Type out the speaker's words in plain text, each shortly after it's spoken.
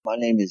My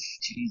name is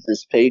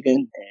Jesus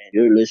Pagan, and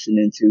you're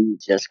listening to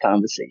Just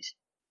Conversation.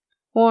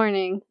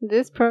 Warning,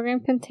 this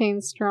program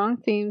contains strong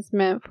themes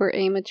meant for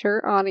a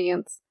mature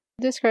audience.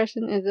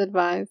 Discretion is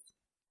advised.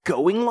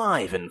 Going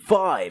live in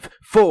 5,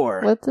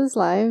 4... What does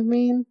live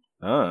mean?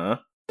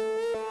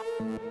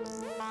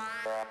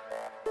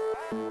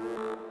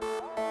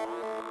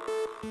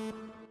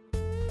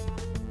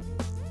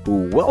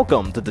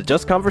 Welcome to the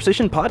Just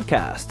Conversation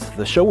podcast,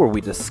 the show where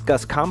we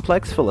discuss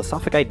complex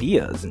philosophic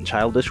ideas in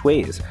childish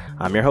ways.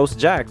 I'm your host,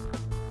 Jack.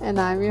 And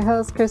I'm your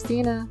host,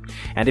 Christina.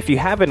 And if you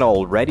haven't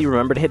already,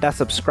 remember to hit that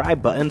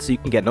subscribe button so you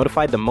can get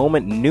notified the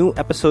moment new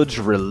episodes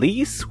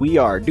release. We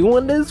are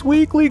doing this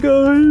weekly,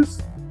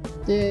 guys.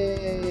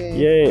 Yay.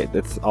 Yay.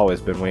 It's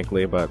always been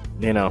weekly, but,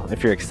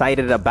 if you're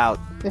excited about...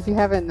 If you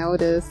haven't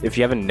noticed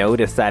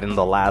that in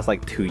the last,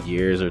 2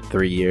 years or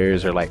 3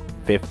 years or,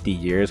 50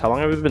 years. How long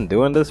have we been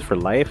doing this for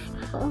life?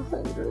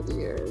 100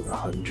 years.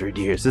 100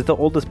 years. This is the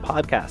oldest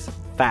podcast.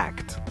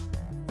 Fact.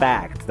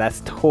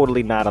 That's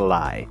totally not a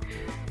lie.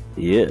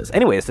 Yes.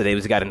 Anyways, today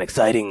we got an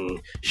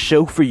exciting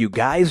show for you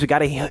guys. We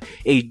got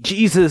a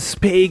Jesus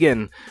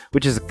Pagan,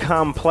 which is a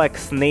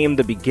complex name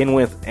to begin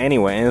with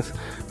anyways.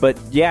 But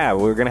yeah,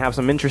 we're going to have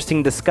some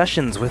interesting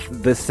discussions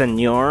with the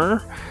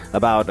senor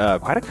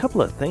about quite a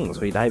couple of things.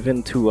 We dive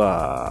into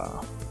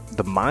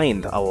the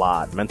mind a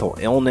lot. Mental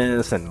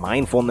illness and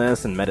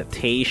mindfulness and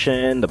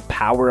meditation. The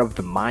power of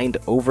the mind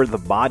over the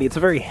body. It's a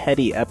very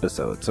heady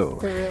episode. So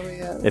it really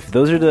is. If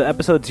those are the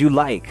episodes you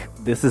like,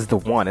 this is the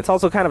one. It's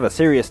also kind of a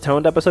serious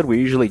toned episode.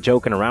 We're usually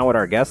joking around with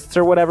our guests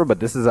or whatever,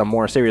 but this is a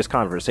more serious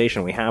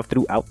conversation we have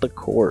throughout the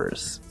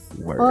course.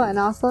 Oh, and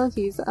also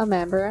he's a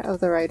member of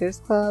the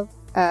Writers Club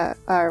at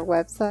our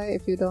website.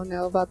 If you don't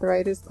know about the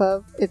Writers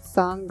Club, it's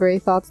on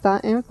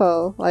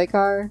greythoughts.info, like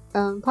our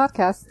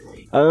podcast.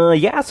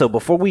 Yeah, so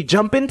before we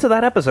jump into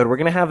that episode, we're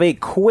gonna have a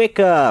quick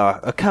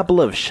a couple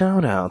of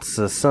shout outs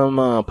to some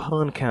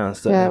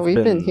podcasts that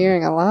we've been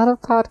hearing a lot of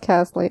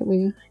podcasts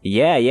lately.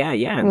 Yeah,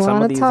 and we some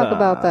want of to these talk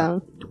about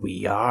them.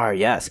 We are,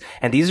 yes.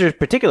 And these are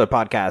particular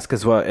podcasts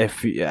because,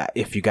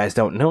 if you guys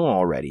don't know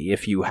already,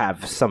 if you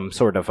have some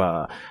sort of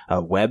a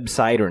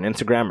website or an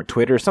Instagram or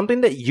Twitter,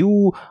 something that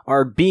you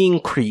are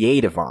being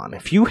creative on,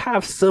 if you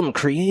have some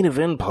creative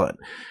input,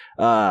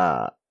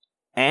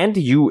 and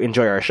you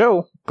enjoy our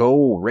show,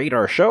 go rate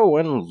our show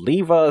and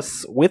leave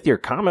us with your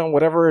comment,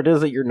 whatever it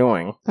is that you're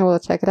doing. And we'll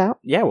check it out.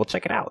 Yeah, we'll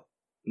check it out.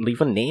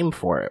 Leave a name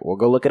for it. We'll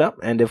go look it up,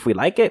 and if we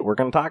like it, we're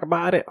going to talk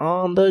about it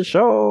on the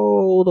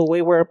show the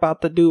way we're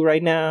about to do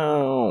right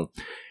now.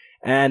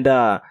 And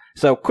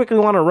so quickly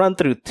want to run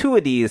through two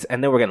of these,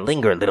 and then we're going to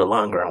linger a little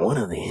longer on one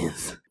of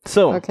these.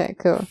 So, okay,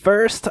 cool.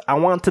 First, I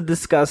want to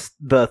discuss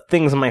the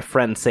Things My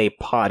Friends Say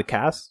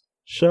podcast.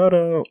 Shout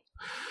out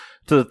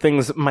to the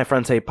Things My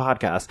Friends Say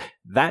podcast.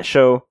 That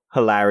show,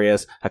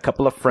 hilarious. A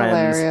couple of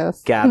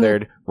friends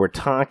gathered. We're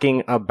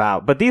talking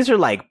about, but these are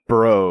like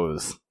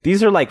bros.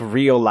 These are like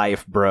real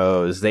life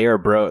bros. They are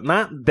bro.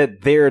 Not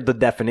that they're the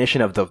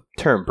definition of the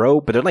term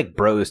bro, but they're like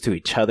bros to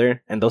each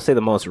other. And they'll say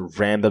the most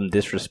random,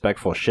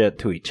 disrespectful shit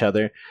to each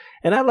other.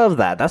 And I love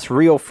that. That's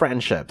real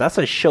friendship. That's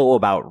a show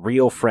about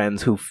real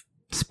friends who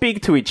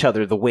speak to each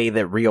other the way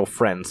that real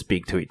friends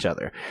speak to each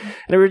other.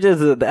 And it was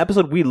just, the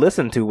episode we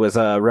listened to was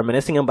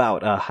reminiscing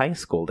about high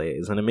school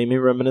days, and it made me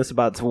reminisce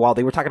about, while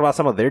they were talking about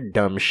some of their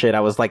dumb shit, I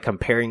was like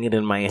comparing it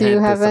in my head. Do you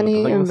have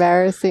any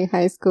embarrassing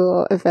high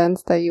school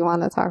events that you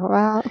want to talk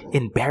about?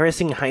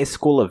 Embarrassing high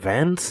school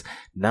events?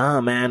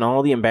 Nah, man,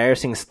 all the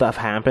embarrassing stuff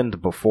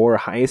happened before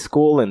high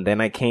school, and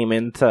then I came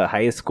into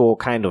high school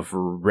kind of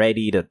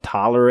ready to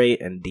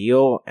tolerate and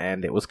deal,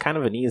 and it was kind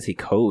of an easy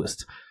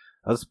coast.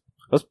 I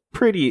was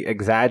pretty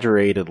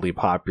exaggeratedly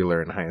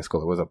popular in high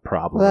school. It was a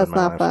problem. Well, that's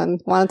not fun.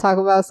 Want to talk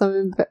about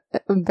some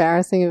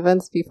embarrassing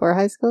events before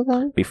high school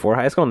then? Before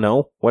high school?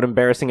 No. What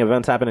embarrassing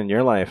events happened in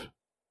your life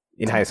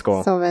in high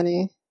school? So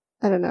many.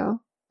 I don't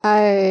know.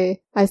 I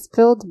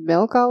spilled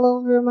milk all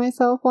over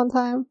myself one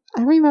time.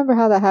 I don't remember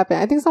how that happened.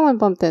 I think someone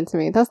bumped into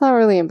me. That's not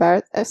really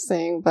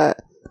embarrassing, but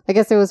I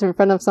guess it was in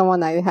front of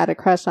someone I had a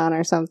crush on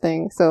or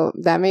something. So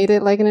that made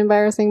it like an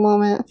embarrassing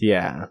moment.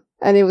 Yeah.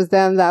 And it was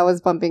them that I was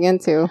bumping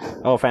into.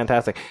 Oh,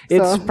 fantastic.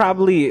 It's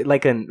probably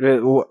like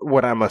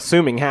what I'm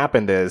assuming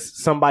happened is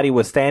somebody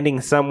was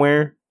standing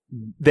somewhere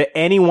that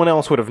anyone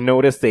else would have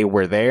noticed they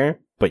were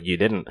there, but you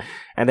didn't.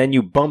 And then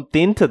you bumped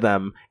into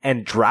them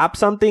and dropped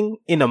something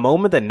in a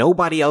moment that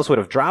nobody else would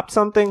have dropped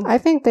something. I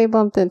think they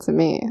bumped into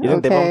me. You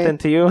think they bumped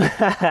into you?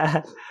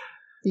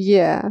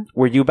 Yeah.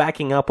 Were you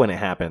backing up when it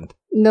happened?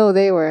 No,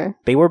 they were.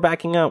 They were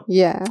backing up?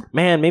 Yeah.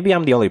 Man, maybe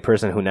I'm the only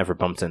person who never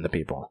bumps into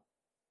people.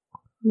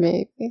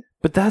 Maybe.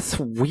 But that's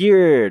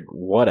weird.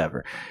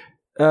 Whatever.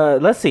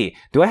 Let's see.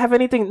 Do I have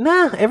anything?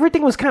 Nah,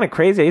 everything was kind of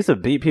crazy. I used to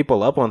beat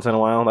people up once in a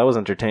while. That was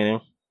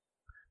entertaining.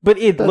 But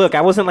look,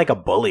 I wasn't like a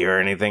bully or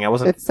anything. I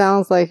wasn't. It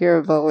sounds like you're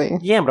a bully.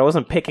 Yeah, but I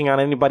wasn't picking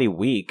on anybody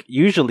weak.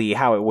 Usually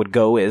how it would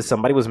go is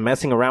somebody was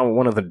messing around with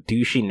one of the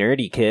douchey,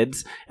 nerdy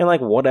kids. And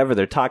like, whatever,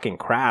 they're talking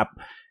crap.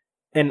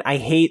 And I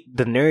hate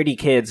the nerdy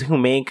kids who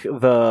make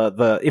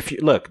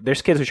look,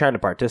 there's kids who are trying to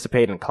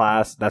participate in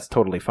class. That's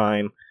totally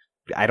fine.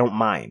 I don't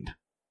mind.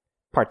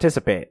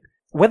 Participate.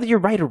 Whether you're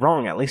right or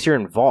wrong, at least you're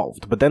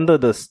involved. But then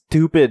the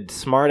stupid,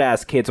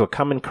 smart-ass kids would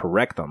come and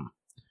correct them.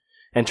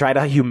 And try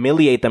to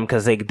humiliate them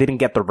because they didn't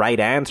get the right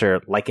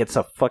answer. Like it's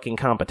a fucking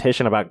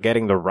competition about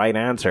getting the right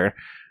answer.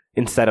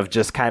 Instead of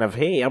just kind of,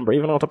 hey, I'm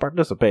brave enough to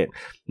participate.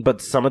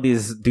 But some of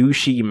these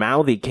douchey,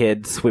 mouthy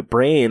kids with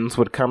brains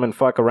would come and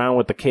fuck around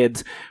with the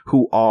kids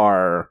who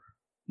are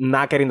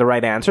not getting the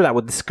right answer. That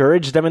would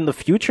discourage them in the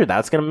future.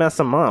 That's going to mess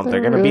them up.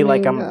 They're going to be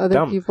like, I'm other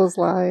dumb. People's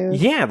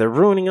lives. Yeah, they're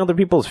ruining other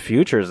people's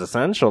futures,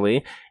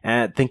 essentially.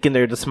 And thinking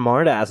they're the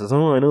smart asses.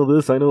 Oh, I know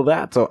this, I know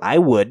that. So I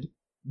would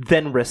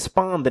then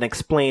respond and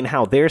explain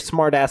how their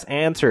smart ass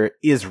answer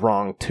is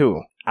wrong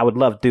too. I would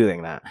love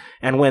doing that.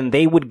 And when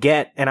they would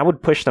get, and I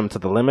would push them to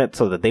the limit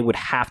so that they would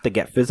have to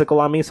get physical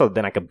on me so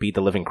then I could beat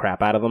the living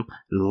crap out of them.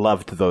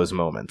 Loved those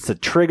moments. To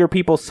trigger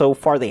people so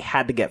far, they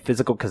had to get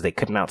physical because they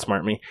couldn't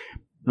outsmart me.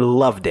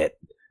 Loved it.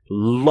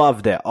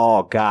 Loved it.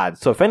 Oh, God.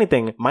 So if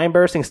anything, my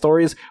embarrassing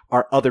stories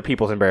are other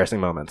people's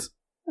embarrassing moments.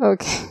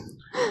 Okay.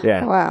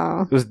 Yeah.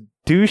 Wow. It was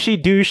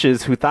douchey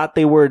douches who thought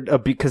they were,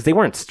 because they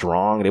weren't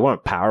strong, they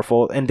weren't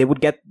powerful, and they would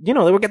get, they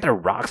would get their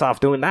rocks off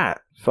doing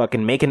that.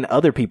 Fucking making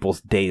other people's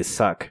days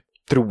suck.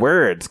 Through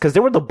words. Because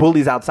there were the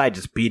bullies outside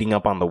just beating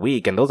up on the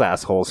weak, and those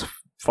assholes,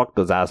 fuck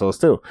those assholes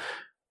too.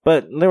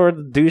 But there were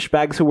the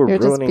douchebags who were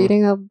ruining... You're just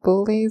beating up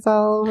bullies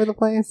all over the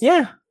place?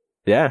 Yeah.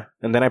 Yeah.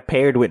 And then I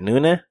paired with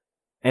Nuna,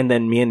 and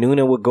then me and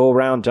Nuna would go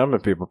around jumping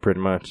people pretty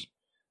much.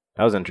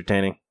 That was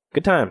entertaining.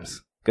 Good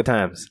times. Good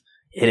times.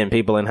 Hitting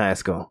people in high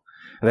school.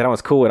 And then I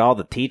was cool with all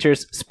the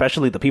teachers,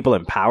 especially the people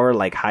in power,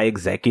 like high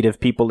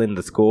executive people in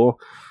the school.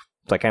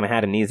 So I kind of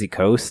had an easy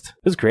coast.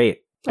 It was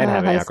great. I didn't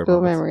have any awkward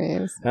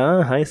moments.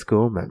 High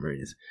school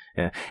memories.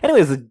 Yeah.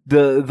 Anyways,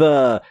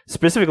 the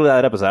specifically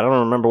that episode, I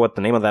don't remember what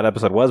the name of that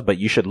episode was, but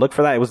you should look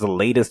for that. It was the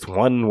latest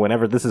one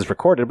whenever this is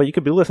recorded, but you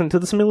could be listening to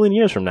this a million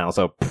years from now.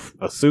 So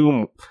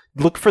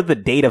look for the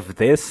date of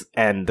this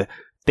and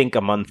think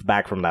a month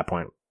back from that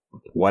point.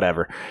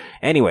 Whatever.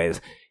 Anyways,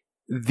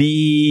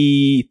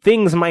 the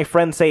Things My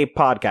Friends Say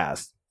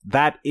podcast.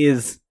 That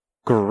is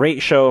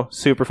great show.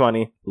 Super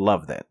funny.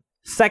 Loved it.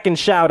 Second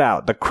shout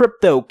out, the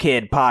Crypto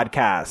Kid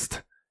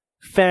podcast.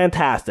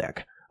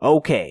 Fantastic.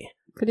 Okay.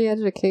 Pretty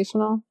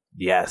educational.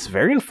 Yes,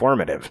 very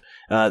informative.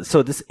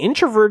 So this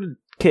introverted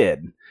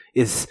kid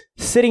is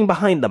sitting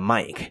behind the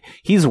mic.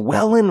 He's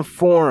well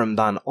informed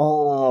on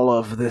all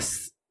of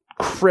this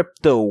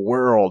crypto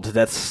world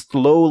that's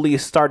slowly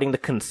starting to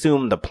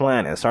consume the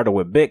planet. It started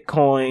with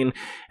Bitcoin,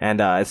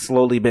 and it's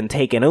slowly been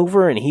taken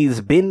over, and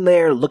he's been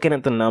there looking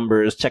at the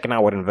numbers, checking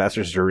out what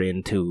investors are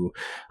into,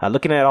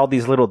 looking at all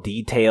these little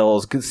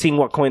details, seeing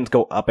what coins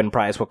go up in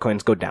price, what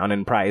coins go down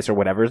in price, or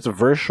whatever. It's a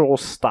virtual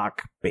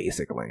stock,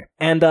 basically.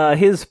 And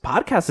his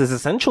podcast is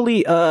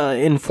essentially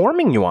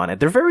informing you on it.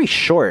 They're very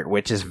short,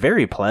 which is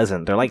very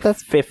pleasant. They're like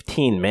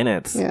 15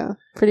 minutes. Yeah,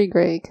 pretty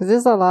great, because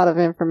there's a lot of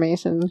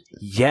information.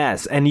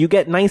 Yes, and you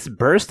get nice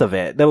burst of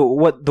it. The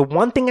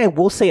one thing I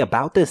will say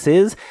about this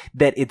is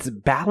that it's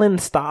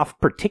balanced off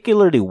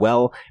particularly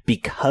well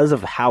because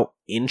of how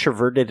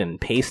introverted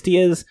and pasty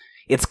is.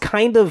 It's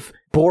kind of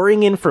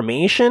boring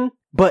information,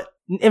 but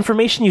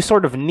information you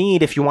sort of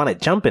need if you want to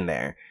jump in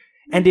there.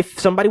 And if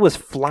somebody was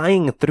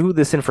flying through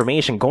this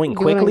information going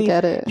quickly,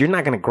 you're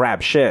not going to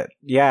grab shit.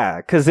 Yeah,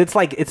 because it's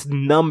like, it's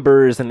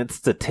numbers and it's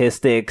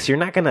statistics. You're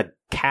not going to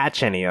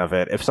catch any of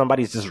it if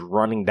somebody's just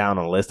running down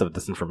a list of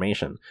this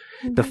information.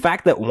 Mm-hmm. The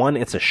fact that, one,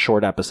 it's a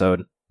short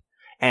episode,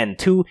 and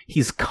two,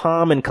 he's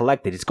calm and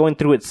collected. He's going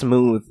through it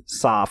smooth,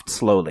 soft,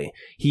 slowly.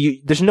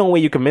 There's no way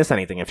you can miss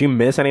anything. If you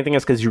miss anything,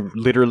 it's because you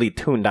literally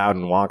tuned out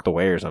and walked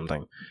away or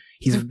something.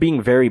 He's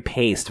being very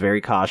paced,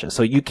 very cautious.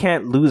 So you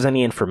can't lose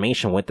any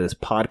information with this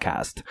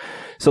podcast.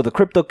 So the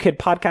Crypto Kid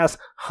podcast,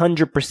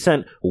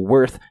 100%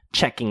 worth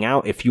checking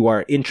out if you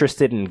are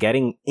interested in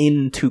getting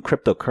into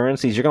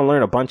cryptocurrencies. You're going to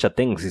learn a bunch of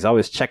things. He's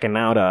always checking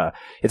out.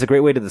 It's a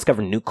great way to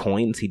discover new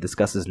coins. He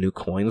discusses new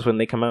coins when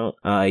they come out.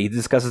 He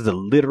discusses the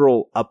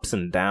literal ups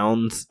and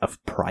downs of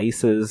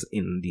prices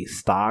in these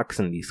stocks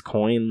and these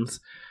coins.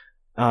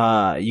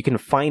 You can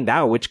find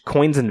out which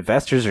coins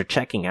investors are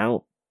checking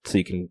out. So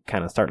you can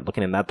kind of start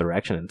looking in that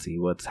direction and see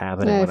what's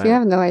happening. Yeah, if you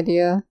have no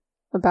idea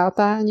about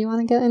that and you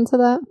want to get into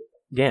that.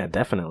 Yeah,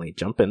 definitely.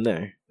 Jump in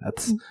there.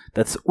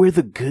 That's where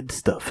the good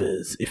stuff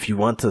is. If you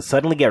want to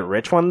suddenly get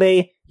rich one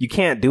day, you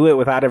can't do it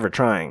without ever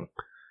trying.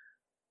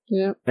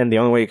 Yep. And the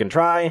only way you can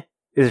try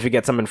is if you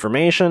get some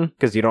information,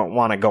 because you don't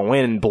want to go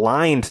in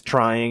blind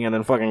trying and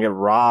then fucking get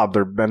robbed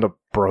or end up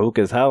broke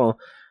as hell.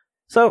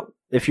 So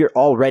if you're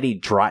already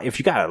dry, if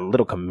you got a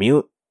little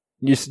commute,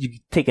 you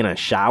taking a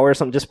shower or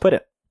something, just put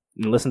it.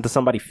 And listen to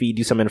somebody feed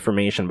you some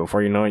information.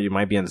 Before you know it, you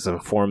might be as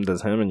informed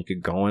as him, and you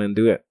could go in and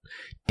do it.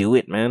 Do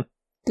it, man.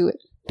 Do it.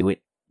 Do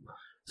it.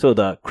 So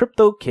the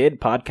Crypto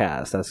Kid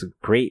podcast, that's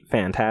great,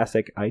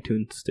 fantastic.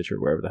 iTunes, Stitcher,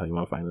 wherever the hell you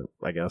want to find it,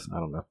 I guess. I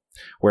don't know.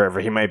 Wherever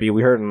he might be.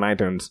 We heard it on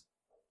iTunes.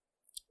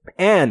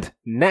 And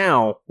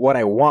now, what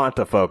I want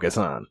to focus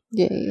on.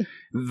 Yay.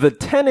 The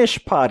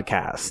 10ish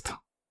podcast.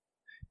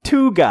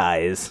 2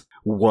 guys,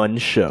 1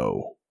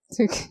 show.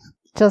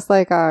 Just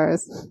like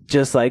ours.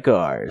 Just like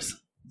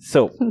ours.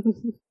 So,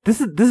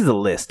 this is a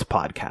list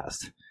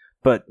podcast.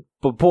 But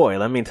boy,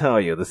 let me tell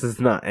you, this is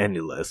not any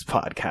list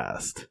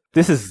podcast.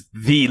 This is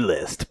the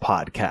list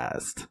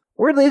podcast.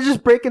 Where they're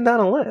just breaking down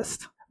a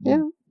list.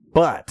 Yeah.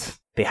 But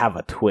they have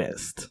a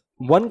twist.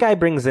 One guy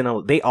brings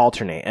in they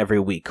alternate every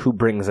week who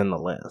brings in the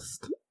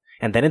list.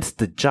 And then it's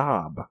the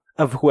job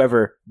of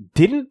whoever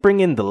didn't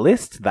bring in the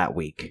list that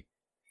week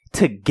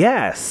to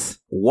guess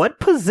what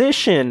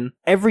position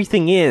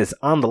everything is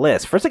on the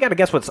list. First, they got to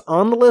guess what's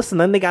on the list,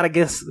 and then they got to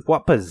guess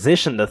what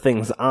position the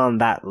things on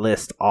that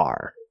list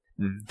are.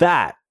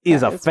 That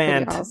is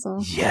awesome.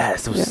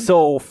 Yes, it was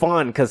so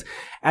fun, because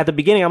at the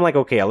beginning, I'm like,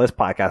 okay, a list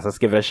podcast, let's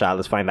give it a shot,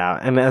 let's find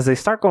out. And as they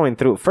start going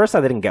through, first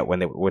I didn't get when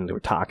they were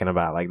talking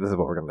about, like, this is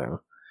what we're going to do.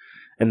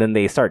 And then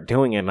they start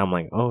doing it, and I'm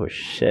like, oh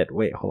shit,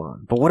 wait, hold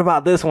on. But what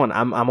about this one?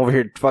 I'm over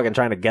here fucking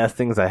trying to guess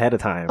things ahead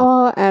of time.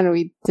 Oh, and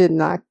we did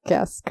not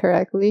guess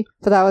correctly.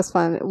 But that was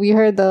fun. We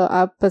heard the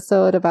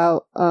episode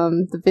about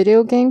the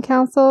video game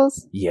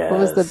consoles. Yes. What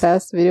was the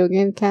best video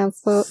game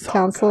consoles?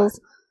 Good.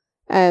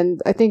 And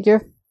I think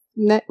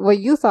what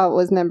you thought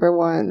was number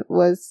one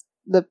was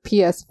the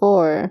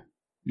PS4.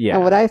 Yeah.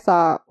 And what I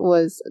thought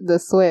was the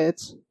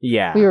Switch.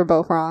 Yeah. We were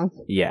both wrong.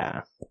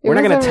 Yeah. We're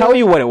not going to tell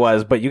you what it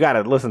was, but you got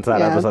to listen to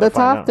that episode. The to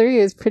find top out. 3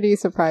 is pretty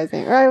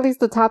surprising. Or at least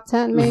the top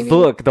 10, maybe.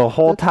 Look, the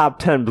whole top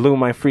 10 blew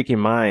my freaking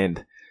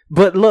mind.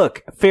 But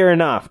look, fair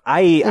enough.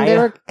 There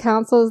were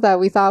consoles that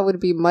we thought would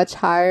be much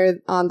higher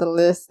on the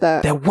list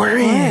that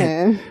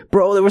weren't.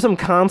 Bro, there were some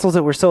consoles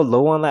that were so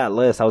low on that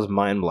list. I was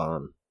mind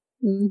blown.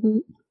 Mm-hmm.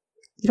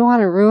 You don't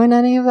want to ruin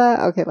any of that?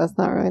 Okay, let's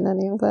not ruin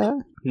any of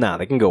that. Nah,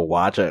 they can go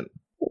watch it.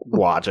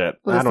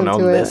 I don't know.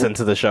 Listen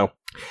to the show.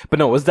 But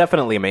no, it was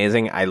definitely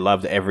amazing. I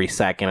loved every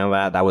second of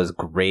that. That was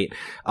great.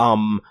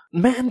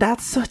 Man,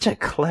 that's such a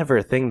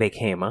clever thing they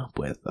came up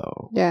with,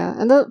 though. Yeah,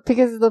 and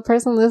because the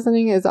person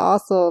listening is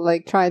also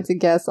like trying to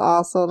guess,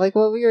 also like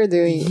what we were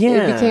doing.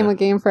 Yeah, it became a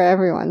game for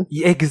everyone.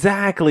 Yeah,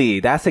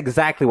 exactly. That's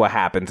exactly what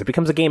happens. It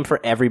becomes a game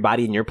for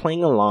everybody, and you're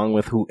playing along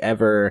with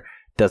whoever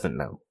doesn't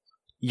know.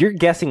 You're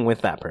guessing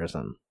with that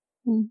person.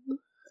 Mm-hmm.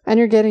 And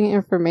you're getting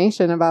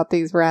information about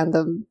these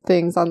random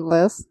things on the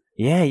list.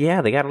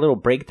 Yeah. They got a little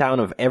breakdown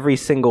of every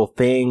single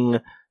thing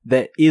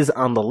that is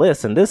on the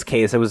list. In this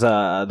case, it was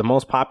the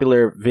most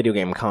popular video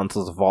game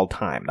consoles of all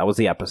time. That was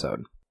the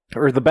episode.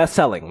 Or the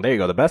best-selling. There you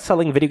go. The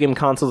best-selling video game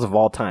consoles of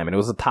all time. And it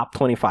was the top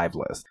 25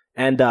 list.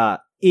 And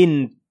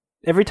in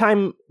every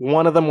time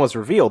one of them was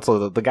revealed,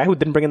 so the guy who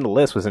didn't bring in the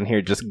list was in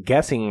here just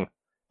guessing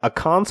a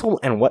console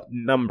and what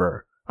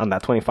number on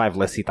that 25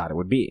 list he thought it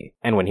would be.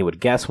 And when he would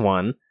guess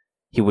one,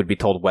 he would be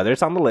told whether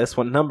it's on the list,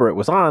 what number it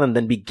was on, and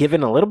then be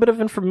given a little bit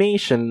of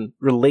information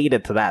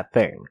related to that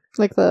thing.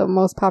 Like the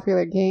most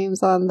popular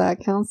games on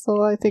that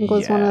console, I think,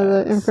 was one of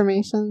the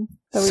information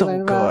that we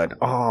learned about. So good.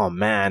 Oh,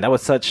 man. That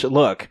was such...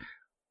 Look,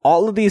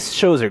 all of these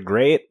shows are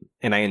great,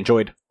 and I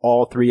enjoyed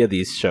all 3 of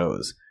these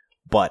shows.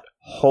 But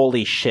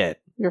holy shit.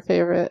 Your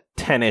favorite?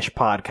 10-ish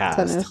podcast.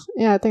 10-ish.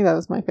 Yeah, I think that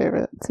was my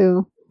favorite,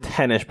 too.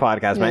 10-ish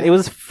podcast, man. It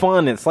was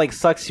fun. It's like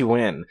sucks you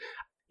in.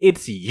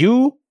 It's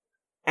you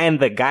and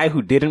the guy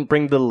who didn't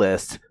bring the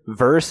list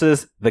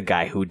versus the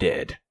guy who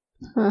did.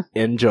 Huh.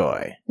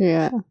 Enjoy.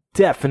 Yeah.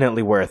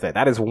 Definitely worth it.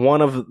 That is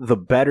one of the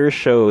better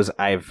shows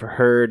I've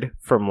heard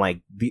from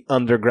like the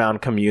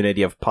underground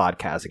community of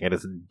podcasting. It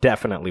is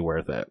definitely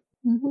worth it.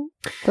 Mm-hmm.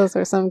 Those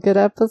are some good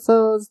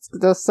episodes.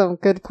 Those are some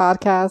good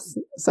podcasts.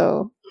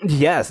 So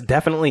yes,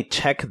 definitely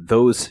check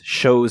those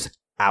shows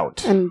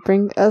out. And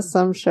bring us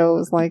some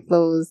shows like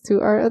those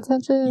to our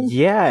attention.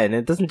 Yeah, and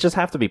it doesn't just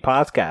have to be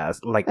podcasts.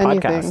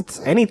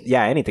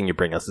 Anything you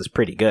bring us is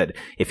pretty good.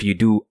 If you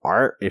do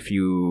art, if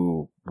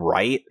you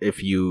write,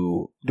 if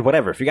you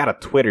got a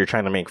Twitter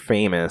trying to make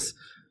famous,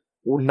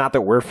 not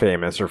that we're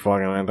famous or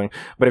fucking anything,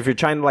 but if you're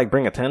trying to like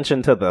bring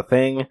attention to the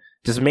thing,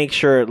 just make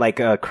sure, like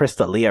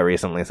Krista Leah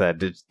recently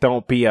said, just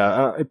don't be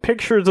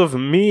pictures of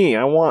me.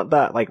 I want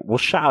that. Like, we'll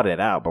shout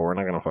it out, but we're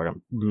not gonna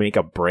fucking make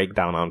a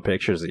breakdown on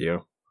pictures of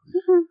you.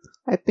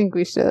 I think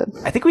we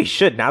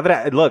should. Now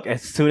that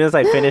as soon as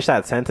I finish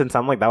that sentence,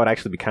 I'm like, that would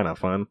actually be kind of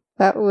fun.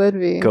 That would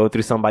be. Go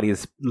through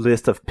somebody's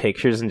list of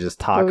pictures and just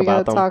talk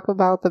about them. Talk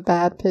about the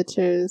bad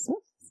pictures.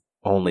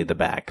 Only the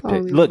back.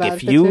 Look,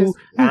 if you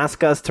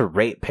ask us to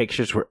rate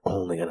pictures, we're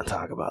only going to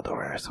talk about the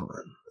worst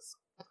ones.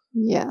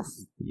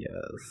 Yes.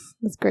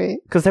 That's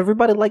great. Because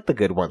everybody liked the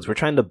good ones. We're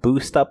trying to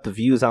boost up the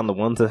views on the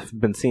ones that have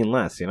been seen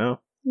less, you know?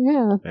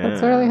 Yeah,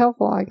 that's really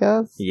helpful, I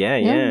guess. Yeah.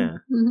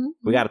 Mm-hmm.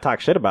 We got to talk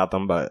shit about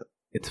them, but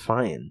it's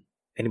fine.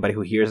 Anybody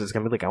who hears it's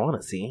going to be like, I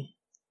want to see.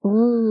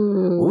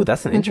 Ooh,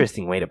 that's an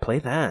interesting way to play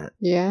that.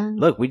 Yeah.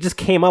 Look, we just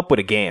came up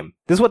with a game.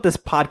 This is what this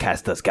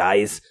podcast does,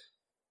 guys.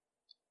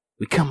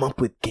 We come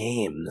up with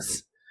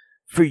games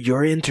for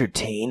your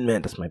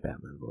entertainment. That's my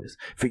Batman voice.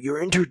 For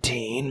your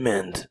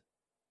entertainment.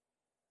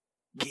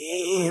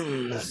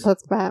 Games.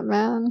 That's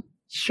Batman?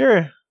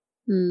 Sure.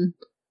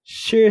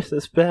 Sure,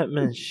 that's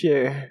Batman,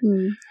 sure.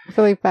 I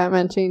feel like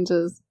Batman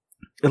changes.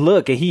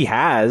 Look, he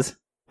has.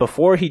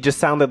 Before, he just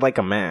sounded like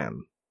a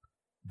man.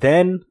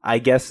 Then, I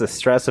guess the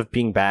stress of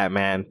being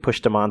Batman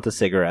pushed him onto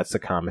cigarettes to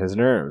calm his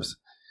nerves.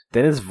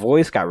 Then his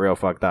voice got real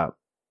fucked up.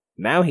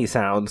 Now he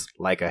sounds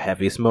like a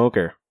heavy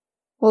smoker.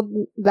 Well,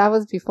 that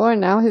was before.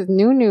 Now his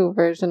new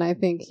version, I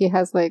think he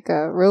has like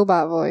a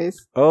robot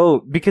voice. Oh,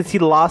 because he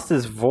lost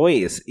his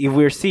voice.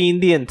 We're seeing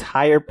the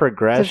entire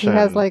progression. He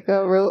has like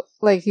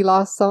he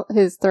lost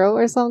his throat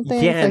or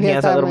something. Yeah, so and he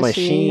has a little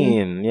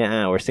machine.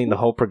 Yeah, we're seeing the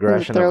whole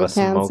progression of a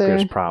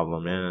smoker's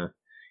problem. Yeah,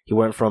 he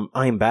went from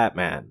 "I'm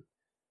Batman,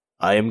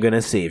 I am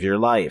gonna save your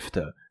life"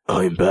 to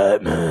 "I'm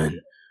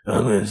Batman,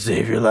 I'm gonna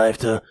save your life"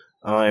 to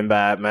 "I'm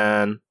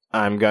Batman,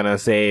 I'm gonna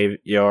save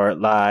your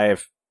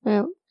life."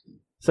 Yeah.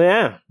 So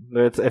yeah,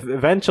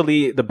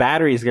 eventually the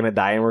battery's gonna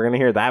die, and we're gonna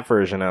hear that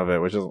version of it,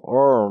 which is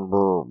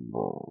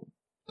oh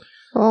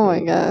my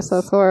gosh,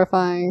 that's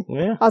horrifying.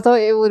 Yeah, although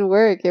it would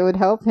work, it would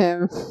help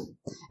him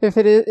if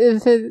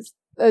his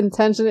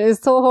intention is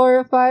to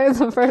horrify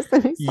the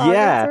person he saw.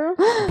 Yeah,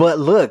 but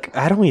look,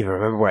 I don't even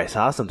remember where I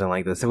saw something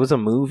like this. It was a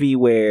movie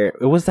where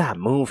it was that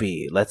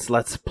movie. Let's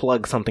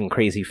plug something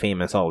crazy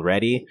famous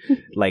already,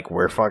 like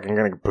we're fucking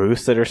gonna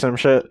boost it or some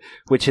shit.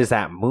 Which is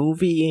that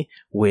movie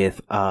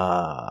with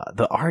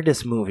the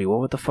artist movie.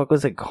 What the fuck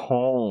was it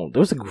called? There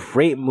was a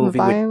great movie.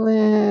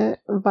 Violent.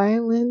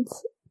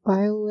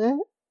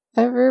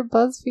 Ever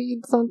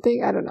BuzzFeed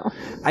something? I don't know.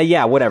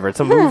 Yeah, whatever. It's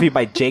a movie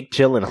by Jake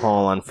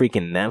Gyllenhaal on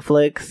freaking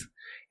Netflix.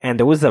 And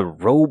there was a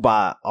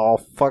robot all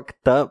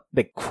fucked up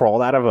that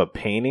crawled out of a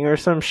painting or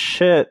some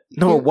shit.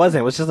 No, it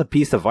wasn't. It was just a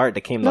piece of art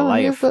that came to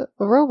life. He was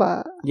a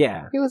robot.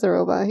 Yeah. He was a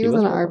robot. He was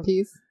an art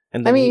piece.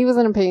 And he was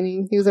in a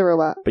painting. He was a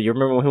robot. But you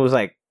remember when he was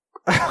like,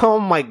 oh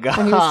my god.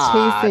 And he was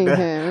chasing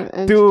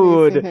him.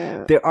 Dude,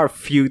 there are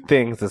few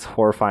things as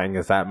horrifying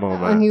as that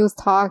moment. And he was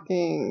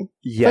talking.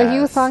 Yes. But he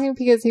was talking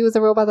because he was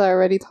a robot that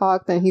already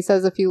talked, and he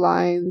says a few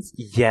lines.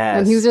 Yes.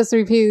 And he was just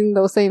repeating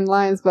those same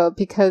lines, but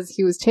because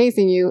he was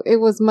chasing you,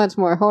 it was much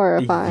more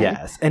horrifying.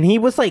 Yes. And he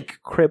was like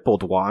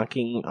crippled,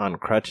 walking on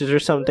crutches or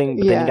something,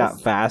 but then he got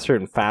faster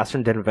and faster,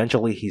 and then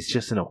eventually he's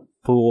just in a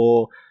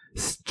full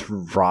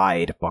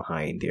stride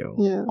behind you.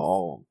 Yeah.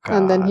 Oh god.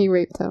 And then he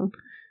raped him.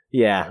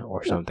 Yeah,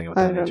 or something of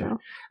that nature. Know.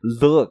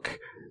 Look,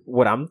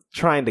 what I'm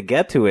trying to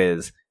get to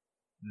is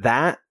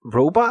that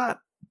robot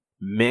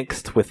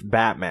mixed with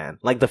Batman.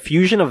 Like the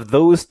fusion of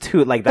those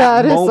two, like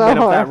that moment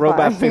of that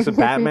robot mixed with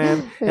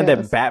Batman, and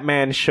then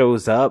Batman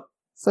shows up.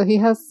 So he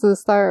has to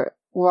start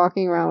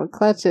walking around with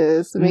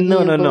clutches, making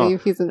you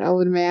believe he's an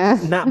old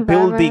man. Not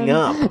building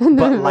up,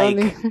 but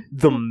like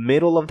the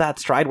middle of that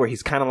stride where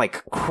he's kind of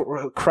like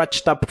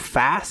crutched up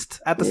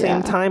fast at the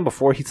same time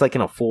before he's like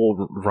in a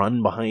full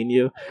run behind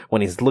you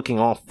when he's looking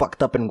all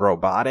fucked up and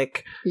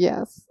robotic.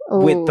 Yes.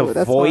 With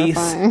the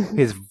voice,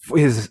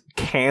 his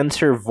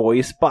cancer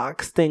voice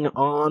box thing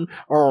on.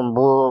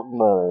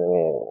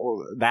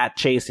 That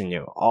chasing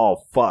you. Oh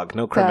fuck,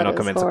 no criminal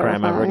commits a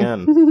crime ever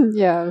again.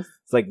 Yes.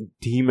 It's like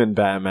Demon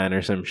Batman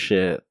or some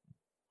shit.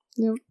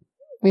 Yep.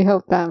 We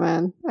hope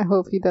Batman. I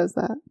hope he does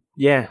that.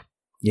 Yeah.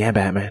 Yeah,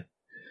 Batman.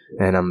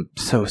 And I'm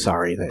so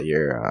sorry that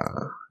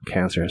your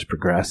cancer has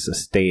progressed to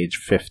stage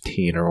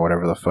 15 or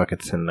whatever the fuck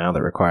it's in now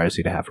that requires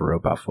you to have a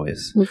robot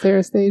voice. Is there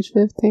a stage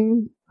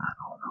 15? I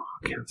don't know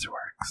how cancer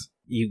works.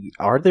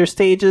 Are there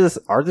stages?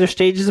 Are there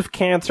stages of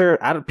cancer?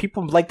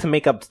 People like to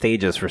make up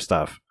stages for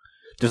stuff.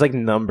 There's like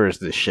numbers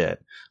to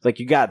shit. Like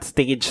you got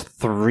stage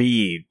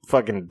 3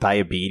 fucking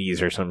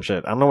diabetes or some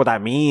shit. I don't know what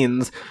that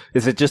means.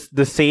 Is it just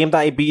the same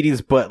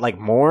diabetes but like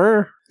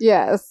more?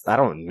 Yes. I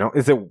don't know.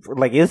 Is it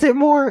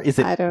more? Is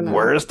it I don't know.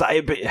 Worse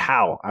diabetes?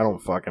 How? I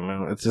don't fucking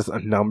know. It's just a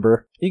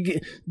number. You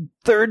get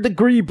 3rd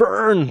degree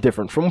burn,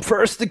 different from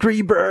 1st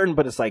degree burn,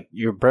 but it's like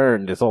you're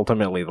burned is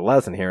ultimately the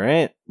lesson here,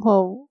 right?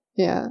 Well,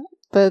 yeah.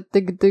 But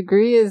the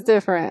degree is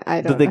different.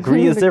 I don't know. The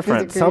degree is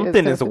different.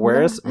 Something is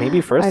worse.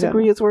 Maybe 1st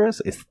degree is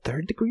worse. Is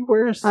 3rd degree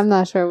worse? I'm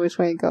not sure which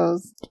way it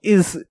goes.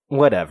 Is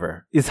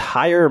whatever. Is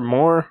higher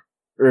more?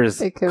 Or is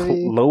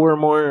lower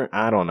more?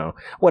 I don't know.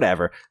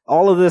 Whatever.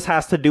 All of this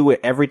has to do with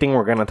everything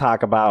we're going to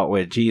talk about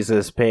with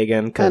Jesus,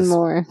 pagan, and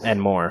more.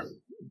 And more.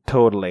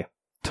 Totally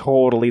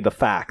the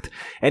fact.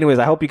 Anyways,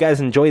 I hope you guys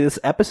enjoy this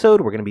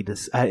episode. We're going to be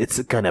it's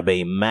going to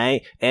be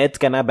May.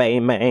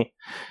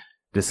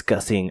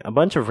 Discussing a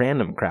bunch of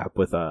random crap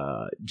with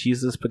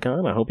Jesus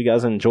Pagan. I hope you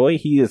guys enjoy.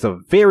 He is a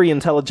very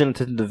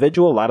intelligent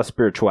individual, a lot of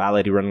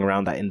spirituality running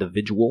around that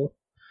individual.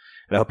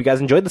 And I hope you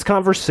guys enjoyed this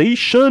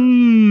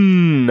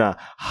conversation.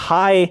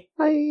 Hi.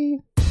 Hi.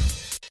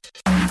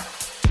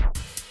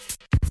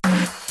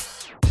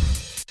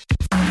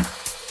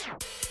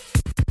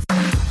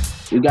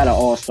 We gotta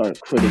all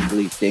start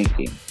critically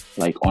thinking,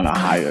 like on a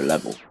higher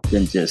level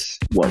than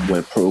just what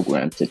we're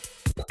programmed to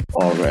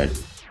already.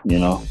 you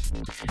know?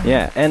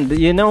 Yeah, and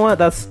you know what?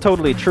 That's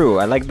totally true.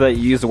 I like that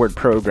you use the word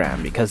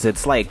program because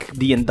it's like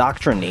the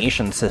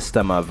indoctrination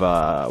system of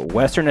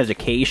Western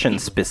education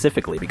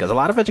specifically, because a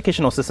lot of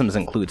educational systems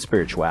include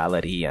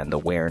spirituality and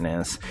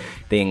awareness.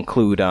 They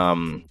include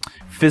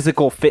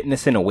physical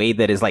fitness in a way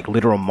that is like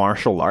literal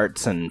martial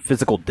arts and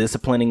physical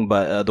disciplining,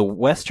 but the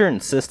Western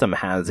system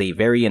has a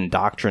very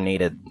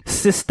indoctrinated,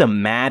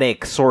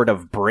 systematic sort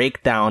of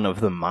breakdown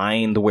of the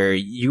mind where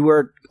you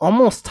are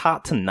almost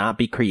taught to not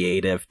be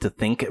creative, to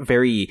think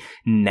very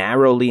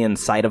narrowly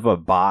inside of a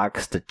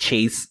box, to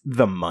chase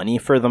the money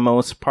for the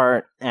most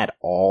part at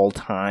all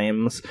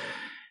times.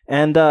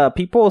 And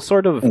people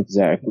sort of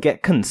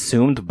get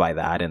consumed by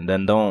that, and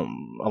then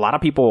a lot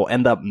of people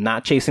end up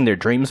not chasing their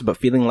dreams, but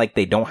feeling like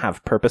they don't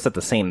have purpose at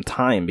the same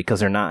time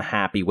because they're not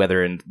happy,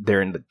 whether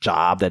they're in the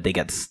job that they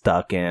get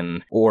stuck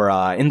in, or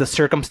in the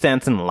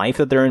circumstance in life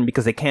that they're in,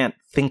 because they can't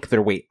think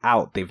their way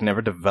out. They've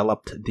never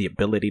developed the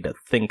ability to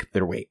think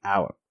their way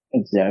out.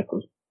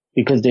 Exactly.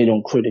 Because they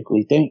don't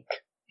critically think.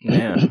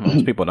 Yeah,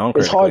 most people don't.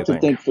 It's hard to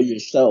think for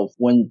yourself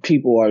when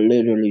people are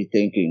literally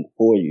thinking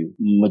for you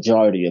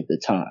majority of the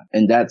time.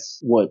 And that's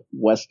what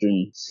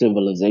Western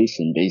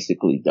civilization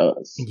basically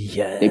does.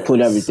 Yes. They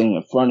put everything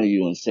in front of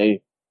you and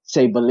say,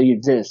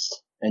 believe this.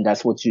 And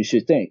that's what you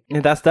should think.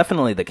 And that's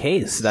definitely the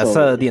case. That's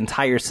the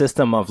entire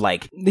system of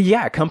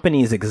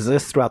companies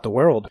exist throughout the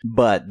world,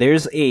 but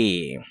there's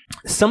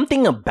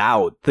something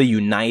about the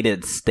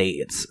United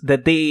States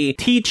that they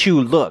teach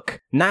you,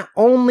 look, not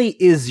only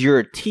is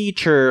your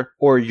teacher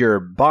or your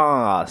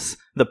boss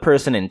the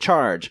person in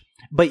charge,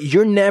 but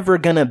you're never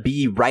gonna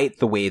be right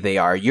the way they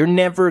are. You're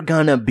never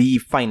gonna be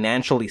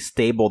financially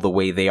stable the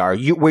way they are.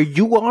 Where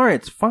you are,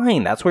 it's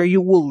fine. That's where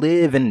you will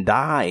live and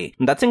die.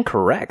 And that's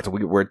incorrect.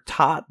 We're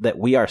taught that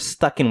we are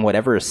stuck in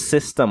whatever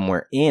system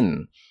we're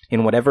in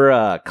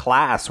whatever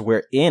class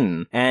we're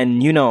in.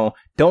 And,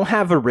 don't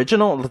have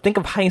original... Think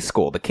of high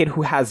school. The kid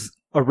who has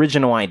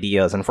original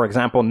ideas and, for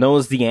example,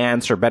 knows the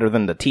answer better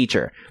than the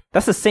teacher.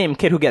 That's the same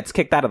kid who gets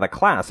kicked out of the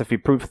class if he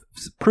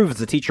proves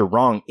the teacher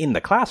wrong in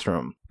the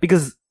classroom.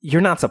 Because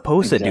you're not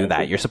supposed to do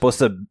that. You're supposed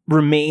to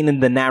remain in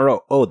the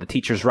narrow, the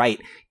teacher's right.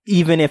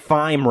 Even if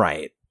I'm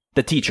right,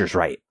 the teacher's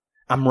right.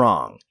 I'm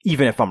wrong,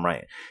 even if I'm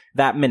right.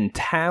 That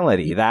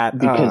mentality, but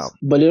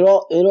it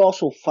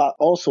also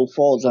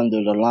falls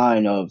under the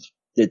line of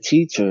the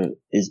teacher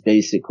is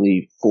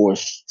basically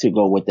forced to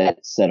go with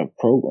that set of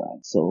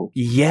programs. So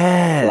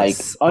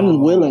yes,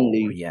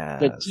 unwillingly,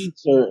 the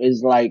teacher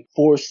is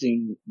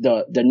forcing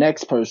the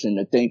next person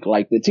to think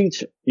like the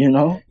teacher,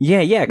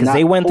 Yeah, because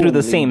they went through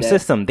the same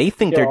system. They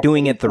think they're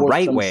doing it the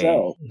right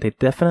way. They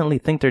definitely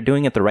think they're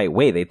doing it the right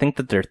way. They think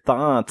that their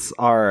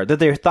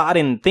thought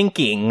in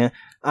thinking,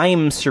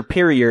 I'm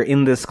superior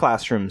in this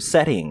classroom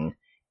setting,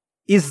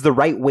 is the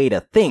right way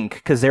to think,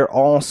 because they're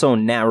all so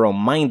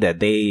narrow-minded.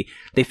 They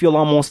feel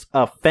almost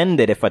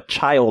offended if a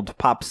child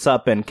pops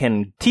up and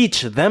can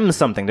teach them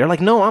something. They're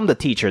like, no, I'm the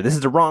teacher. This is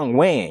the wrong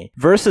way.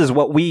 Versus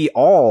what we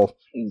all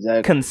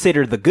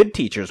consider the good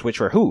teachers, which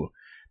were who?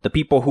 The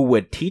people who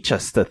would teach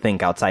us to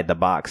think outside the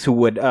box, who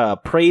would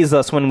praise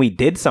us when we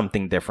did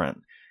something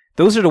different.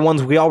 Those are the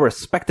ones we all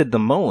respected the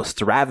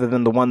most, rather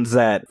than the ones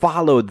that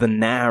followed the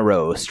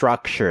narrow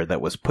structure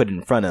that was put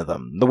in front of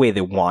them, the way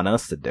they want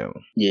us to do.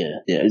 Yeah,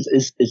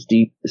 it's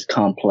deep, it's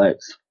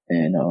complex,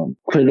 and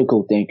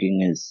critical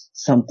thinking is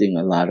something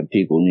a lot of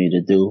people need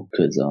to do,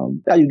 because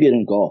now you get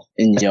engulfed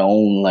in your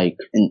own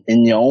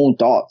in your own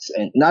thoughts,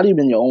 and not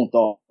even your own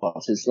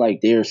thoughts. It's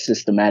like their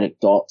systematic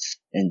thoughts,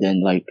 and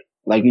then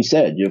like you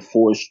said, you're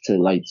forced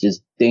to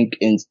just think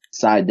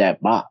inside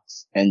that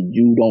box, and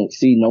you don't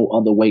see no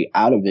other way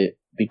out of it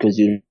because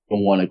you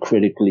don't want to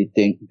critically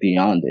think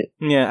beyond it.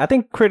 Yeah, I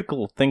think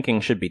critical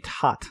thinking should be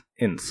taught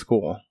in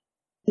school.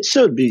 It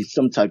should be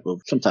some type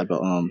of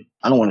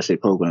I don't want to say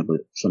program, but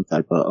some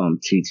type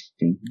of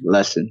teaching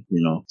lesson,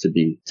 to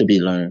be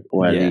learned,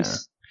 or at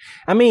least.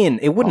 I mean,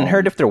 it wouldn't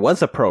hurt if there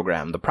was a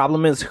program. The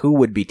problem is, who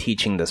would be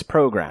teaching this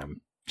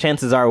program?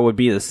 Chances are it would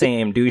be the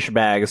same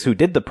douchebags who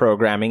did the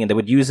programming, and they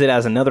would use it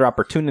as another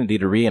opportunity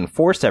to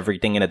reinforce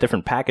everything in a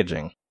different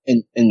packaging.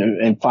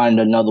 And find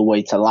another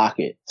way to lock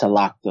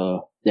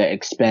the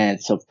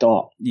expanse of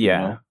thought.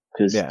 Yeah.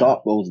 Because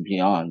thought goes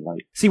beyond.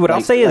 See, what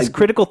I'll say is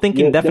critical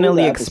thinking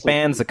definitely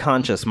expands the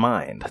conscious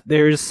mind.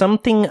 There's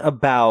something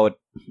about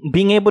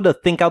being able to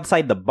think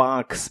outside the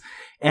box,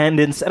 and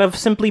instead of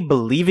simply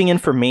believing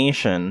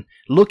information,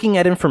 looking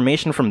at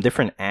information from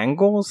different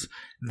angles,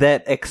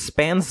 that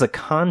expands the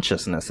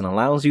consciousness and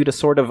allows you to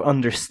sort of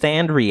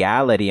understand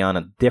reality on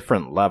a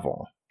different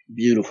level.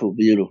 Beautiful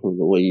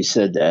the way you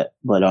said that.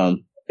 But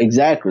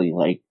exactly,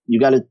 you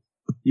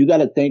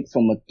gotta think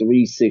from a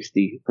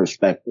 360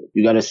 perspective.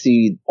 You gotta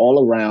see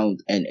all around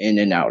and in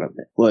and out of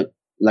it. But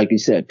like you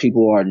said,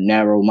 people are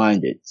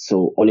narrow-minded,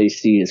 so all they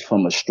see is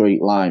from a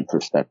straight line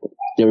perspective.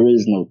 There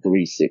is no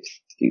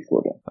 360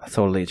 for them. That's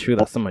totally true.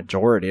 That's the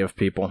majority of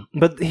people.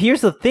 But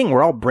here's the thing.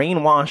 We're all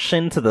brainwashed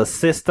into the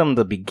system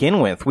to begin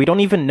with. We don't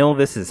even know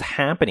this is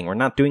happening. We're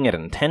not doing it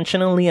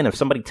intentionally. And if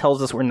somebody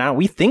tells us we're not,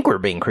 we think we're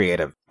being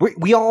creative.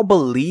 We all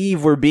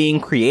believe we're being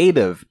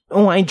creative.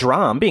 Oh, I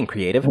draw. I'm being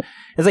creative.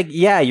 It's like,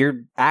 yeah,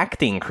 you're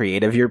acting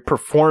creative. You're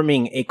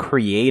performing a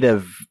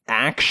creative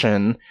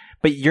action,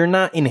 but you're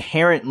not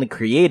inherently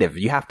creative.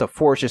 You have to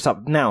force yourself.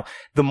 Now,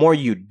 the more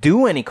you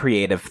do any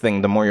creative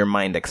thing, the more your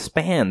mind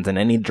expands. And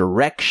any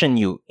direction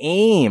you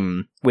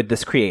aim with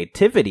this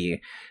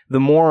creativity, the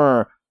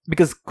more...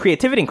 Because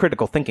creativity and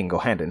critical thinking go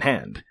hand in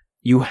hand.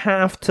 You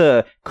have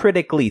to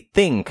critically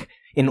think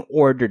in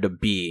order to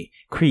be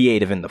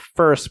creative in the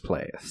first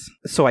place.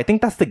 So I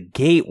think that's the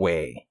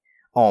gateway,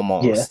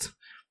 almost,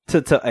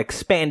 to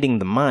expanding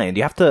the mind.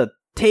 You have to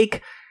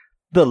take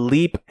the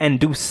leap and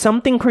do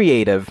something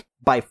creative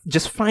by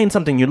just find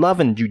something you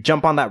love and you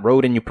jump on that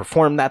road and you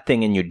perform that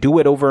thing and you do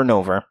it over and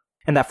over.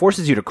 And that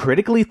forces you to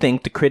critically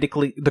think.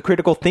 The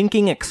critical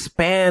thinking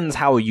expands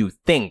how you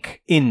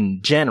think in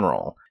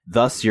general.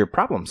 Thus, your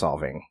problem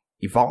solving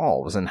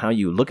evolves and how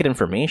you look at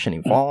information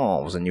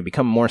evolves and you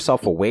become more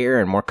self-aware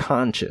and more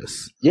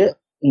conscious. Yeah,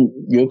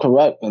 you're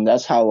correct. And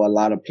that's how a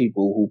lot of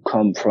people who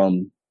come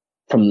from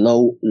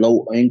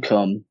low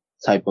income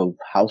type of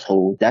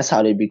household, that's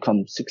how they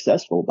become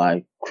successful,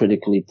 by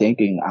critically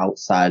thinking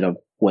outside of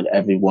what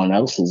everyone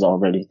else is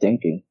already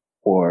thinking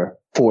or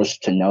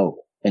forced to know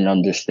and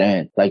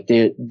understand. Like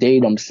they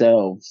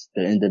themselves,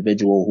 the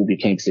individual who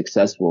became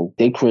successful,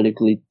 they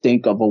critically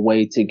think of a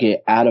way to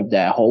get out of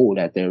that hole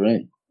that they're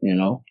in, you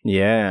know?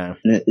 Yeah.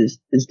 And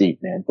it's deep,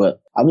 man. But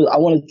I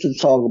wanted to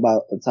talk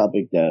about a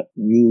topic that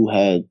you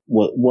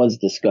was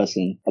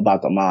discussing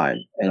about the mind.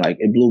 And like,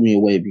 it blew me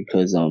away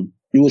because,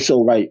 you were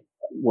so right.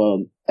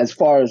 Well, as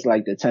far as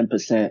like the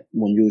 10%,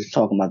 when you was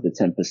talking about the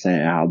 10%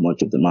 and how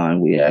much of the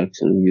mind we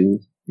actually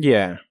use.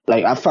 Yeah.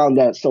 Like, I found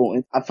that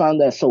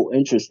so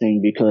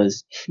interesting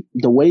because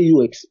the way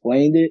you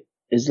explained it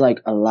is like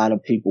a lot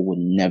of people would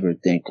never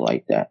think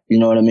like that. You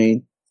know what I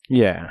mean?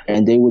 Yeah.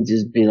 And they would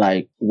just be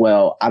like,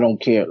 well, I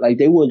don't care. Like,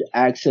 they would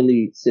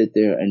actually sit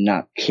there and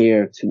not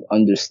care to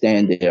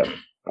understand their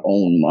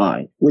own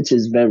mind, which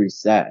is very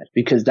sad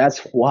because that's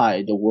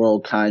why the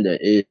world kind of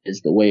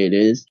is the way it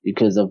is,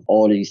 because of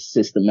all these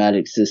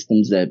systematic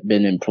systems that have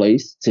been in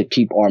place to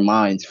keep our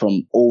minds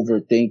from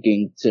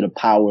overthinking to the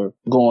power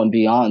going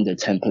beyond the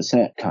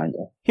 10% kind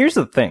of. Here's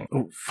the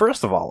thing.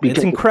 First of all,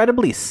 it's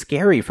incredibly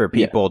scary for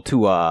people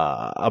to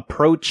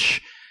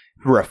approach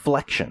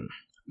reflection.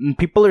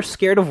 People are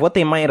scared of what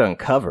they might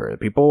uncover.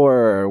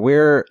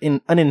 We're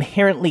an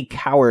inherently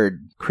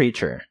coward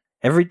creature.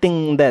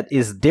 Everything that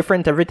is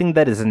different, everything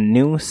that is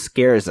new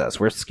scares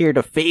us. We're scared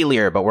of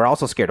failure, but we're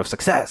also scared of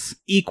success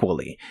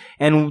equally.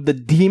 And the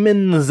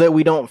demons that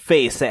we don't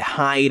face that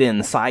hide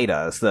inside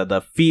us,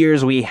 the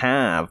fears we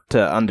have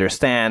to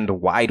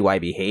understand why do I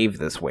behave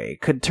this way,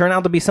 could turn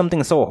out to be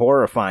something so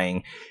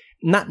horrifying.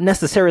 Not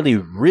necessarily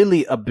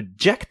really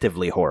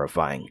objectively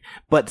horrifying,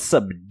 but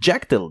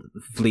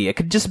subjectively, it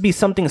could just be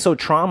something so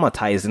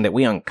traumatizing that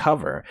we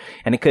uncover.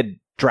 And it could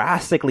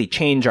drastically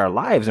change our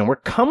lives, and we're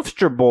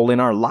comfortable in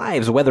our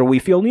lives, whether we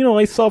feel,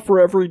 I suffer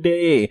every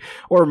day,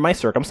 or my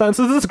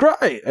circumstances is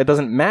great. It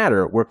doesn't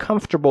matter. We're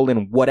comfortable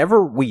in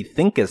whatever we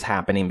think is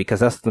happening because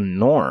that's the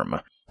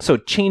norm. So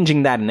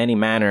changing that in any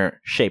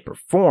manner, shape, or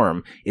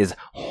form is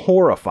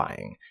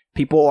horrifying.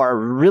 People are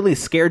really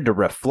scared to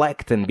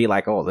reflect and be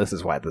like, oh, this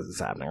is why this is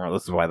happening, or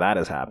this is why that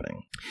is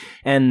happening.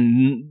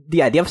 And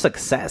the idea of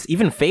success,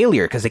 even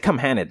failure, because they come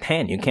hand in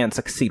hand. You can't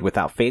succeed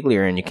without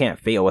failure, and you can't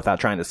fail without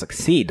trying to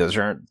succeed. Those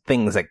aren't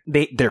things that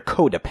they're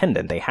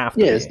codependent. They have to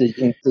be. It's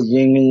the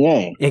yin and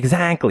yang.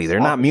 Exactly. They're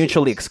not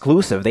mutually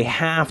exclusive. They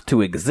have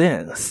to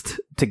exist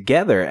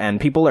together,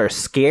 and people are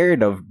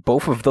scared of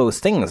both of those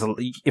things.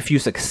 If you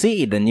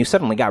succeed, then you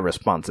suddenly got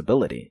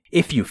responsibility.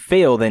 If you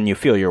fail, then you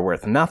feel you're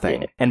worth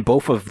nothing. And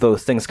both of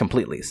those things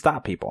completely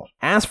stop people.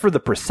 As for the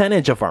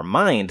percentage of our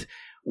mind,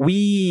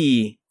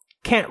 we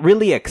can't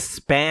really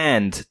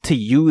expand to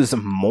use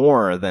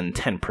more than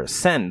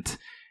 10%,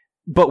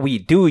 but we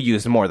do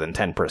use more than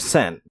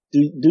 10%.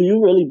 Do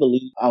you really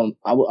believe,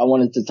 I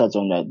wanted to touch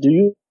on that. Do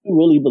you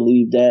really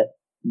believe that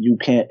you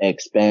can't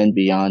expand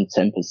beyond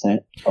 10%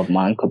 of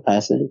mind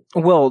capacity?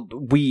 Well,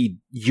 we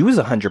use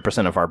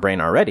 100% of our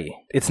brain already.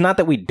 It's not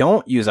that we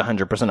don't use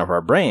 100% of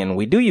our brain.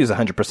 We do use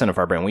 100% of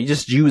our brain. We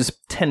just use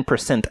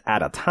 10%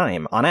 at a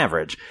time on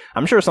average.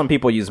 I'm sure some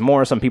people use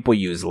more, some people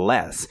use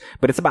less,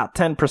 but it's about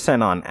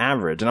 10% on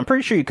average. And I'm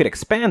pretty sure you could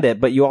expand it,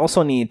 but you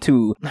also need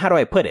to, how do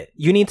I put it?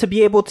 You need to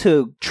be able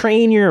to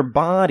train your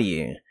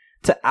body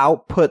to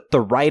output the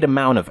right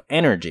amount of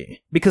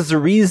energy. Because the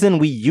reason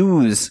we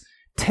use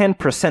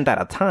 10%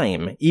 at a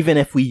time, even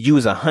if we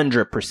use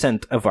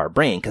 100% of our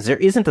brain, because there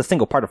isn't a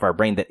single part of our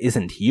brain that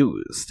isn't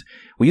used.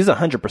 We use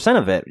 100%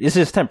 of it. It's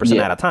just 10%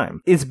 at a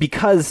time. It's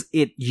because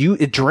it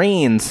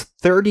drains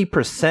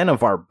 30%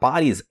 of our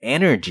body's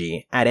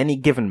energy at any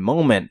given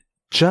moment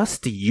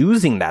just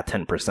using that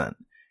 10%.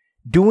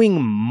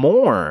 Doing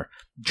more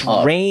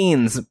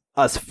drains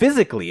us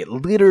physically. It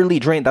literally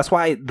drains. That's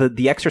why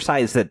the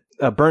exercise that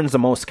burns the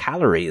most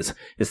calories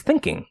is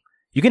thinking.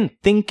 You can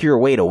think your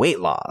way to weight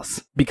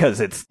loss because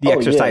it's the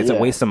exercise that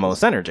wastes the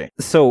most energy.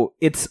 So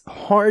it's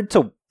hard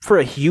for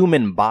a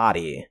human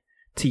body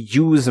to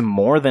use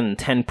more than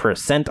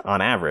 10%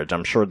 on average.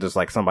 I'm sure there's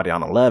like somebody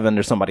on 11,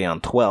 there's somebody on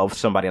 12,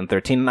 somebody on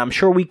 13, and I'm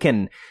sure we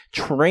can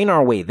train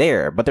our way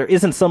there, but there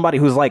isn't somebody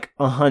who's like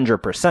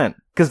 100%,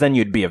 because then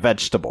you'd be a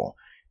vegetable.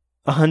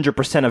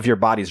 100% of your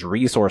body's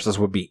resources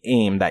would be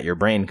aimed at your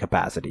brain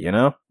capacity, you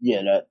know?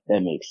 Yeah,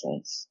 that makes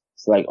sense.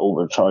 It's like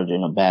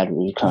overcharging a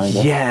battery, kind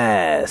of.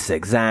 Yes,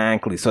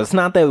 exactly. So it's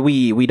not that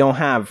we don't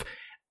have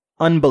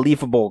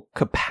unbelievable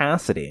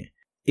capacity.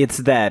 It's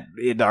that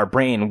our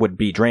brain would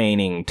be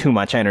draining too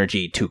much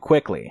energy too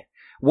quickly.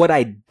 What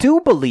I do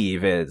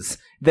believe is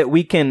that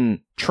we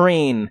can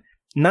train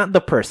not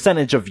the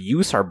percentage of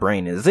use our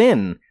brain is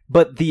in,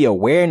 but the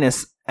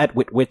awareness at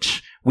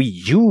which we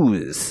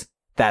use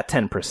that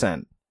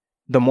 10%.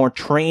 The more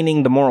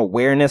training, the more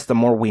awareness, the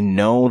more we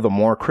know, the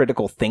more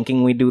critical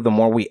thinking we do, the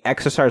more we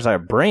exercise our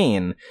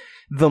brain,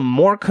 the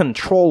more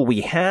control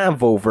we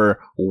have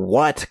over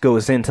what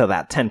goes into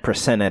that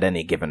 10% at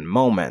any given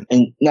moment.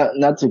 And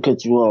not to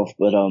cut you off,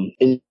 but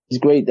it's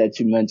great that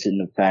you mentioned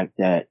the fact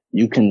that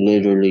you can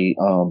literally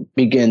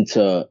begin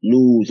to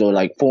lose or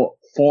like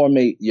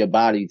formate your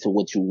body to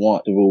what you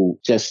want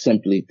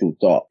simply through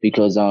thought.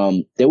 Because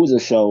there was a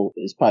show,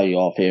 it's probably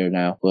off air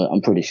now, but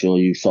I'm pretty sure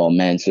you saw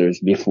Mansers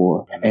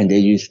before, and they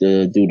used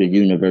to do the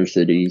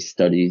university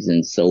studies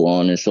and so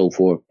on and so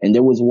forth. And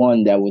there was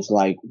one that was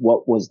like,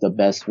 what was the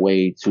best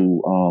way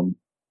to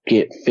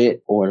get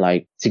fit or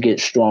like to get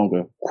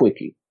stronger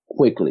quickly?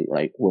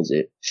 Like, was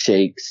it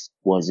shakes?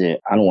 Was it,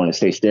 I don't want to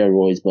say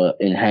steroids, but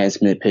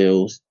enhancement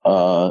pills,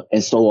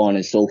 and so on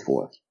and so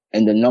forth.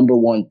 And the number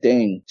one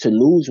thing to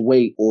lose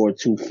weight or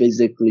to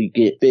physically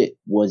get fit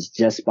was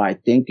just by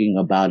thinking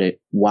about it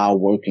while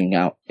working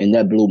out. And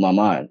that blew my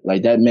mind.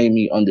 Like, that made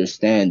me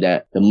understand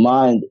that the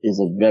mind is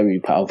a very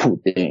powerful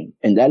thing.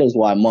 And that is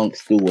why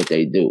monks do what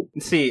they do.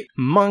 See,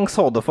 monks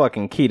hold the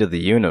fucking key to the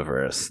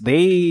universe.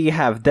 They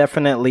have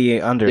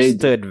definitely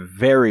understood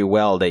very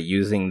well that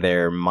using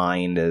their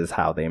mind is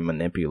how they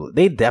manipulate.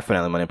 They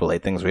definitely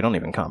manipulate things we don't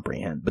even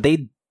comprehend. But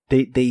they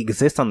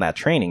exist on that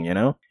training, you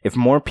know? If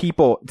more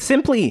people,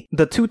 simply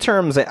the two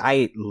terms that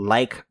I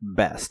like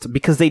best,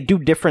 because they do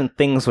different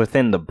things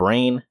within the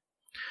brain,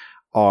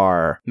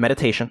 are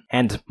meditation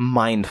and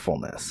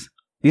mindfulness.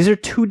 These are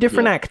two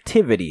different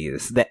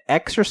activities that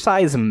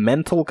exercise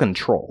mental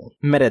control.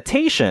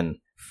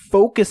 Meditation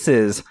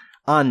focuses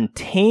on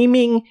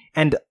taming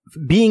and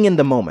being in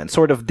the moment,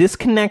 sort of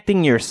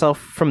disconnecting yourself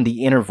from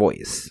the inner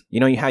voice. You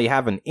know how you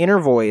have an inner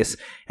voice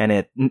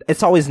and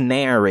it's always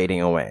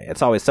narrating away.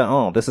 It's always saying,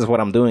 oh, this is what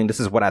I'm doing.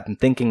 This is what I'm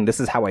thinking. This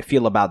is how I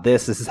feel about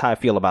this. This is how I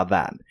feel about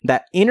that.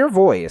 That inner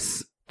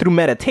voice through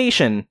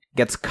meditation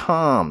gets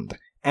calmed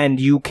and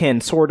you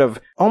can sort of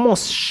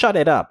almost shut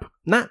it up.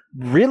 Not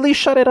really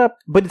shut it up,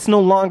 but it's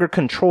no longer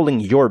controlling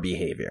your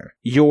behavior.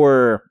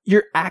 You're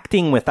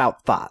acting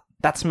without thought.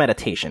 That's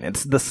meditation.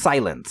 It's the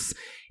silence.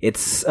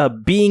 It's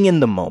being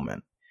in the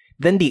moment.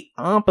 Then the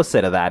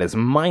opposite of that is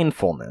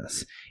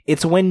mindfulness.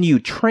 It's when you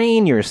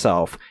train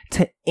yourself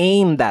to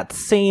aim that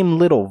same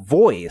little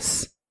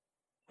voice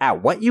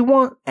at what you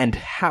want and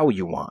how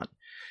you want.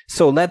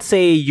 So let's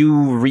say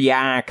you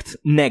react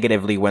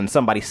negatively when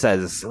somebody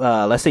says,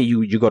 let's say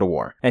you go to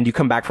war and you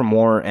come back from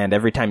war and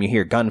every time you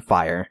hear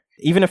gunfire,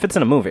 even if it's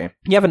in a movie,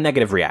 you have a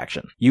negative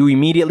reaction. You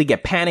immediately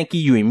get panicky,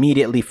 you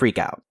immediately freak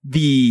out.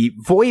 The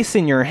voice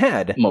in your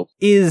head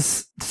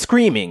is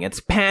screaming, it's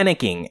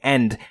panicking,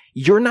 and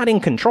you're not in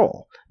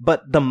control.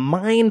 But the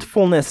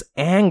mindfulness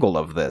angle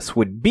of this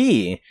would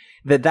be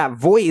that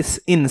voice,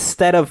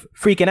 instead of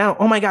freaking out,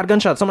 oh my god,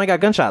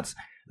 gunshots,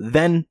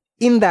 then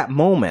in that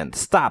moment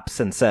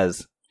stops and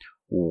says,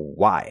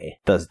 why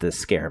does this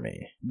scare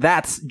me?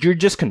 You're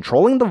just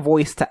controlling the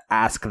voice to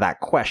ask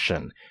that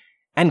question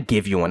and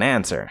give you an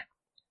answer.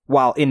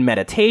 While in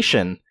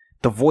meditation,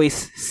 the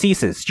voice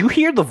ceases. You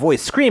hear the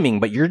voice screaming,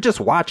 but you're just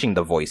watching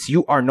the voice.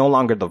 You are no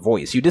longer the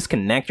voice. You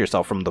disconnect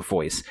yourself from the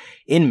voice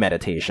in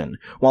meditation.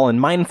 While in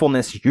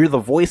mindfulness, you're the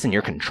voice and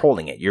you're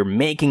controlling it. You're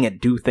making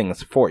it do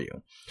things for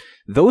you.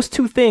 Those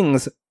two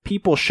things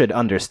people should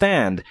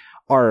understand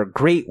are a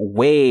great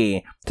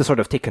way to sort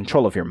of take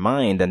control of your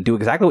mind and do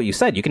exactly what you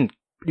said. You can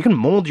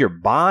mold your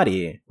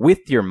body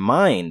with your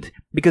mind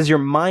because your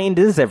mind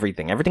is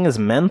everything. Everything is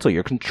mental.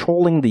 You're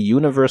controlling the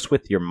universe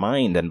with your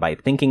mind and by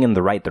thinking in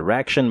the right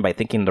direction, by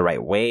thinking the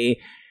right way.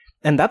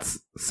 And that's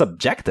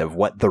subjective,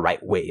 what the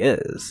right way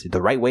is.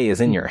 The right way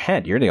is in your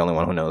head. You're the only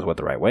one who knows what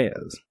the right way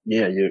is.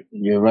 Yeah,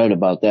 you're right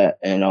about that.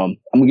 And I'm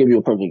gonna give you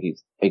a perfect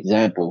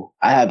example.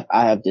 I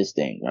have this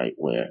thing, right,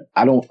 where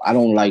I don't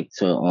like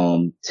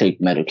to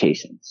take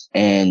medications.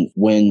 And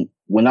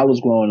when I was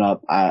growing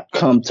up, I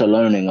come to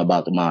learning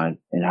about the mind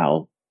and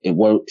how it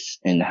works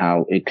and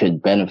how it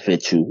could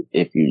benefit you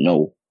if you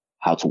know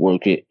how to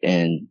work it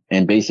and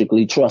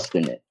basically trust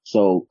in it.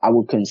 So I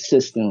would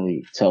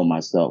consistently tell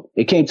myself,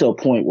 it came to a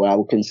point where I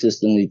would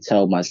consistently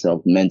tell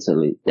myself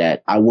mentally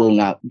that I will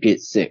not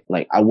get sick.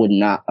 Like I would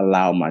not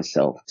allow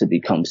myself to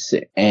become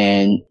sick.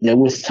 And there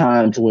was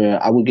times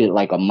where I would get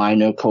like a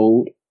minor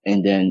cold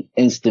and then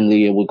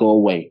instantly it would go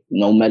away.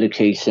 No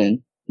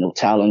medication, no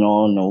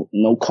Tylenol,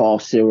 no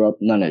cough syrup,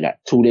 none of that.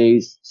 2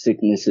 days,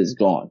 sickness is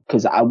gone.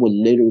 Cause I would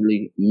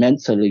literally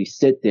mentally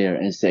sit there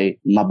and say,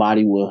 my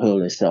body will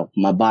heal itself.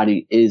 My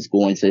body is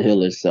going to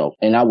heal itself.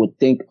 And I would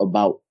think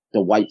about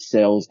the white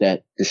cells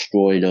that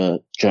destroy the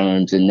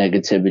germs and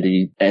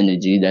negativity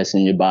energy that's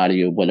in your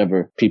body or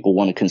whatever people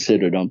want to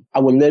consider them. I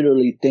would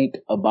literally think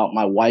about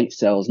my white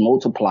cells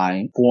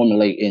multiplying,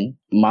 formulating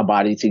my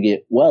body to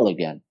get well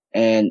again.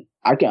 And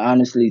I can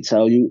honestly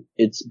tell you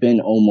it's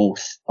been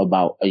almost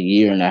about a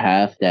year and a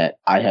half that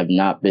I have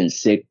not been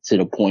sick to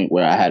the point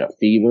where I had a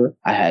fever.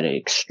 I had an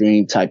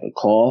extreme type of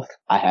cough.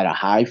 I had a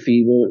high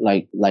fever,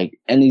 like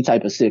any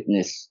type of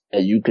sickness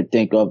that you could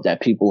think of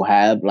that people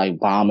have, like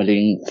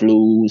vomiting,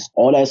 flus,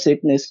 all that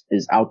sickness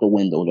is out the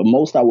window. The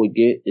most I would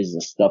get is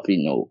a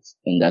stuffy nose,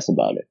 and that's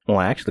about it. Well,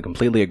 I actually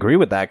completely agree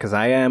with that because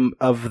I am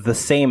of the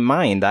same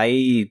mind.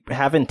 I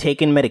haven't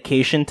taken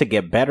medication to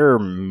get better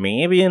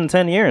maybe in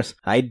 10 years.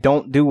 I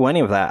don't do any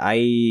of that.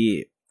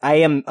 I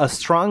am a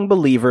strong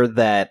believer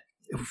that,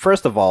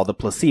 first of all, the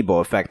placebo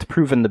effect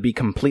proven to be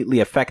completely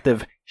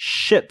effective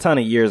shit ton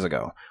of years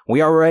ago.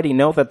 We already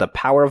know that the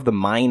power of the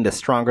mind is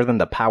stronger than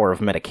the power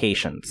of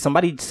medication.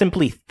 Somebody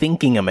simply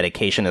thinking a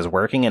medication is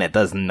working and it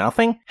does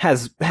nothing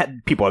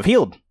people have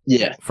healed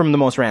from the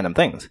most random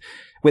things.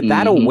 With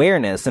that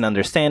awareness and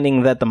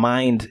understanding that the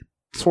mind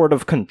sort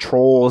of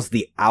controls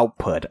the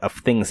output of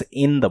things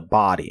in the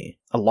body,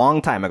 a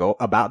long time ago,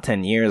 about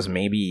 10 years,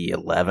 maybe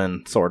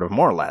 11, sort of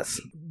more or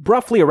less,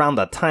 roughly around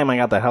the time I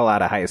got the hell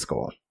out of high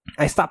school,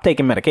 I stopped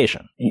taking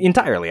medication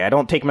entirely. I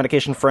don't take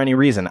medication for any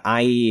reason.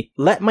 I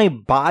let my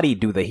body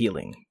do the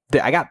healing.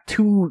 I got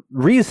two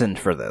reasons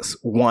for this.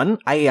 One,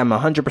 I am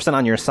 100%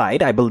 on your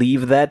side. I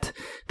believe that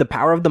the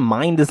power of the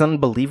mind is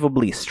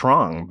unbelievably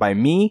strong. By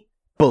me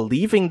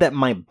believing that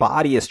my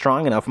body is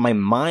strong enough, my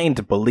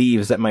mind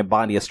believes that my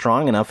body is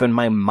strong enough, and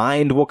my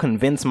mind will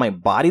convince my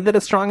body that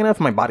it's strong enough.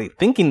 My body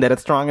thinking that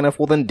it's strong enough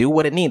will then do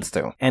what it needs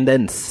to. And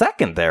then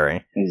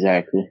secondary.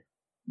 Exactly.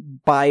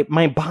 By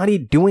my body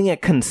doing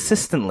it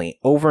consistently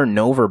over and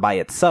over by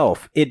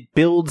itself, it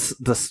builds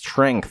the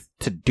strength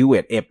to do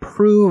it. It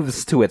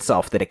proves to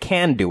itself that it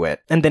can do it,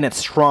 and then it's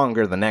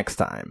stronger the next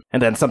time.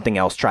 And then something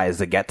else tries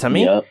to get to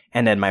me,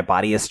 and then my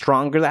body is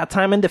stronger that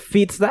time and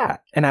defeats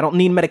that. And I don't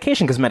need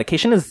medication, because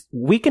medication is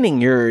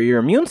weakening your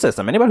immune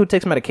system. Anybody who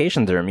takes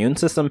medication, their immune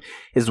system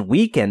is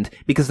weakened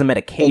because the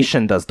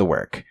medication does the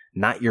work,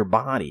 not your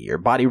body. Your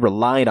body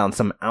relied on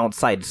some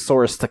outside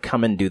source to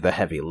come and do the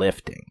heavy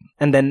lifting.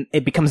 And then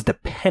it becomes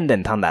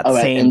dependent on that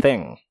same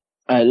thing.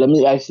 All right, let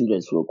me ask you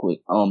this real quick.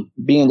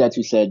 Being that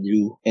you said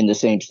you in the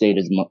same state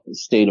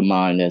of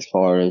mind as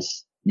far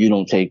as you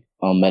don't take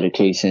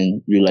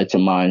medication, you let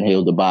your mind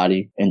heal the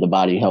body, and the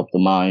body help the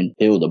mind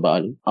heal the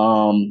body.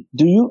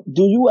 Do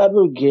you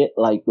ever get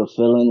like the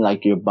feeling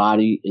like your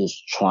body is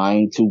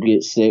trying to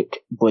get sick,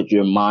 but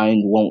your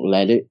mind won't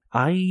let it?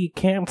 I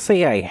can't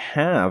say I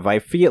have. I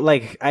feel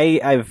like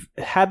I've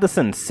had the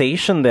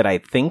sensation that I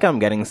think I'm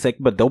getting sick,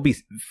 but there'll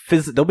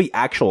be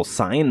actual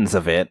signs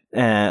of it,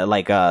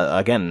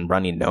 again,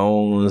 runny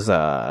nose,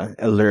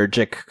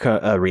 allergic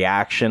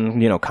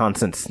reaction,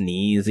 constant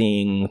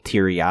sneezing,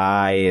 teary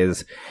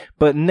eyes,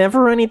 but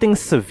never anything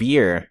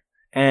severe.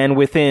 And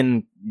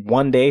within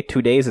 1 day,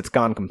 2 days, it's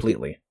gone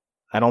completely.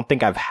 I don't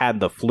think I've had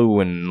the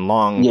flu in a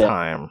long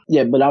time.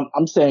 Yeah, but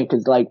I'm saying,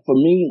 cause like for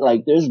me,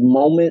 like there's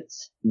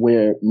moments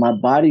where my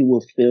body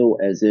will feel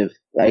as if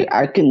like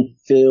I can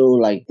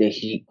feel like the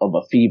heat of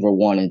a fever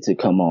wanting to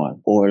come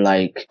on, or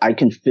like I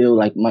can feel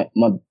like my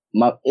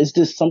it's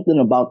just something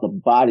about the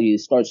body. It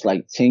starts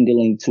like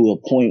tingling to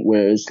a point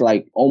where it's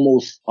like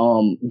almost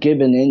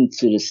giving in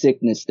to the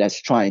sickness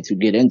that's trying to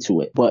get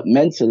into it. But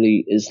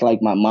mentally, it's like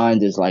my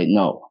mind is like,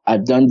 no,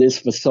 I've done this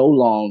for so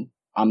long.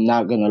 I'm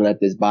not going to let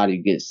this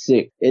body get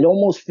sick. It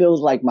almost feels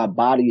like my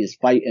body is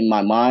fighting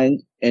my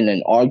mind in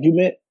an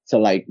argument to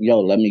like, yo,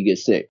 let me get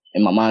sick.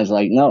 And my mind's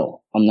like,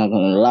 no, I'm not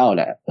going to allow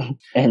that.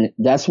 And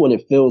that's what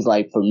it feels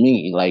like for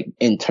me, like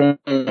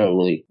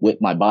internally with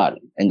my body.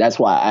 And that's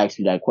why I asked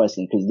you that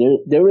question, because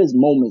there is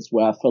moments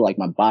where I feel like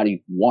my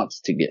body wants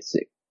to get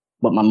sick,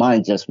 but my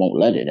mind just won't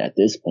let it at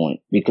this point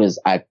because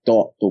I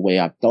thought the way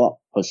I thought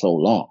for so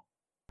long.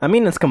 I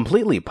mean, it's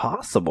completely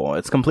possible.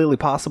 It's completely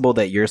possible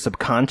that your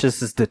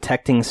subconscious is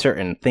detecting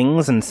certain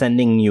things and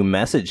sending you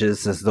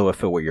messages as though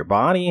if it were your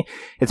body.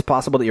 It's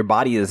possible that your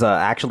body is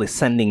actually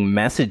sending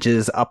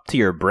messages up to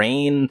your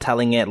brain,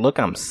 telling it, look,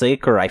 I'm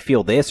sick, or I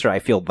feel this, or I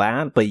feel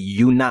that. But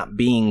you not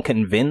being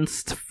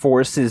convinced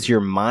forces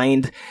your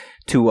mind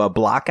to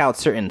block out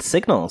certain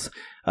signals.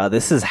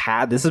 This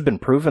has been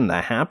proven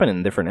to happen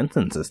in different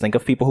instances. Think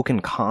of people who can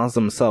cause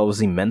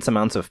themselves immense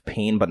amounts of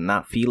pain but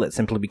not feel it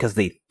simply because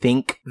they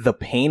think the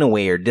pain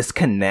away or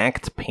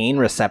disconnect pain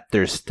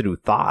receptors through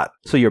thought.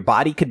 So your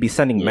body could be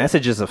sending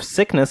messages of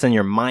sickness and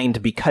your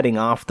mind be cutting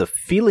off the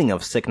feeling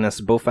of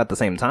sickness both at the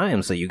same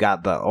time. So you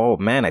got the, oh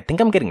man, I think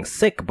I'm getting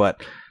sick,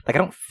 but like I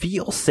don't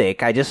feel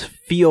sick. I just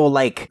feel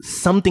like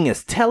something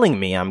is telling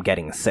me I'm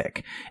getting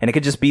sick. And it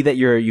could just be that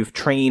you've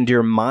trained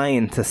your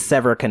mind to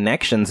sever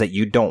connections that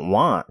you don't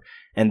want.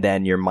 And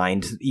then your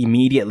mind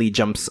immediately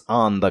jumps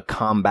on the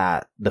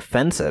combat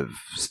defensive,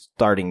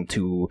 starting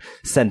to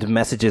send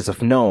messages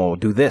of no,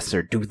 do this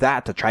or do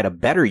that to try to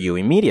better you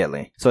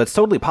immediately. So it's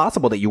totally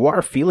possible that you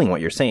are feeling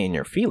what you're saying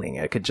you're feeling.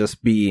 It could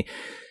just be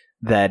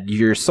that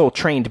you're so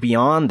trained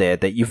beyond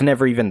it that you've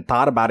never even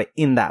thought about it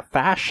in that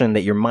fashion,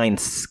 that your mind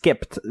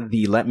skipped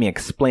the let me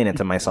explain it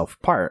to myself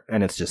part,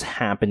 and it's just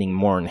happening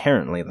more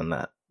inherently than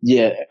that.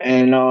 Yeah,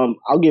 and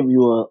I'll give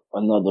you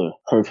another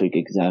perfect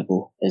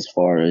example as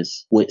far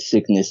as with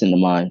sickness in the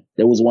mind.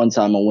 There was one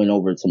time I went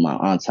over to my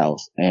aunt's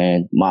house,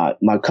 and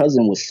my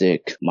cousin was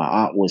sick, my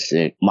aunt was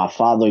sick, my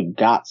father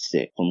got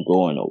sick from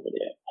going over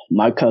there.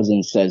 My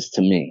cousin says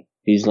to me,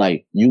 he's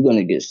like, "You're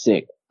gonna get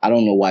sick. I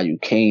don't know why you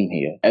came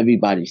here.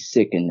 Everybody's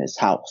sick in this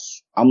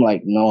house." I'm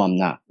like, "No, I'm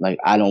not. Like,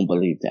 I don't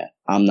believe that.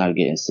 I'm not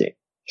getting sick.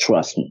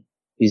 Trust me."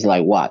 He's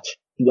like, "Watch.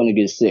 You're going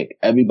to get sick.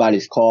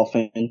 Everybody's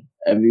coughing.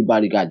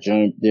 Everybody got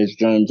germs. There's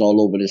germs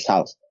all over this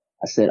house."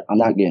 I said, "I'm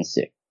not getting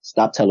sick.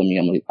 Stop telling me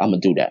I'm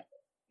going to do that."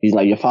 He's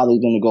like, "Your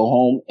father's going to go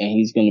home and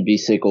he's going to be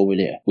sick over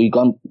there." We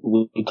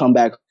come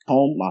back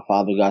home. My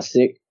father got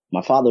sick.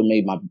 My father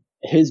made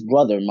his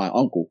brother, my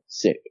uncle,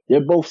 sick.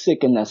 They're both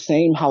sick in the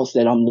same house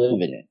that I'm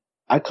living in.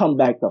 I come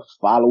back the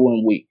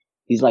following week.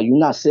 He's like, "You're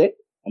not sick?"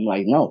 I'm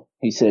like, "No."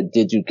 He said,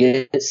 "Did you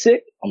get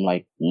sick?" I'm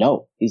like,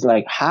 "No." He's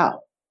like,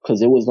 "How?"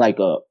 Cause it was like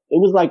a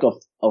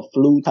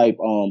flu type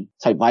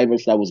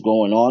virus that was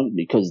going on,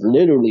 because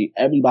literally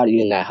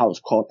everybody in that house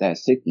caught that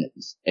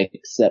sickness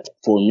except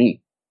for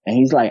me. And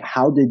he's like,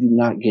 "How did you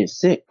not get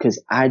sick?" Cause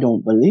I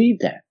don't believe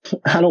that.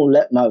 I don't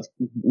let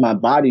my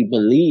body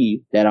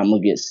believe that I'm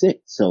gonna get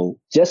sick. So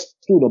just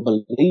through the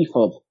belief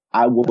of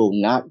I will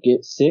not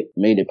get sick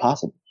made it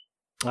possible.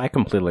 I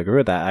completely agree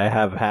with that. I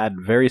have had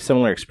very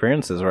similar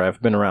experiences where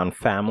I've been around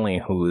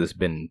family who's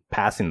been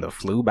passing the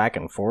flu back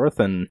and forth,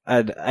 and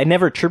I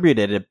never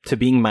attributed it to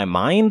being my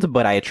mind,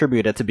 but I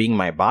attribute it to being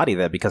my body,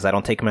 that because I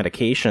don't take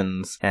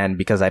medications and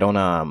because I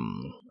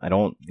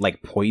don't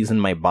like poison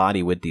my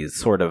body with these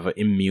sort of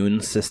immune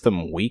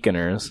system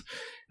weakeners,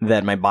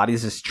 that my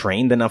body's just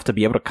trained enough to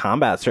be able to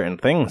combat certain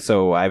things.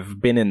 So I've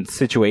been in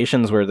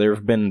situations where there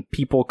have been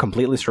people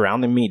completely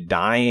surrounding me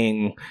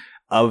dying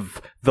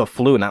of the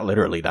flu, not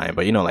literally dying,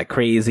 but like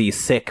crazy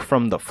sick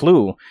from the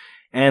flu,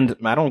 and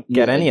I don't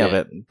get any of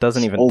it. It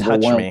doesn't even touch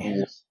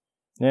me.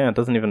 Yeah, it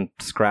doesn't even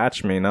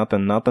scratch me.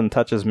 Nothing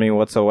touches me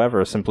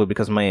whatsoever, simply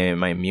because my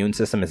immune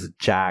system is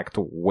jacked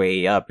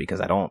way up, because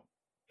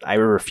I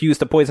refuse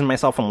to poison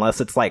myself unless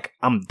it's like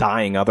I'm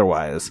dying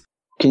otherwise.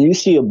 Can you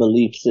see a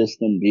belief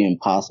system being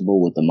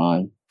possible with the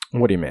mind?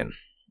 What do you mean?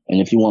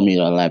 And if you want me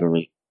to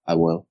elaborate, I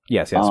will.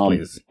 Yes,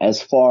 please.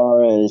 As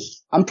far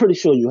as, I'm pretty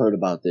sure you heard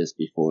about this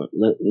before.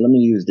 Let me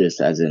use this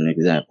as an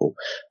example.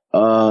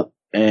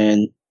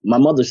 And my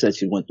mother said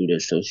she went through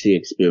this, so she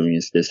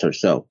experienced this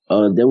herself.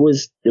 There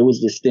was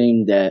this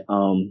thing that,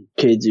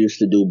 kids used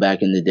to do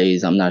back in the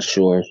days. I'm not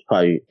sure,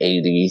 probably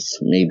 80s,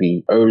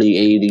 maybe early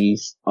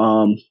 80s,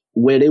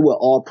 where they would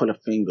all put a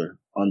finger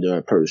under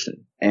a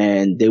person,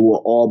 and they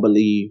will all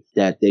believe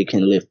that they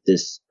can lift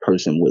this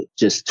person with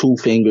just 2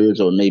 fingers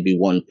or maybe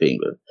 1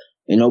 finger.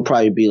 And it'll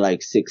probably be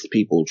like 6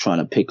 people trying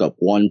to pick up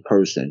 1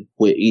 person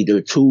with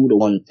either 2 to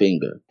 1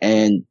 finger.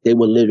 And they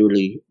would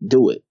literally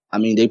do it. I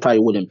mean, they probably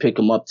wouldn't pick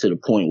them up to the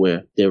point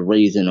where they're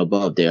raising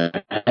above their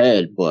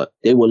head, but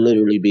they would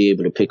literally be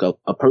able to pick up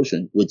a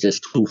person with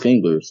just 2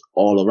 fingers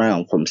all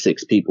around from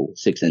 6 people,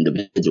 6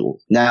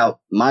 individuals. Now,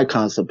 my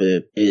concept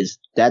is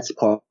that's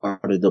part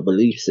of the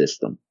belief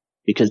system,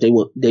 because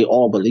they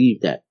all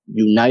believe that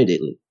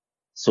unitedly.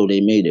 So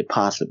they made it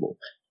possible.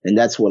 And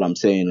that's what I'm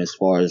saying as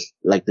far as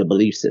like the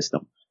belief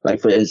system.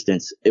 Like, for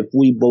instance, if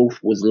we both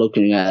was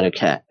looking at a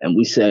cat and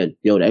we said,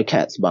 "Yo, that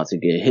cat's about to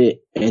get hit,"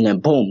 and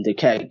then boom, the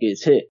cat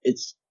gets hit.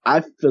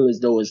 I feel as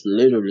though it's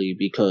literally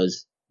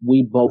because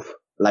we both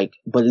like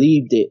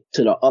believed it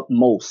to the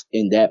utmost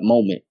in that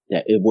moment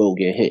that it will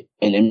get hit.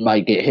 And it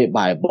might get hit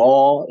by a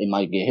ball. It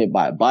might get hit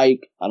by a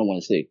bike. I don't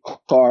want to say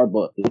car,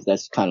 but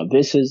that's kind of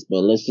vicious.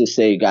 But let's just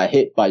say it got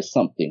hit by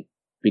something,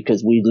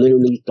 because we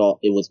literally thought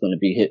it was going to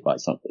be hit by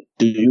something.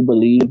 Do you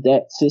believe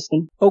that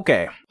system?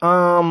 Okay.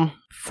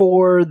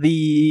 For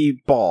the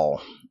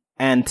ball,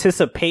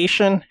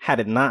 anticipation, had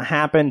it not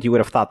happened, you would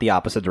have thought the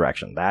opposite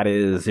direction. That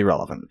is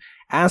irrelevant.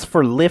 As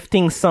for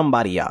lifting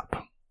somebody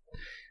up,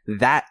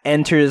 that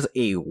enters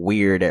a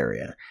weird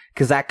area,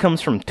 because that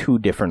comes from 2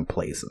 different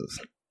places.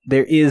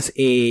 there is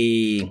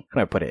a, how do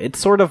I put it? It's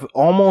sort of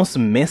almost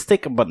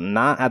mystic, but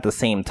not at the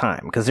same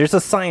time. Because there's a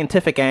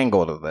scientific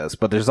angle to this,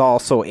 but there's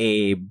also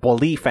a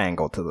belief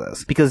angle to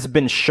this. Because it's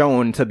been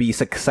shown to be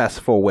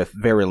successful with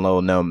very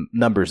low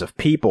numbers of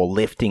people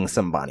lifting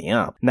somebody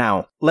up.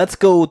 Now, let's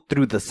go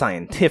through the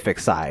scientific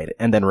side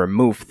and then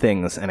remove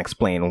things and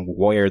explain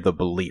where the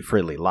belief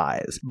really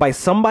lies. By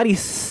somebody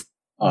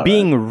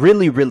being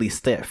really, really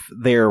stiff,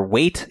 their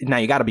weight, now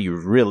you gotta be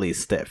really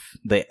stiff.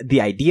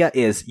 The idea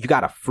is you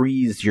gotta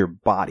freeze your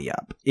body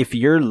up. If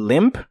you're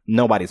limp,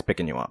 nobody's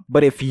picking you up.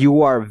 But if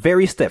you are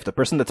very stiff, the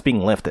person that's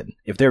being lifted,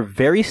 if they're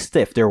very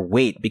stiff, their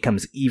weight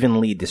becomes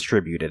evenly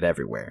distributed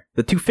everywhere.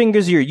 The 2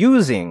 fingers you're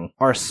using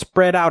are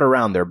spread out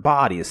around their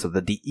bodies so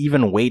that the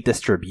even weight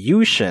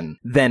distribution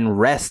then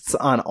rests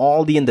on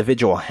all the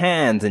individual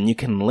hands and you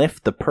can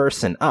lift the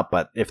person up.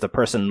 But if the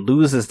person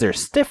loses their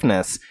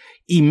stiffness,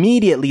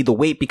 immediately the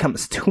weight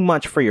becomes too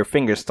much for your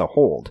fingers to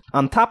hold.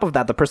 On top of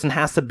that, the person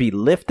has to be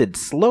lifted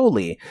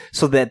slowly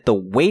so that the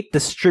weight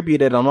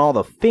distributed on all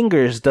the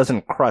fingers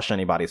doesn't crush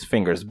anybody's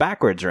fingers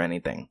backwards or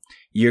anything.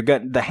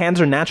 The hands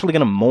are naturally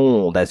going to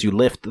mold as you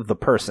lift the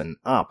person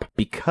up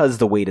because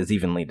the weight is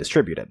evenly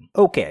distributed.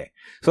 Okay,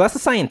 so that's the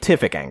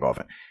scientific angle of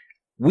it.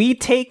 We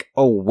take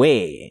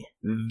away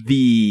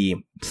the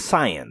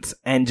science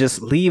and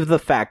just leave the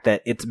fact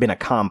that it's been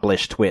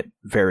accomplished with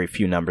very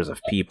few numbers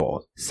of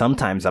people,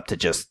 sometimes up to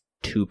just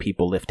 2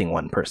 people lifting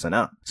 1 person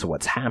up. So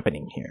what's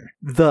happening here?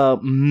 The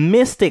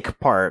mystic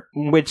part,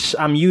 which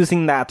I'm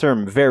using that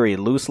term very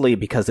loosely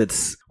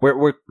because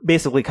we're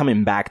basically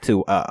coming back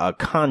to a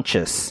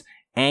conscious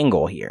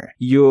angle here.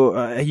 You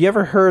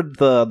ever heard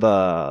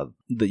the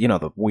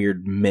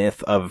weird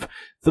myth of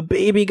the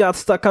baby got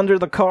stuck under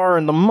the car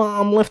and the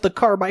mom lifted the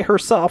car by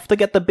herself to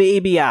get the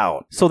baby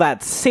out? So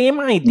that same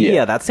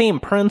idea, that same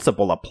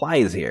principle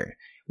applies here.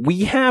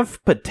 We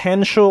have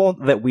potential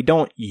that we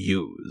don't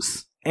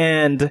use.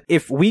 And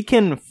if we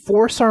can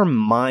force our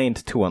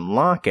mind to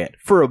unlock it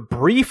for a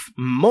brief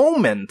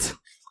moment,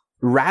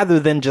 rather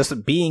than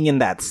just being in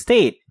that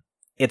state,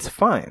 it's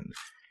fine.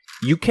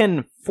 You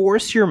can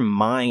force your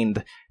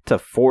mind to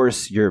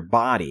force your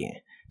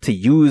body to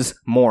use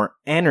more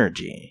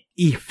energy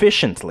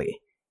efficiently.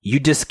 You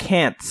just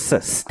can't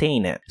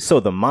sustain it. So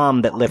the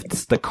mom that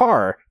lifts the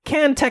car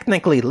can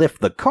technically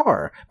lift the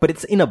car, but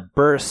it's in a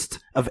burst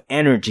of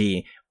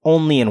energy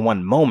only in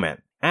one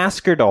moment.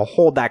 Ask her to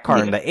hold that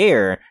car in the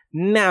air.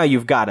 Now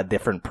you've got a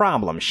different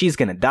problem. She's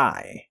gonna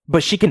die.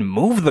 But she can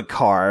move the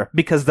car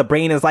because the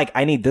brain is like,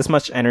 I need this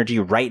much energy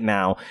right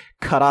now.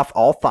 Cut off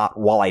all thought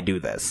while I do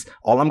this.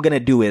 All I'm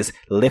gonna do is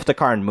lift the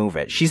car and move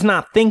it. She's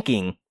not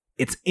thinking.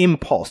 It's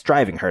impulse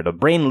driving her. The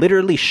brain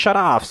literally shut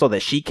off so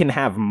that she can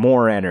have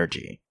more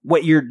energy.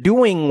 What you're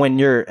doing when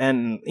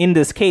and in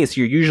this case,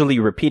 you're usually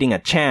repeating a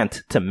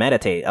chant to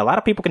meditate. A lot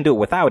of people can do it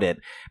without it,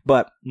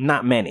 but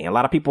not many. A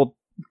lot of people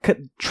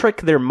could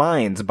trick their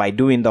minds by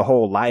doing the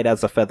whole light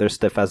as a feather,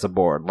 stiff as a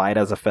board, light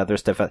as a feather,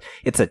 stiff as...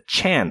 It's a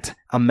chant,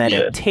 a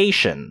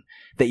meditation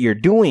that you're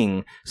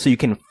doing so you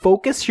can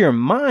focus your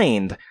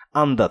mind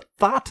on the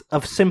thought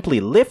of simply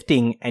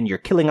lifting, and you're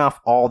killing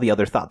off all the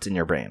other thoughts in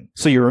your brain.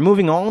 So you're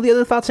removing all the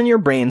other thoughts in your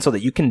brain so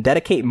that you can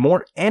dedicate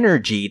more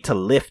energy to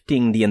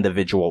lifting the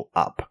individual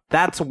up.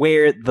 That's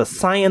where the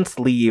science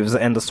leaves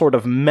and the sort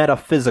of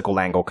metaphysical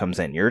angle comes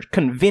in. You're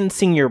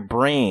convincing your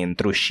brain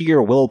through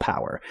sheer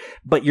willpower,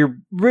 but you're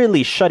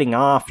really shutting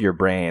off your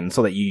brain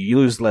so that you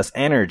use less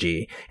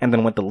energy, and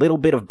then with the little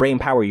bit of brain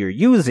power you're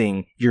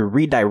using, you're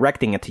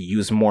redirecting it to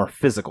use more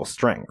physical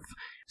strength.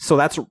 So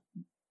that's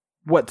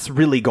what's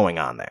really going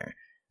on there.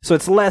 So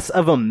it's less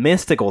of a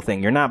mystical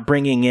thing. You're not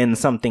bringing in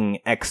something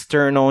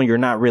external. You're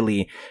not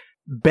really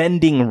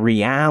bending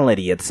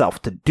reality itself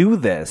to do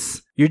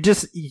this. You're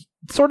just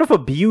sort of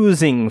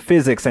abusing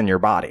physics in your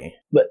body.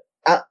 But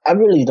I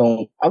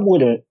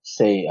wouldn't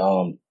say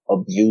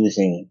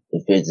abusing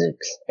the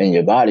physics in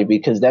your body,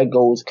 because that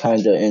goes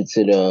kind of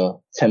into the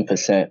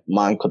 10%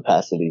 mind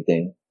capacity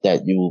thing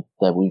that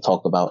we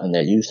talked about and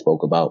that you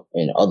spoke about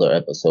in other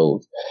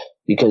episodes.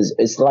 Because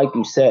it's like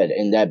you said,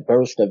 in that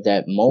burst of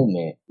that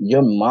moment,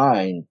 your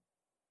mind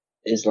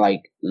is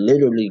like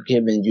literally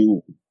giving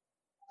you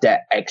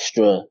that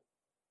extra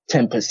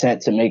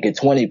 10% to make it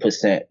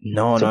 20%.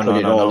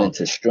 No.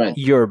 Into strength.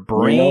 Your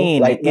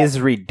brain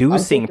is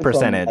reducing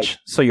percentage.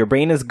 So your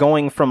brain is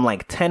going from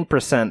like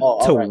 10%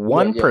 to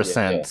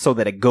 1% so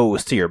that it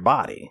goes to your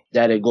body.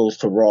 That it goes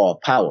to raw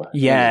power.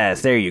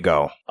 Yes, there you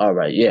go. All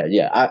right.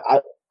 Yeah.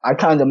 I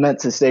kind of meant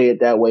to say it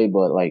that way,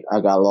 but like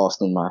I got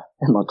lost in my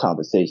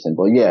conversation.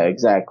 But yeah,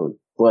 exactly.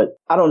 But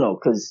I don't know,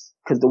 cause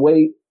the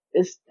way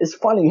it's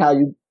funny how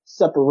you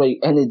separate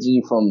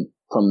energy from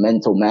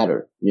mental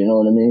matter. You know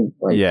what I mean?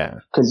 Like, yeah.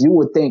 Cause you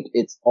would think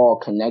it's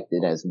all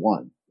connected as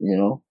one, you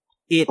know?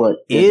 It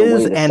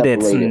is, and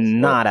it's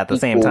not at the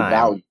same time.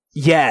 Value.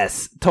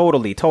 Yes,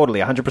 totally,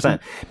 100%.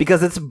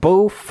 Because it's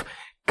both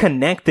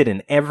connected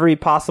in every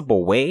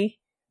possible way,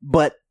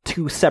 but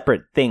two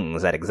separate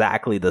things at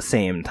exactly the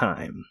same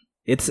time.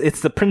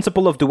 It's the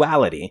principle of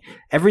duality.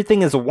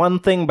 Everything is one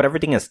thing, but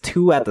everything is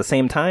two at the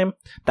same time.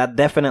 That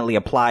definitely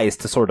applies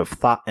to sort of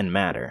thought and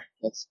matter.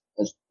 That's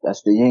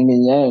the yin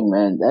and yang,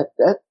 man.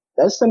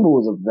 That symbol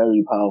is a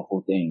very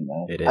powerful thing,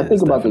 man. It is, I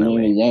think about definitely.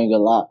 the yin and yang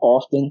a lot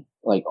often.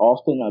 Like,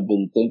 often I've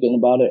been thinking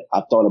about it.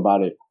 I've thought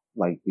about it,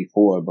 like,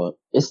 before, but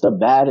it's the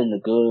bad and the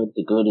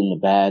good and the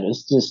bad.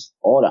 It's just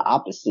all the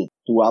opposites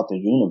throughout the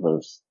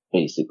universe,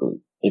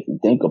 basically, if you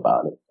think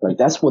about it. Like,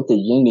 that's what the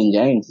yin and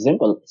yang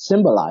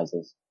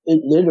symbolizes.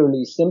 It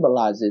literally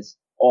symbolizes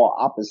all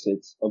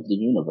opposites of the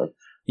universe.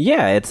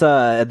 Yeah, it's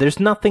there's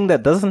nothing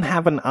that doesn't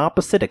have an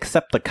opposite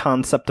except the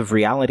concept of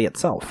reality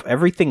itself.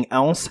 Everything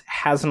else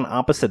has an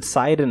opposite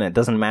side, and it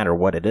doesn't matter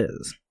what it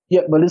is.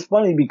 Yeah, but it's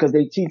funny because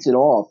they teach it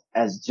off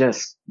as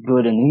just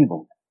good and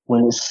evil,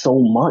 when it's so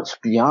much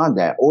beyond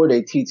that. Or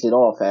they teach it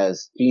off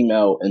as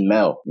female and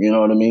male, you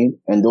know what I mean?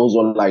 And those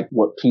are like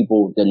what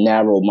people, the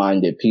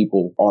narrow-minded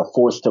people, are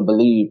forced to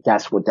believe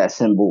that's what that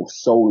symbol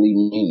solely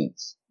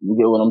means. You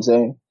get what I'm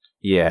saying?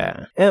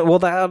 Yeah. And, well,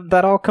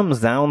 that all comes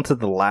down to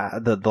the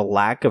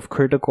lack of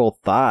critical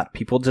thought.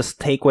 People just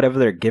take whatever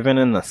they're given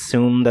and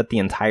assume that the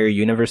entire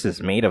universe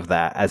is made of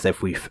that, as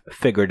if we've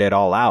figured it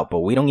all out.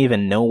 But we don't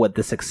even know what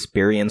this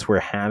experience we're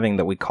having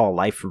that we call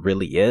life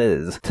really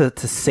is. To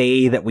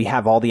say that we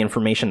have all the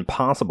information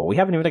possible. We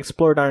haven't even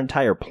explored our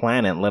entire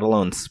planet, let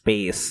alone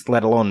space,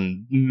 let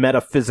alone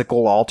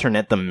metaphysical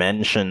alternate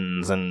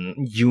dimensions and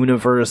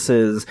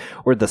universes,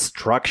 or the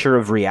structure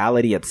of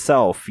reality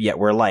itself. Yet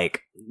we're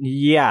like,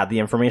 yeah, the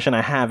information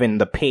I have in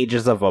the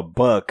pages of a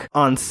book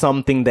on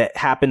something that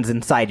happens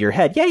inside your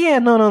head. Yeah,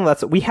 no,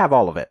 we have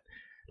all of it.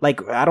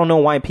 Like, I don't know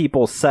why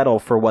people settle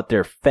for what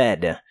they're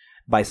fed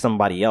by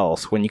somebody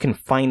else when you can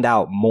find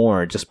out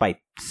more just by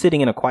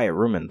sitting in a quiet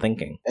room and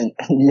thinking. And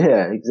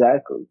yeah,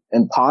 exactly.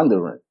 And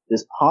pondering.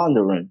 This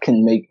pondering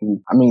can make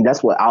you, I mean,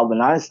 that's what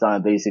Albert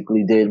Einstein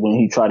basically did when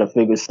he tried to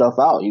figure stuff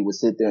out. He would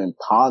sit there and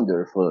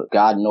ponder for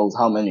God knows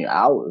how many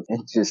hours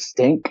and just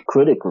think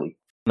critically.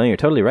 No, you're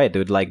totally right,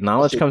 dude. Like,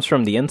 knowledge comes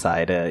from the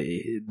inside.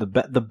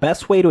 The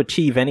best way to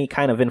achieve any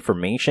kind of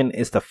information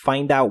is to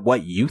find out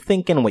what you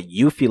think and what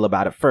you feel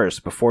about it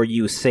first before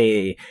you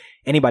say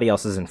anybody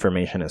else's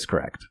information is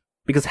correct.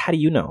 Because how do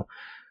you know?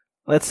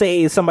 Let's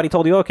say somebody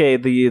told you, okay,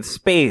 the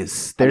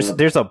space,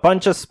 there's a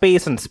bunch of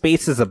space, and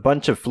space is a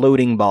bunch of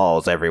floating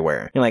balls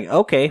everywhere. You're like,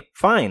 okay,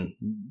 fine.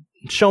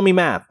 Show me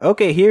math.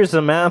 Okay, here's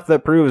the math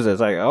that proves it.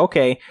 It's like,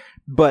 okay,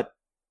 but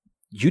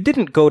you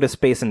didn't go to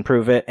space and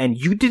prove it, and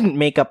you didn't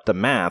make up the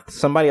math.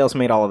 Somebody else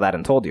made all of that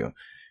and told you.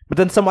 But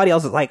then somebody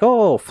else is like,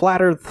 oh,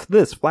 flat earth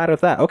this, flat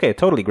earth that. Okay,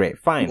 totally great.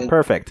 Fine,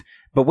 perfect.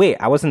 But wait,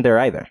 I wasn't there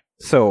either.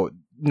 So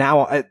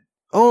now,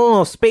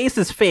 space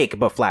is fake,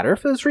 but flat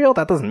earth is real?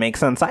 That doesn't make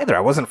sense either. I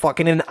wasn't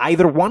fucking in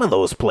either one of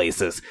those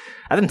places.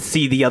 I didn't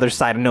see the other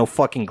side of no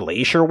fucking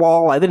glacier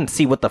wall. I didn't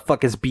see what the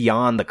fuck is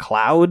beyond the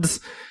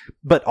clouds.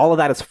 But all of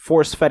that is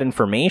force-fed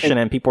information,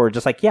 and people are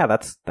just like, yeah,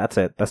 that's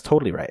it. That's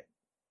totally right.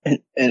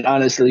 And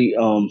honestly,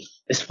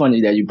 it's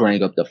funny that you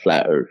bring up the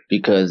flat earth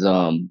because,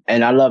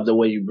 and I love the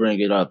way you bring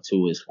it up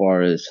too, as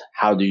far as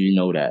how do you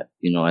know that,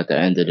 at the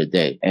end of the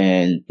day.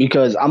 And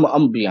because I'm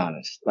gonna be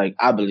honest, like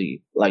I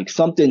believe, like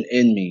something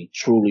in me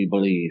truly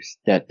believes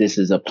that this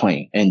is a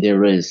plane and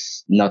there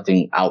is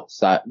nothing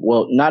outside.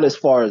 Well, not as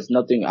far as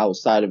nothing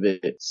outside of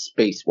it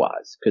space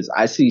wise, because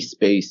I see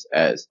space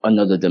as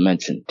another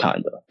dimension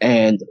kind of.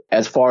 And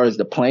as far as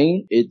the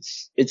plane,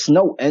 it's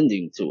no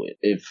ending to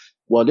it.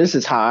 Well, this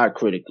is how I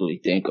critically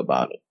think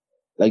about it.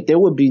 Like, there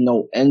would be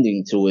no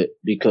ending to it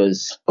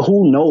because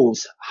who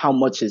knows how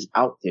much is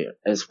out there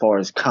as far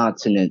as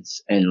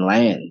continents and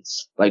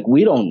lands. Like,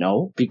 we don't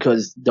know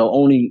because the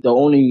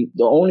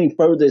only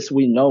furthest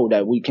we know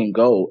that we can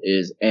go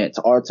is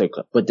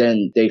Antarctica. But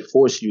then they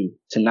force you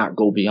to not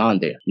go beyond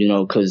there,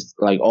 cause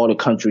like all the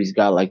countries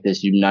got like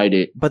this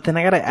united. But then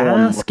I gotta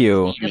ask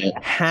you,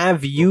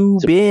 have you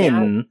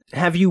been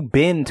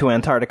to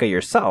Antarctica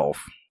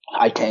yourself?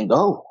 I can't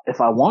go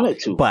if I wanted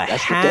to. But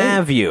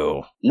have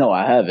you? No,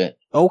 I haven't.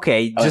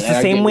 Okay, just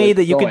the same way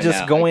that you could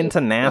just go into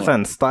NASA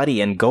and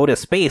study and go to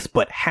space,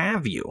 but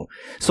have you?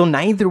 So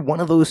neither one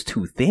of those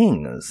two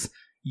things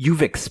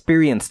you've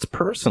experienced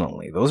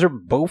personally. Those are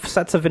both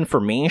sets of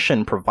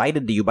information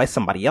provided to you by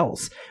somebody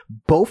else.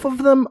 Both of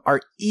them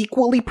are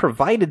equally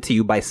provided to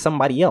you by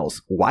somebody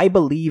else. Why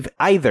believe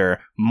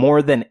either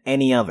more than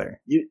any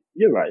other?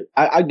 You're right.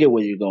 I get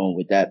where you're going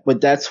with that,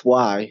 but that's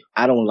why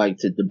I don't like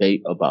to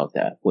debate about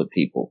that with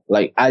people.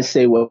 Like, I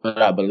say what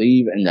I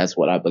believe, and that's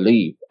what I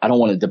believe. I don't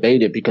want to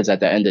debate it because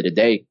at the end of the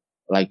day,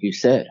 like you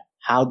said,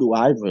 how do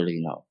I really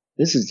know?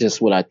 This is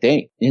just what I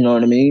think. You know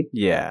what I mean?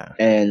 Yeah.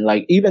 And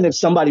like, even if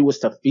somebody was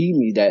to feed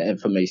me that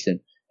information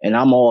and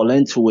I'm all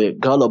into it,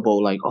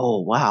 gullible, like,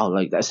 oh, wow,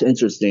 like that's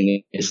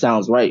interesting. It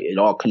sounds right. It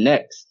all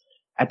connects.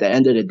 At the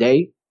end of the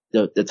day,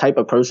 the type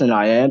of person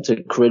I am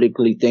to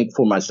critically think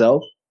for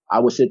myself, I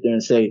would sit there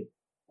and say,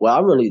 well, I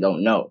really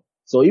don't know.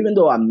 So even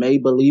though I may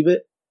believe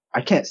it,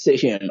 I can't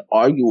sit here and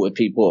argue with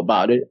people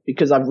about it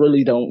because I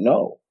really don't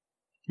know.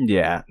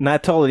 Yeah, and I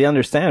totally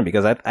understand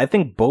because I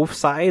think both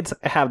sides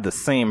have the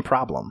same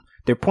problem.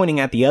 they're pointing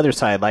at the other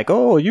side like,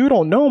 oh, you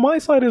don't know, my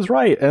side is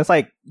right. And it's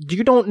like,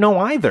 you don't know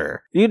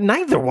either.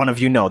 Neither one of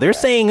you know. They're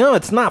saying, oh,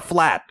 it's not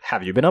flat.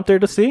 Have you been up there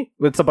to see?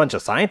 It's a bunch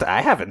of science.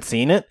 I haven't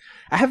seen it.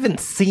 I haven't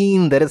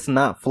seen that it's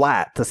not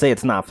flat to say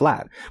it's not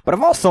flat. But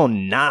I've also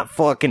not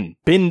fucking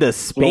been to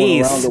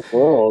space. Around the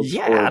world.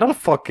 Yeah, I don't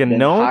fucking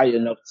know. High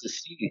enough to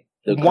see.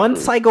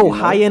 Once I go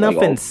high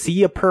enough and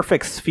see a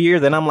perfect sphere,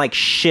 then I'm like,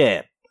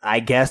 shit, I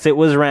guess it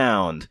was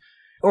round.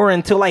 Or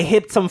until I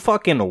hit some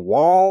fucking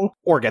wall,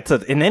 or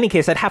in any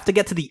case, I'd have to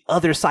get to the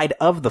other side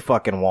of the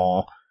fucking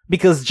wall.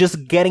 Because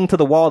just getting to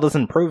the wall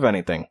doesn't prove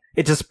anything.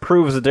 It just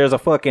proves that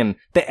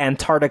that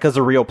Antarctica's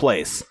a real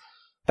place.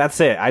 That's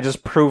it. I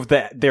just proved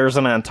that there's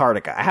an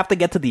Antarctica. I have to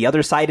get to the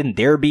other side and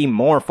there be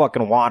more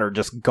fucking water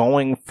just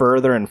going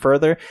further and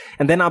further.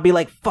 And then I'll be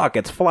like, fuck,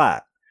 it's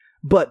flat.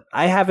 But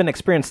I haven't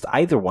experienced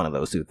either one of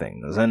those two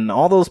things. And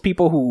all those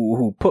people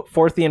who put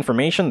forth the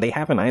information, they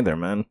haven't either,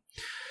 man.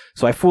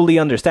 So I fully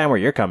understand where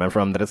you're coming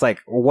from, that it's like,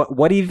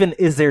 what even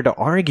is there to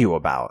argue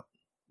about?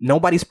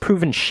 Nobody's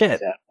proven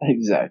shit. Yeah,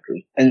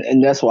 exactly.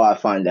 And that's why I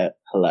find that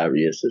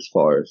hilarious as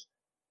far as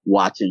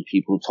watching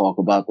people talk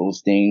about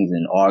those things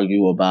and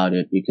argue about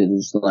it, because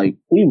it's like,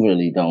 we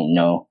really don't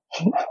know.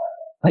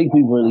 Like,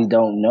 we really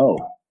don't know.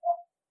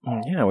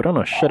 Yeah, we don't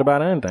know shit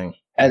about anything.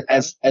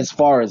 As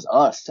far as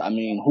us, I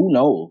mean, who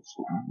knows?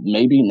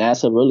 Maybe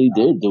NASA really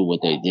did do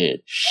what they did.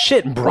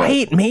 Shit,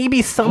 right?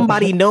 Maybe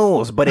somebody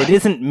knows, but it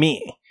isn't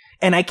me.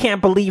 And I can't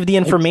believe the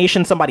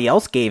information somebody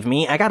else gave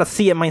me. I gotta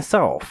see it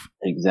myself.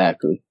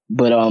 Exactly.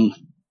 But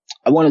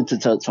I wanted to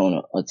touch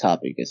on a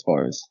topic as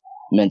far as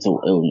mental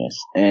illness.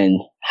 And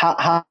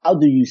how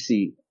do you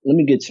see, let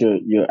me get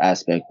your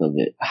aspect of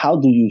it. How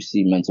do you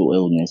see mental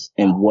illness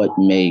and what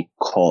may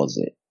cause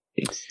it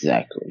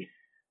exactly?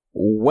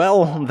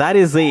 Well, that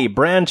is a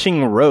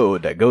branching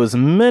road that goes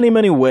many,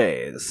 many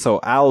ways. So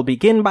I'll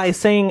begin by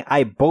saying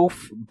I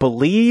both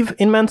believe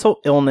in mental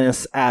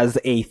illness as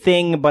a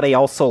thing, but I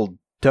also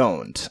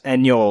don't.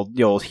 And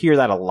you'll hear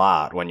that a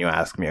lot when you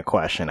ask me a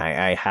question.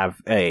 I have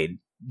a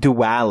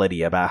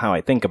duality about how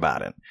I think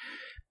about it.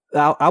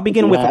 I'll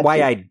begin with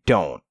why I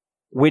don't,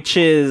 which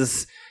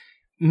is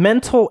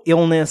mental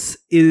illness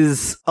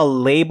is a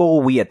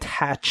label we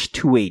attach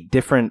to a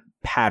different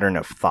pattern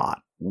of thought.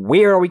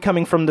 Where are we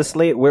coming from this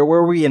where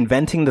were we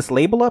inventing this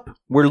label up?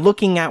 We're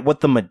looking at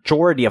what the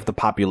majority of the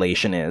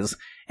population is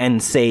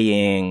and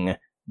saying,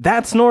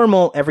 that's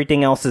normal,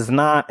 everything else is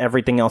not,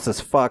 everything else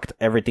is fucked,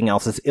 everything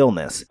else is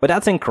illness. But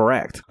that's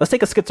incorrect. Let's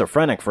take a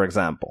schizophrenic, for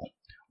example.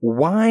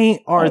 Why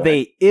are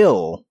they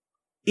ill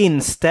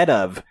instead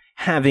of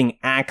having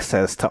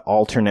access to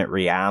alternate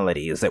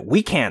realities that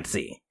we can't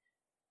see?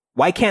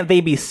 Why can't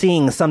they be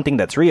seeing something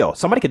that's real?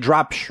 Somebody could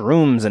drop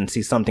shrooms and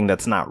see something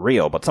that's not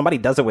real, but somebody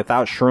does it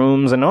without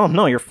shrooms and, oh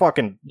no, you're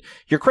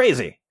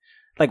crazy.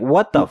 Like,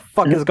 what the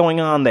fuck is going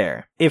on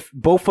there? If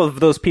both of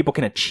those people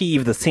can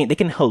achieve the same, they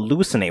can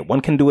hallucinate. One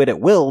can do it at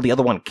will, the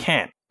other one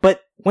can't.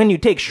 But when you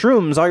take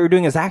shrooms, all you're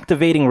doing is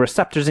activating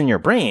receptors in your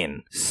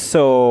brain.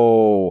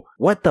 So,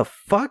 what the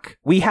fuck?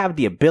 We have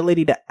the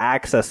ability to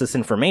access this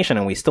information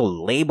and we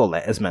still label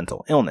it as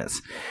mental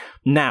illness.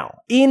 Now,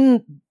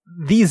 in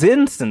these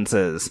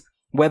instances,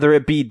 whether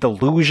it be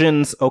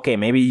delusions, okay,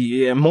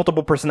 maybe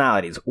multiple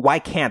personalities, why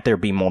can't there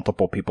be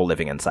multiple people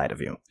living inside of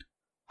you?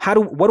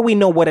 What do we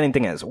know what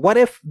anything is? What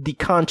if the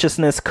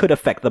consciousness could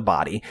affect the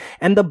body,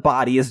 and the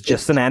body is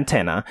just an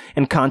antenna,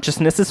 and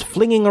consciousness is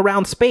flinging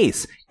around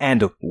space,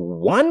 and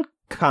one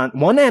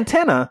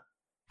antenna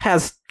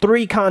has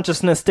 3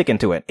 consciousness sticking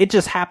to it. It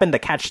just happened to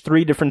catch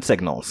 3 different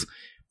signals.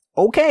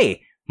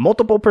 Okay,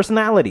 multiple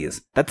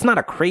personalities. That's not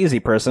a crazy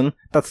person.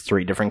 That's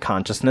 3 different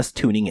consciousness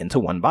tuning into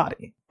one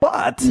body.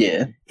 But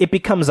it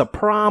becomes a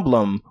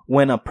problem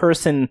when a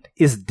person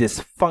is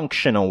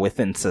dysfunctional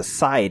within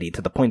society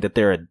to the point that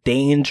they're a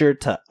danger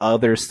to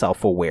other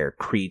self-aware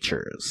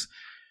creatures.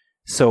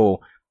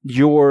 So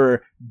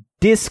your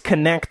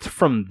disconnect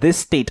from this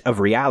state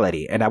of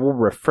reality, and I will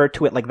refer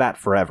to it like that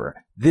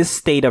forever, this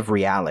state of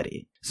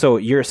reality. So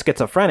you're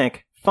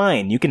schizophrenic,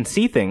 fine, you can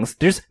see things.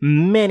 There's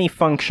many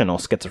functional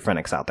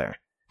schizophrenics out there.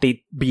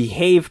 They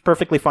behave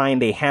perfectly fine.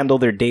 They handle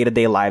their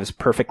day-to-day lives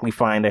perfectly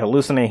fine. They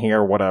hallucinate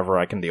here, whatever,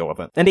 I can deal with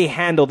it. And they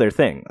handle their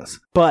things.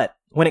 But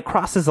when it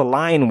crosses a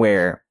line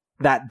where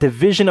that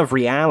division of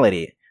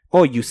reality,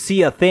 oh, you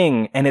see a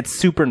thing and it's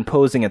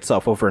superimposing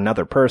itself over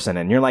another person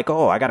and you're like,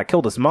 oh, I gotta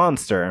kill this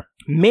monster.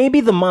 Maybe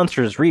the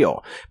monster is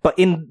real, but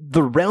in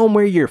the realm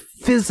where your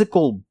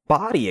physical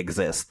body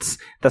exists,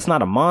 that's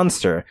not a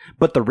monster,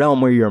 but the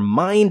realm where your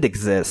mind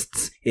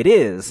exists, it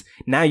is.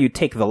 Now you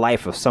take the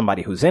life of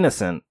somebody who's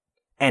innocent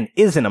and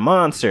isn't a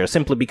monster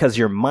simply because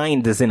your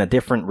mind is in a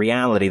different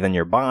reality than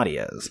your body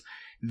is.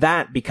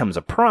 That becomes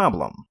a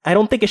problem. I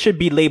don't think it should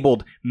be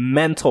labeled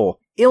mental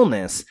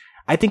illness.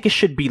 I think it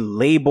should be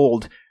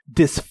labeled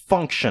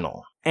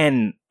dysfunctional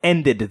and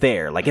ended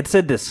there. Like, it's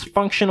a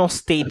dysfunctional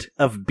state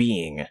of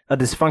being, a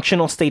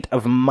dysfunctional state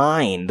of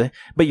mind,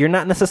 but you're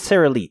not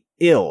necessarily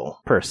ill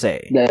per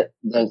se.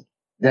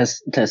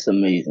 That's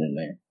amazing,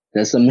 man.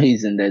 That's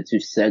amazing that you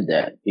said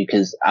that,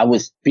 because I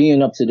was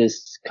being up to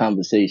this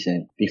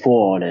conversation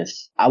before all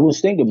this. I was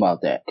thinking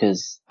about that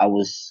because I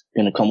was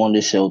going to come on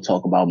this show,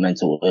 talk about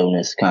mental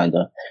illness kind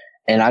of.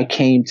 And I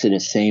came to the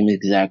same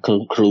exact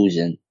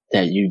conclusion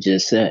that you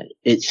just said.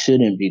 It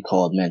shouldn't be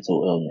called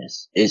mental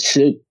illness. It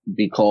should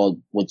be called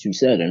what you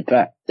said. In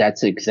fact,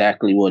 that's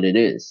exactly what it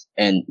is.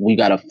 And we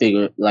got to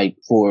figure, like,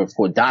 for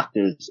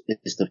doctors,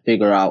 is to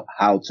figure out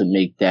how to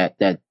make that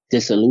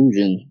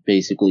disillusion,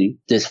 basically,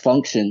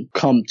 dysfunction,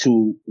 come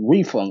to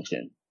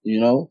refunction,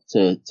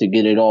 to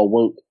get it all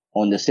work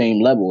on the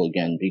same level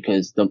again.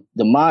 Because the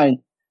mind,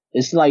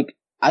 it's like,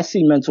 I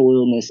see mental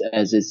illness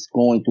as it's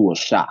going through a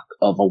shock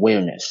of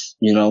awareness,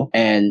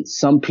 and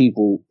some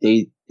people,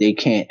 they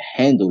can't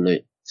handle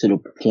it to the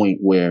point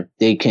where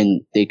they can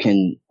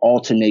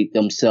alternate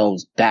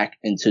themselves back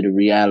into the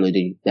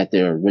reality that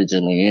they're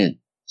originally in.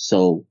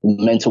 So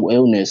mental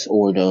illness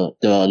or the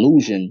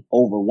illusion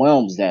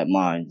overwhelms that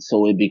mind.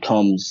 So it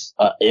becomes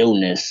an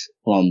illness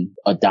from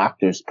a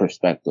doctor's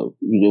perspective.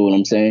 You know what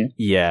I'm saying?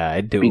 Yeah,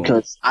 I do.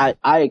 Because I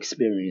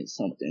experienced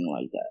something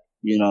like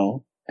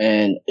that,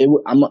 and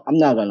I'm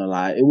not going to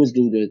lie. It was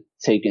due to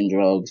taking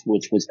drugs,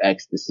 which was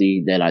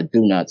ecstasy, that I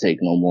do not take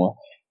no more.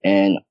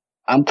 And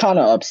I'm kind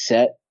of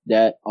upset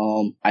that,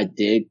 I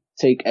did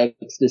take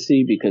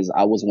ecstasy, because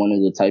I was one of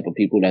the type of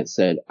people that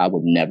said I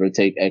would never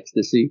take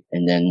ecstasy.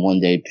 And then one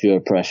day, pure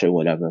pressure,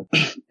 whatever,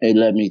 it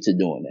led me to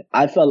doing it.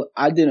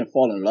 I didn't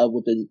fall in love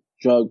with the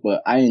drug,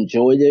 but I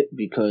enjoyed it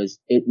because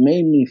it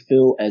made me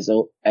feel as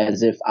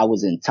if I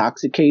was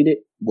intoxicated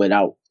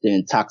without the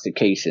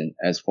intoxication,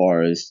 as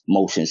far as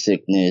motion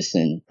sickness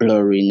and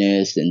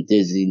blurriness and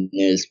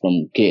dizziness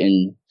from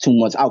getting too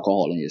much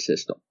alcohol in your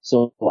system.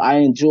 So I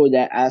enjoy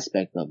that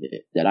aspect of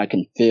it, that I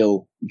can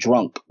feel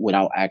drunk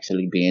without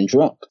actually being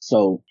drunk.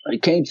 So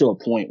it came to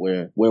a point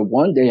where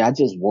one day I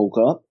just woke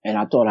up and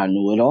I thought I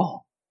knew it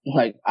all.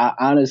 Like, I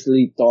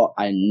honestly thought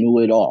I knew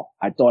it all.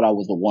 I thought I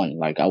was the one,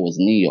 like I was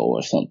Neo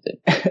or something.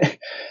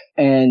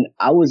 And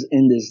I was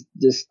in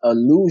this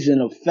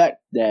illusion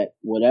effect that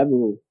whatever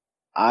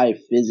I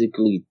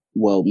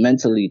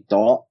mentally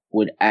thought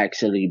would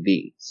actually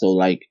be. So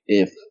like,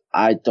 if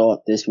I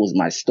thought this was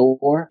my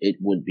store, it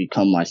would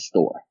become my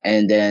store.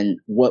 And then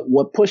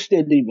what pushed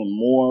it even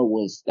more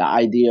was the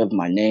idea of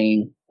my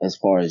name, as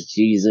far as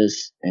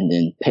Jesus, and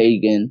then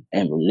pagan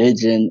and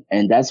religion.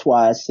 And that's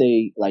why I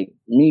say, like,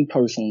 me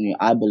personally,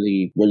 I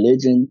believe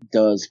religion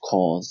does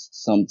cause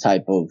some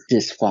type of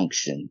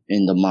dysfunction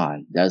in the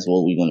mind. That's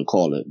what we're going to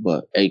call it,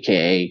 but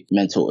AKA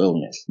mental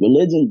illness.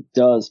 Religion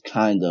does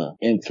kind of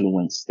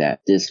influence that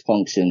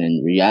dysfunction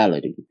in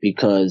reality,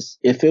 because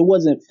if it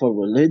wasn't for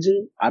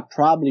religion, I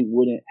probably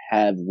wouldn't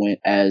have went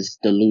as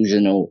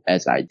delusional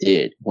as I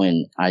did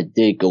when I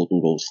did go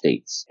through those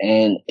states.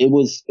 And it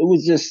was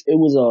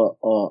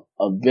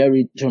a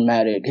very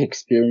dramatic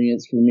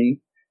experience for me.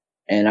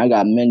 And I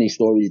got many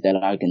stories that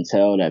I can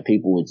tell that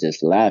people would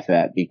just laugh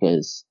at,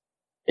 because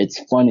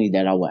it's funny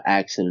that I would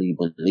actually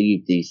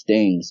believe these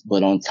things.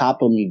 But on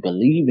top of me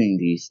believing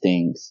these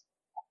things,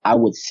 I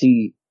would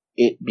see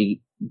it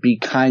be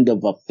kind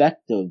of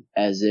effective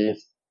as if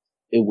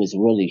it was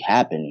really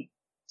happening.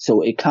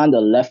 So it kind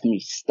of left me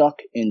stuck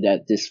in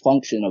that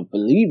dysfunction of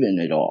believing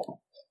it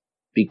all,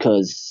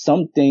 because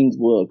some things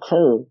will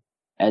occur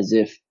as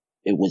if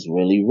it was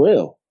really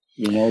real.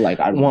 Like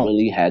I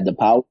really had the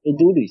power to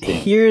do these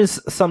things.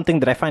 Here's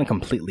something that I find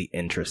completely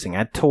interesting.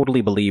 I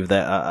totally believe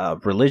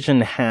that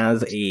religion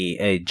has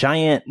a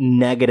giant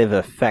negative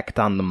effect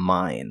on the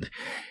mind.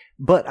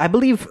 But I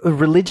believe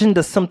religion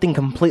does something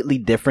completely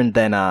different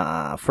than,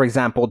 for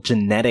example,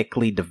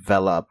 genetically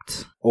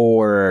developed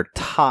or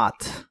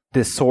taught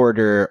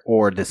disorder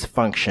or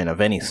dysfunction of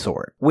any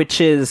sort,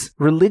 which is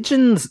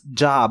religion's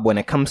job when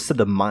it comes to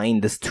the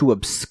mind is to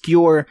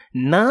obscure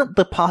not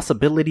the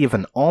possibility of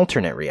an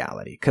alternate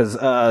reality. Because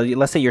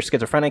let's say you're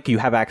schizophrenic, you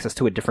have access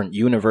to a different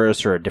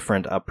universe or a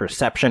different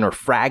perception or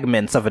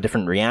fragments of a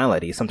different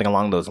reality, something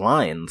along those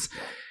lines.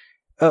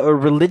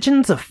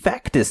 Religion's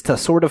effect is to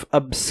sort of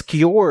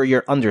obscure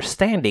your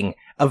understanding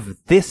of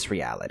this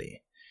reality.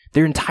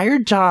 Their entire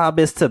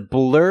job is to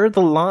blur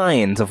the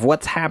lines of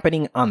what's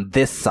happening on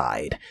this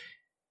side,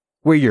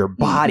 where your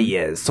body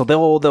is. So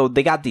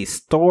they got these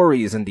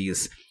stories and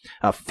these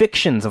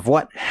fictions of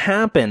what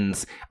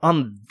happens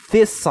on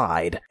this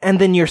side, and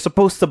then you're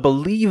supposed to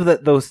believe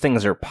that those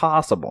things are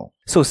possible.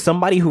 So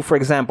somebody who, for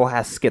example,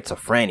 has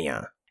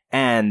schizophrenia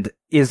and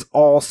is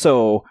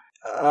also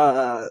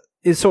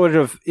is sort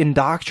of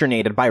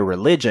indoctrinated by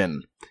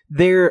religion,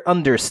 their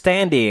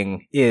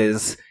understanding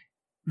is,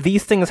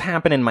 these things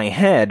happen in my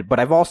head, but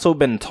I've also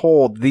been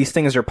told these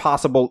things are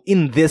possible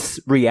in this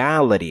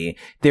reality.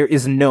 There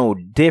is no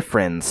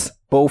difference.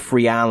 Both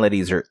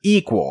realities are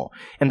equal.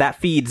 And that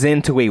feeds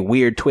into a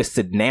weird,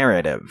 twisted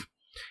narrative.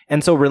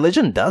 And so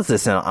religion does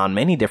this on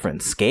many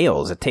different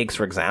scales. It takes,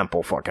 for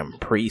example, fucking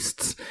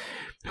priests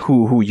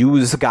who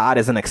use God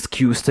as an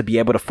excuse to be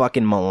able to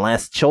fucking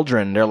molest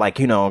children. They're like,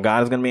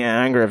 God is going to be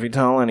angry if you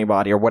tell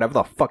anybody, or whatever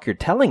the fuck you're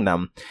telling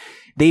them.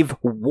 They've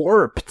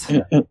warped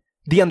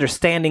the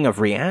understanding of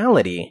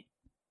reality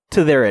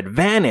to their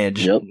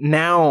advantage. Yep.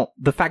 Now,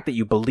 the fact that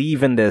you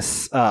believe in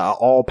this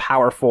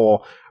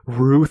all-powerful,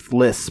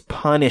 ruthless,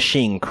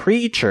 punishing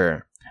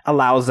creature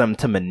allows them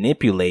to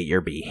manipulate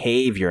your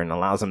behavior and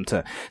allows them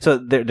to... So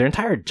their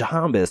entire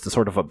job is to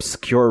sort of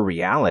obscure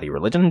reality.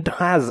 Religion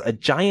has a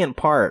giant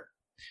part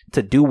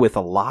to do with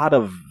a lot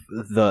of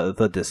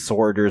the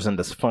disorders and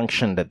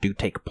dysfunction that do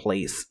take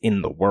place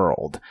in the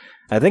world.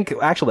 I think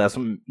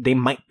actually they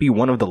might be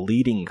one of the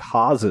leading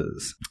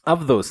causes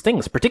of those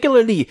things,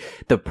 particularly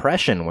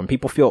depression, when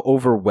people feel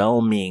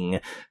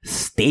overwhelming,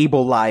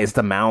 stabilized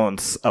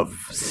amounts of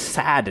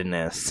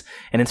sadness.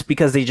 And it's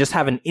because they just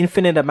have an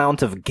infinite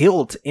amount of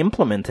guilt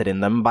implemented in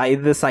them by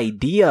this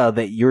idea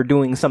that you're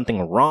doing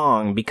something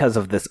wrong because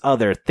of this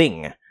other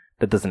thing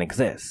that doesn't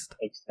exist.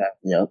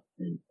 Exactly. Yep.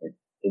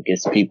 It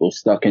gets people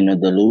stuck in a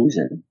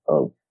delusion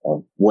of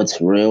what's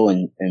real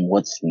and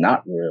what's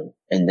not real.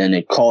 And then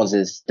it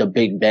causes the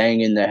big bang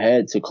in the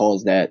head to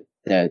cause that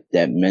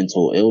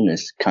mental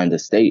illness kind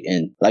of state.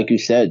 And like you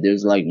said,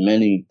 there's like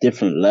many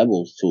different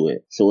levels to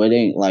it. So it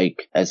ain't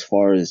like as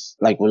far as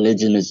like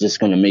religion is just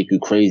going to make you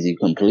crazy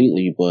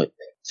completely. But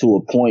to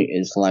a point,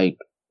 it's like,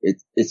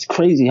 it's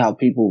crazy how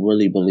people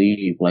really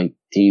believe like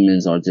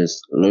demons are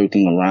just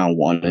lurking around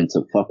wanting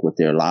to fuck with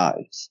their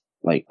lives.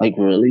 Like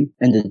really?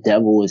 And the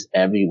devil is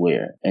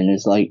everywhere. And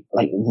it's like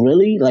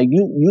really? Like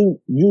you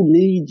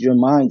lead your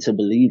mind to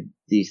believe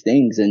these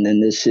things and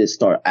then this shit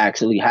start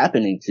actually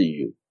happening to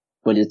you.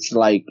 But it's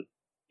like,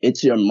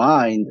 it's your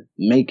mind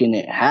making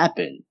it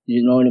happen.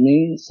 You know what I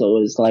mean?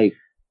 So it's like,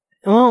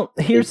 well,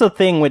 here's the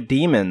thing with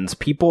demons.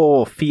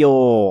 People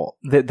feel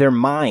that their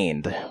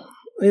mind...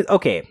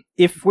 Okay,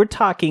 if we're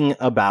talking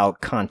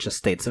about conscious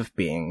states of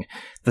being,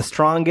 the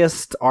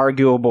strongest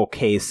arguable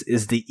case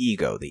is the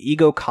ego. The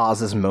ego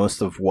causes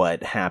most of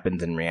what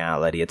happens in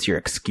reality. It's your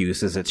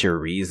excuses, it's your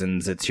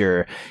reasons, it's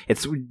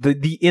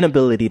the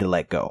inability to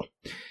let go.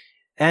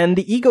 And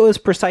the ego is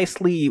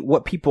precisely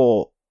what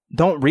people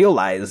don't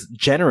realize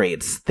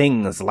generates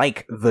things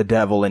like the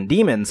devil and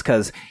demons,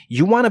 because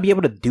you want to be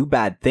able to do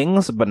bad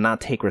things but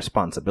not take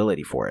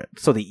responsibility for it.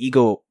 So the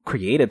ego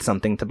created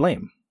something to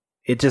blame.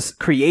 It just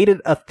created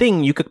a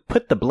thing you could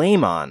put the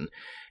blame on.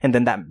 And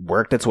then that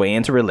worked its way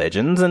into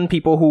religions, and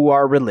people who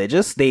are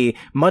religious, they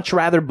much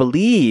rather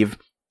believe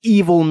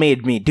evil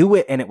made me do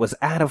it and it was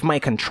out of my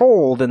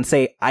control than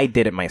say I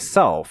did it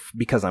myself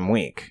because I'm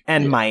weak.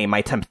 And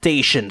my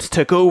temptations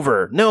took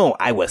over. No,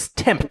 I was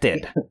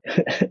tempted.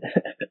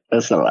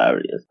 That's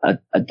hilarious. I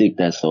think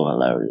that's so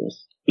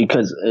hilarious.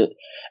 Because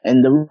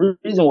and the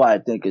reason why I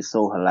think it's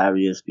so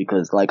hilarious,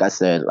 because like I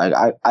said, like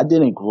I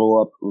didn't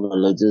grow up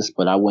religious,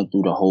 but I went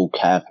through the whole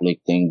Catholic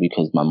thing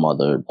because my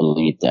mother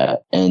believed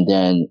that. And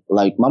then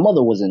like my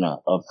mother wasn't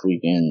a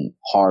freaking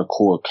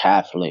hardcore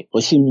Catholic,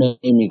 but she made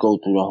me go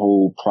through the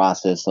whole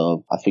process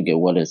of, I forget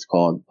what it's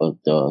called, but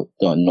the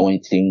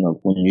anointing of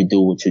when you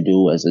do what you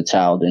do as a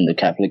child in the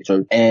Catholic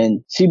Church.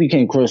 And she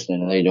became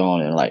Christian later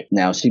on in life.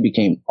 Now she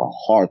became a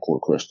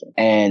hardcore Christian.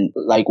 And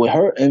like with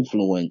her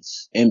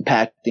influence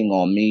impacting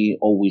on me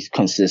always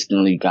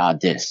consistently,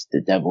 God this,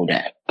 the devil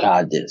that,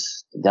 God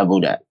this, the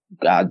devil that,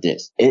 God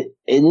this. It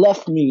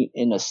left me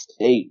in a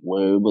state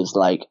where it was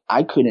like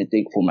I couldn't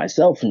think for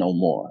myself no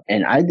more.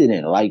 And I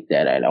didn't like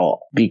that at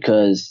all,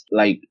 because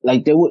like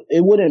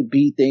it wouldn't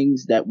be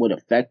things that would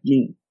affect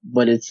me,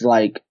 but it's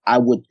like I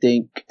would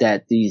think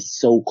that these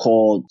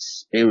so-called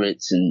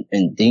spirits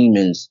and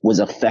demons was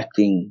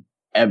affecting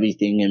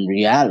everything in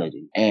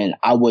reality. And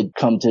I would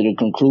come to the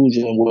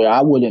conclusion where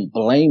I wouldn't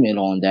blame it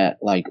on that,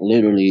 like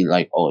literally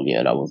like, oh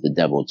yeah, that was the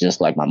devil,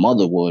 just like my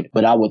mother would.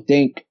 But I would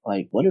think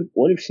like, what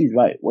if she's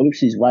right? What if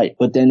she's right?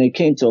 But then it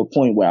came to a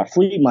point where I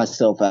freed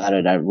myself out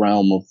of that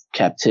realm of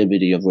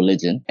captivity of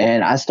religion.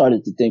 And I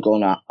started to think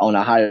on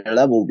a higher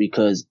level,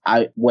 because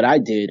I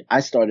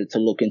started to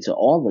look into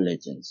all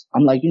religions.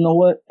 I'm like, you know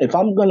what? If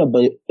I'm gonna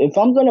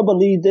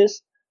believe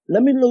this,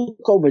 let me look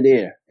over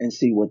there and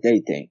see what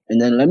they think. And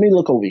then let me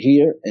look over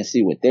here and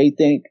see what they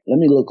think. Let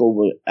me look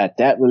over at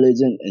that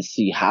religion and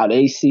see how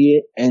they see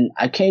it. And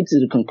I came to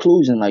the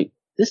conclusion, like,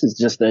 this is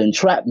just the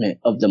entrapment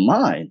of the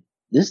mind.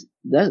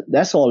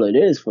 That's all it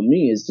is for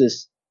me, is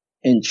just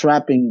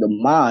entrapping the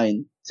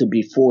mind to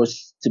be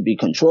forced to be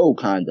controlled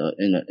kind of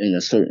in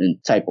a certain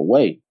type of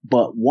way.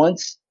 But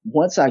once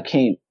I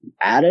came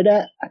out of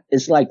that,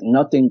 it's like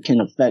nothing can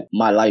affect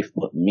my life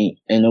but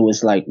me. And it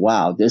was like,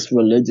 wow, this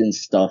religion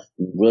stuff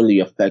really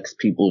affects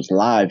people's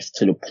lives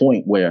to the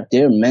point where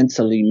they're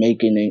mentally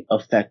making it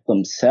affect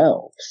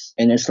themselves.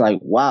 And it's like,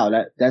 wow,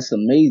 that's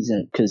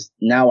amazing, because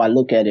now I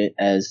look at it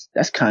as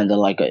that's kind of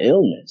like an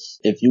illness.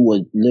 If you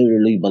would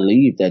literally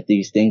believe that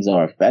these things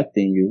are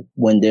affecting you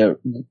when they're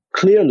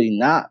clearly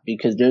not,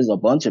 because there's a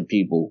bunch of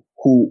people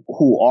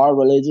who are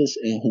religious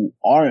and who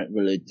aren't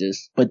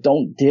religious, but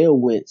don't deal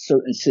with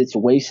certain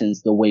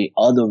situations the way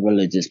other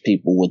religious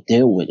people would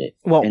deal with it.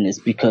 Well, and it's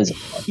because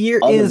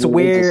here is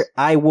where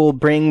I will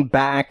bring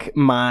back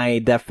my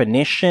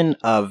definition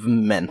of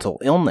mental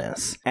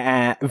illness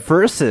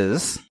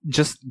versus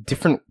just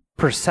different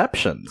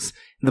perceptions.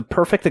 The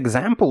perfect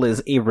example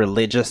is a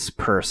religious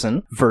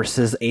person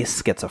versus a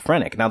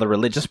schizophrenic. Now, the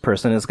religious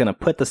person is going to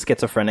put the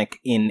schizophrenic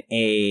in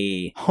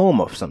a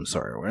home of some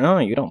sort.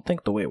 Well, you don't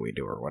think the way we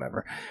do or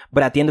whatever.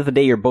 But at the end of the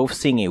day, you're both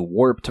seeing a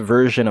warped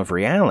version of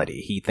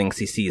reality. He thinks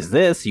he sees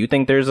this. You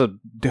think there's a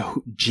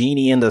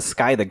genie in the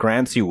sky that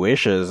grants you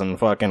wishes and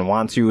fucking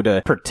wants you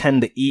to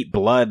pretend to eat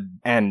blood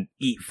and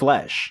eat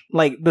flesh.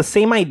 Like, the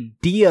same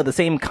idea, the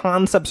same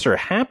concepts are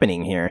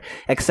happening here,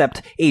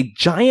 except a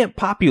giant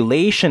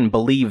population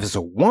believes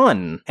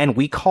one, and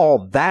we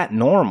call that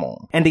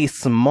normal. And a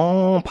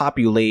small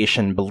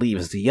population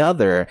believes the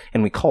other,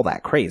 and we call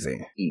that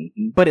crazy.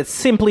 Mm-hmm. But it's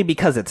simply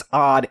because it's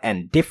odd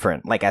and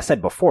different. Like I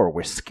said before,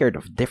 we're scared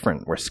of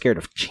different. We're scared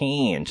of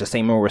change. The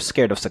same way we're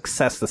scared of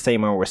success, the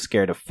same way we're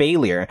scared of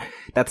failure.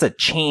 That's a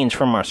change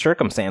from our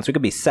circumstance. We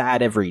could be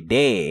sad every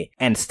day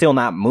and still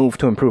not move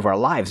to improve our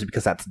lives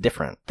because that's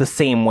different. The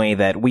same way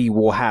that we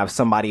will have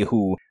somebody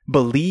who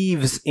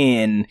believes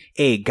in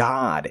a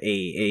god,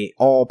 a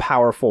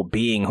all-powerful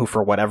being who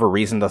for whatever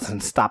reason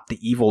doesn't stop the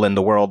evil in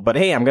the world, but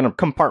hey, I'm gonna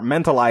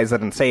compartmentalize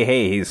it and say,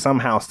 hey, he's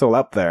somehow still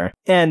up there.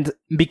 And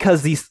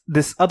because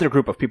this other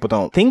group of people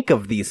don't think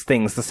of these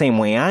things the same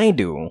way I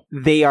do,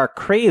 they are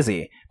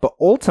crazy. But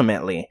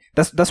ultimately,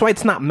 that's why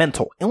it's not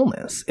mental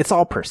illness. It's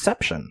all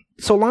perception.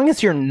 So long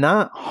as you're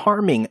not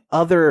harming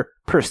other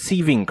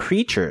perceiving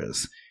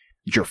creatures,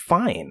 you're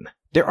fine.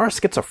 There are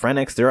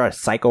schizophrenics, there are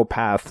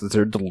psychopaths,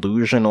 there are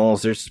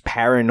delusionals, there's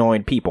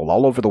paranoid people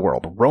all over the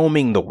world,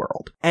 roaming the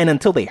world. And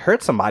until they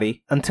hurt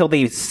somebody, until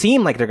they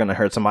seem like they're going to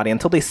hurt somebody,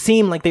 until they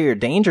seem like they're a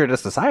danger to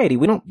society,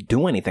 we don't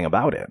do anything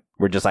about it.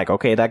 We're just like,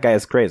 okay, that guy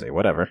is crazy,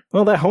 whatever.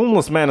 Well, that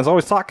homeless man is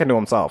always talking to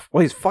himself.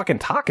 Well, he's fucking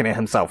talking to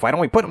himself. Why don't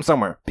we put him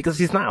somewhere? Because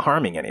he's not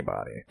harming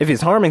anybody. If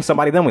he's harming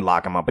somebody, then we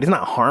lock him up, but he's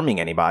not harming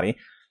anybody.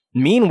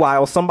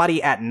 Meanwhile,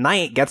 somebody at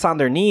night gets on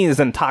their knees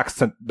and talks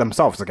to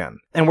themselves again.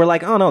 And we're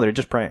like, oh no, they're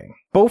just praying.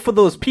 Both of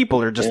those people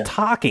are just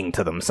talking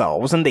to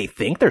themselves, and they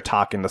think they're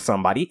talking to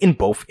somebody in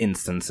both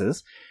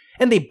instances.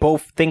 And they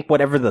both think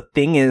whatever the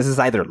thing is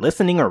either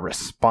listening or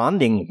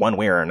responding one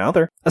way or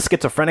another. A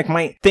schizophrenic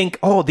might think,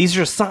 oh, these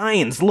are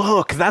signs.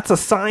 Look, that's a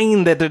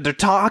sign that they're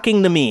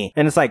talking to me.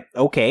 And it's like,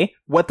 okay,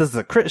 what does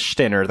the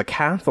Christian or the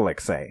Catholic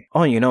say?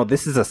 Oh,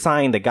 this is a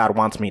sign that God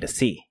wants me to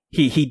see.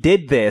 He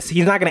did this.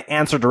 He's not going to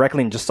answer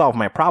directly and just solve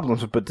my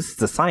problems, but this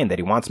is a sign that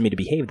he wants me to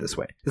behave this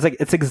way. It's like,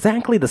 it's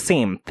exactly the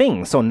same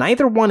thing. So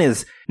neither one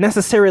is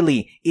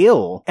necessarily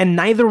ill, and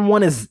neither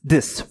one is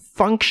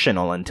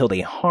dysfunctional until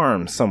they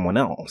harm someone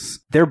else.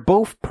 They're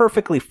both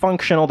perfectly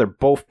functional. They're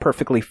both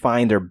perfectly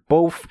fine. They're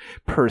both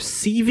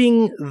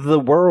perceiving the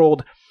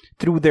world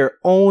through their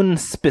own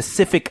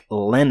specific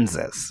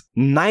lenses.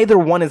 Neither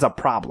one is a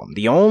problem.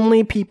 The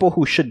only people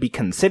who should be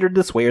considered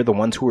this way are the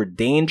ones who are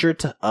danger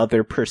to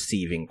other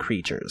perceiving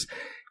creatures.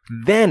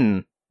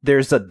 Then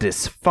there's a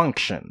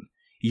dysfunction.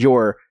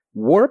 Your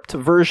warped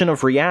version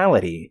of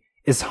reality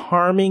is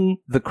harming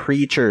the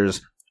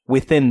creatures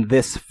within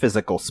this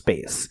physical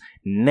space.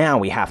 Now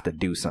we have to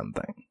do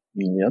something.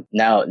 Yep.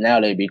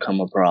 Now they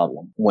become a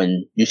problem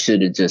when you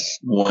should have just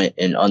went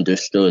and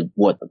understood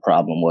what the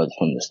problem was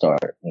from the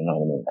start. You know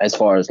what I mean? As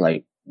far as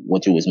like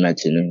what you was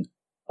mentioning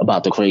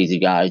about the crazy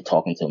guy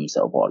talking to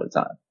himself all the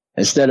time.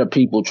 Instead of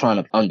people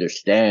trying to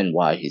understand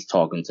why he's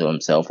talking to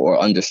himself or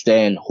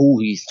understand who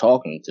he's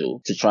talking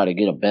to try to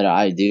get a better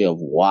idea of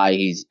why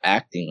he's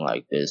acting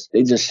like this,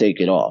 they just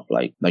shake it off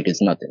like it's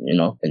nothing,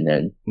 and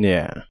then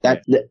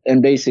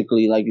and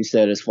basically, like you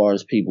said, as far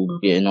as people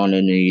getting on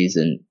their knees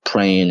and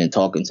praying and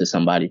talking to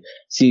somebody,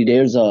 see,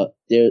 there's a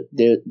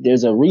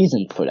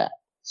reason for that.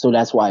 So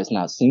that's why it's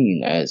not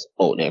seen as,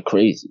 oh, they're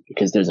crazy,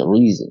 because there's a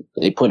reason.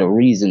 They put a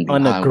reason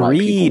behind an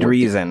agreed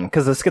reason,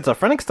 because the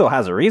schizophrenic still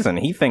has a reason.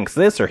 He thinks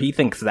this or he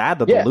thinks that.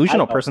 The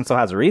delusional person still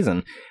has a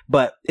reason,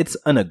 but it's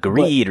an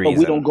agreed reason. But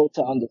we don't go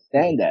to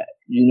understand that.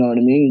 You know what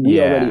I mean?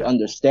 We already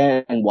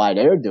understand why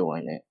they're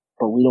doing it,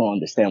 but we don't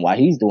understand why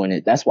he's doing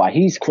it. That's why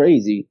he's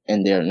crazy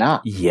and they're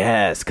not.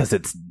 Yes, because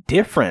it's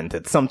different.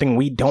 It's something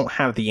we don't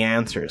have the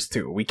answers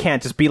to. We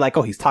can't just be like,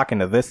 oh, he's talking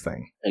to this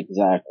thing.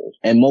 Exactly.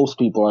 And most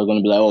people are going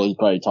to be like, oh, he's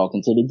probably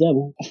talking to the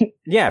devil.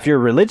 Yeah, if you're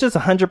religious,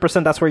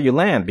 100% that's where you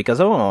land.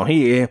 Because,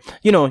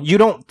 you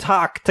don't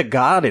talk to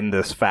God in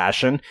this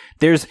fashion.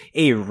 There's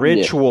a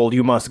ritual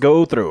you must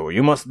go through.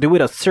 You must do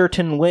it a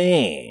certain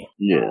way.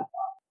 Yeah.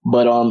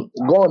 But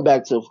going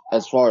back to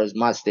as far as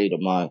my state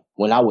of mind,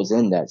 when I was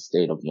in that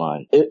state of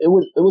mind, it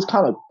was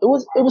kind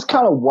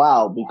of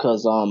wild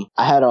because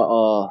I had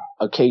a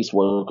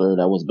caseworker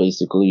that was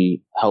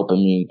basically helping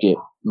me get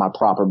my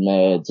proper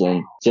meds,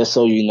 and just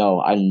so you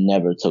know, I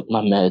never took my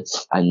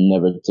meds.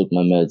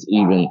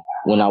 Even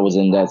when I was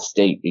in that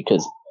state,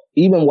 because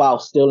even while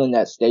still in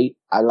that state,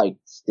 I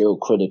still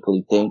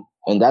critically think,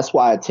 and that's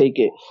why I take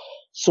it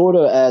sort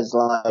of as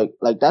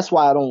like that's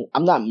why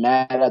I'm not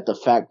mad at the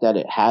fact that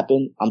it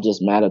happened. I'm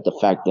just mad at the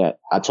fact that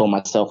I told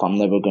myself I'm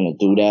never going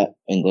to do that.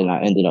 And then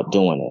I ended up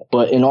doing it.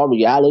 But in all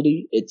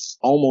reality, it's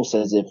almost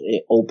as if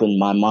it opened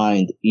my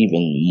mind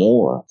even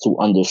more to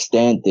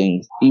understand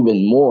things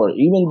even more,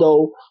 even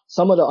though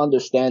some of the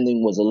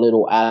understanding was a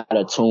little out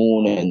of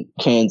tune and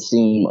can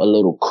seem a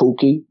little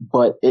kooky,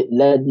 but it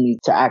led me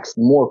to ask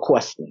more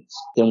questions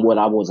than what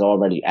I was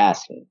already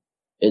asking.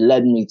 It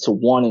led me to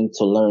wanting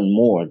to learn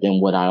more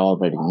than what I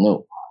already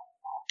knew.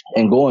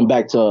 And going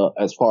back to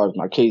as far as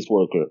my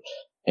caseworker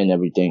and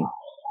everything,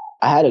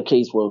 I had a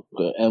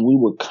caseworker and we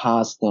would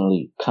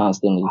constantly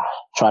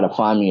try to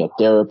find me a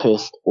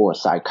therapist or a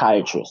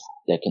psychiatrist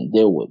that can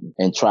deal with me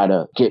and try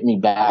to get me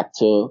back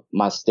to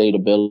my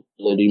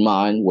stability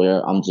mind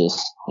where I'm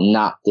just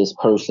not this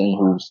person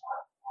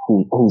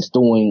who's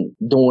doing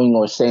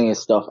or saying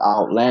stuff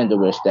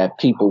outlandish that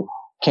people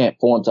can't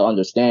form to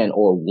understand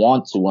or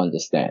want to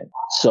understand.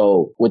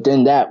 So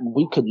within that,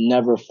 we could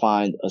never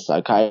find a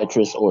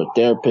psychiatrist or a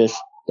therapist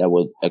that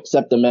would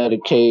accept the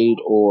Medicaid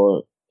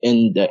or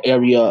in the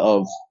area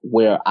of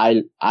where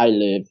I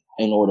live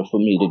in order for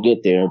me to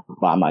get there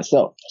by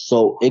myself.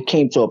 So it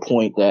came to a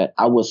point that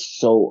I was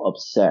so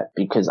upset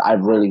because I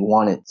really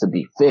wanted to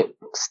be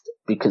fixed,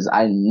 because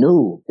I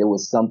knew there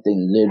was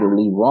something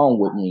literally wrong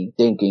with me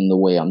thinking the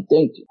way I'm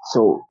thinking.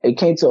 So it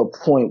came to a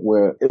point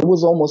where it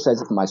was almost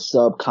as if my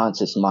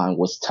subconscious mind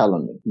was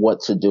telling me what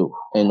to do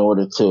in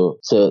order to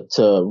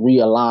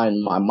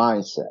realign my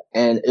mindset.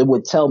 And it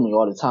would tell me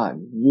all the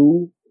time,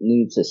 you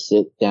need to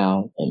sit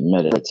down and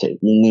meditate.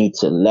 You need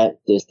to let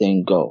this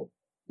thing go.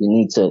 You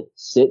need to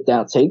sit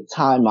down, take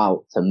time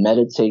out to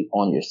meditate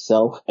on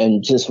yourself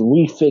and just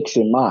refix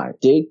your mind.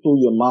 Dig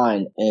through your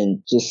mind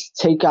and just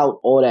take out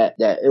all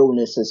that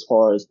illness as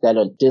far as that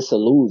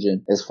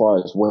disillusion as far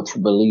as what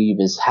you believe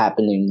is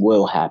happening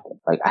will happen.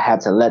 Like I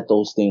had to let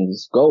those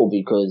things go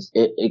because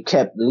it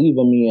kept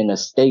leaving me in a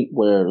state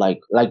where like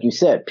you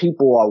said,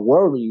 people are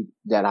worried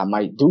that I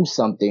might do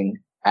something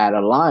out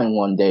of line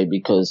one day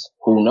because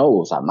who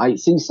knows, I might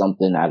see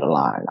something out of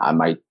line. I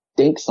might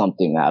think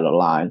something out of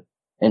line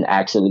and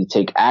actually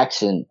take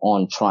action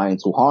on trying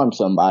to harm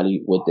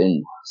somebody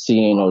within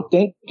seeing or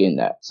thinking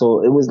that.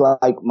 So it was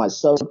like my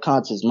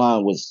subconscious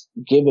mind was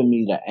giving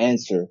me the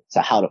answer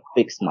to how to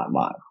fix my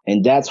mind.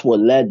 And that's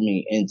what led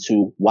me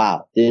into,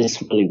 wow, this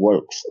really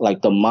works.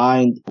 Like the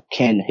mind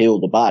can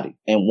heal the body.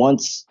 And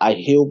once I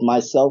healed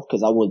myself,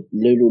 because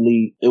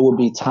it would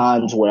be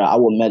times where I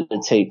would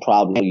meditate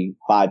probably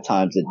 5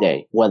 times a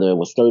day, whether it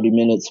was 30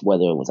 minutes,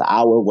 whether it was an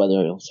hour,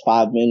 whether it was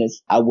 5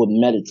 minutes, I would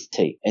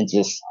meditate and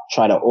just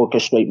try to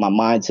orchestrate my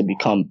mind to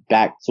become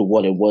back to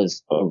what it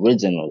was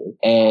originally.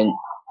 And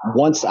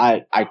once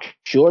I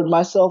cured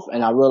myself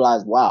and I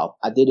realized, wow,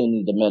 I didn't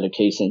need the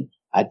medication.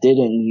 I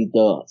didn't need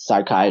the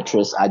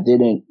psychiatrist. I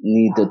didn't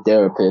need the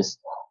therapist.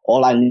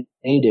 All I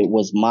needed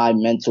was my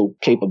mental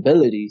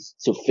capabilities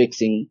to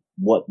fixing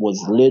what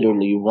was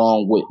literally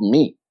wrong with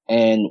me.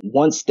 And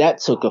once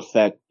that took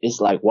effect, it's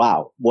like,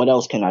 wow, what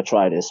else can I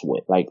try this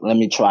with? Like, let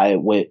me try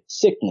it with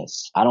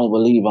sickness. I don't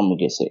believe I'm going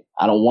to get sick.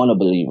 I don't want to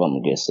believe I'm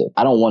going to get sick.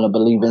 I don't want to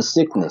believe in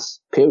sickness,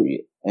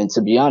 period. And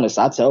to be honest,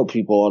 I tell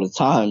people all the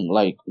time,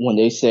 like when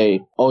they say,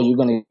 oh, you're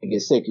going to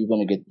get sick, you're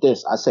going to get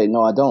this. I say,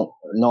 no, I don't.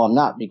 No, I'm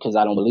not, because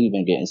I don't believe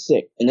in getting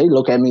sick. And they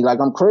look at me like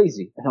I'm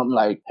crazy. And I'm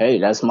like, hey,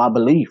 that's my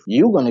belief.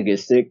 You're going to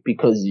get sick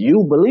because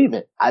you believe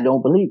it. I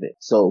don't believe it.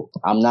 So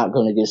I'm not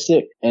going to get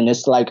sick. And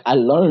it's like I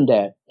learned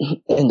that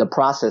in the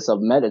process of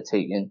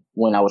meditating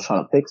when I was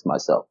trying to fix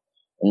myself.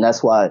 And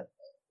that's why,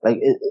 like,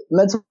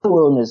 mental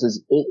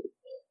illness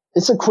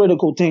it's a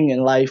critical thing in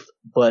life.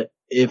 But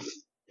if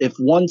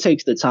one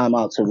takes the time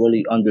out to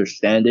really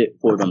understand it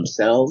for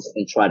themselves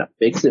and try to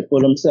fix it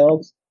for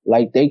themselves,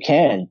 like they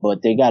can,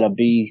 but they gotta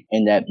be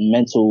in that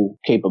mental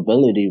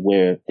capability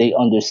where they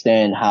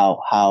understand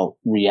how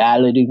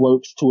reality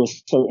works to a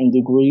certain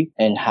degree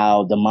and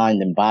how the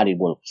mind and body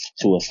works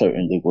to a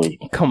certain degree.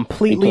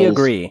 Completely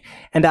agree.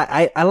 And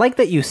I like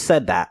that you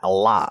said that a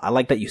lot.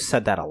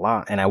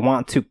 And I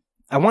want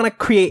to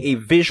create a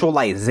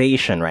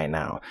visualization right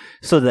now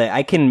so that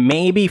I can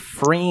maybe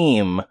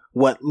frame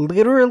what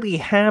literally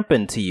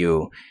happened to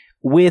you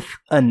with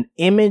an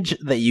image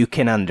that you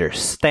can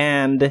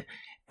understand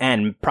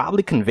and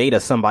probably convey to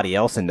somebody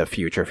else in the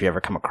future if you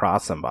ever come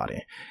across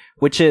somebody.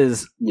 Which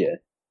is,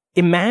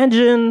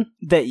 imagine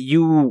that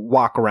you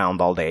walk around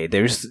all day.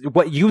 There's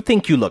what you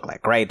think you look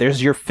like, right?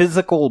 There's your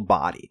physical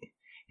body.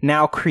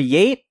 Now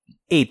create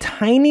a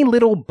tiny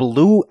little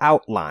blue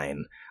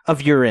outline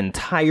of your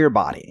entire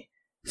body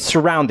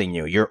surrounding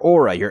you, your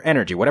aura, your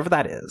energy, whatever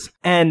that is.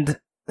 And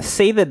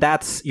say that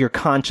that's your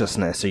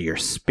consciousness or your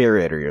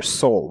spirit or your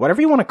soul, whatever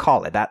you want to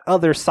call it, that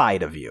other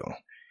side of you.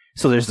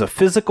 So there's the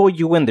physical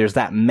you and there's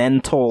that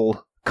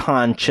mental,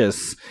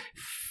 conscious,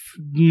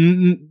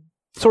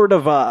 sort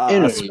of,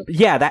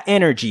 that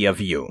energy of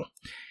you.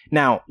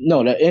 Now,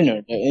 no, the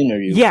inner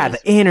you. Yeah, the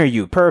inner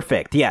you.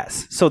 Perfect.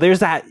 Yes. So there's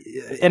that,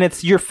 and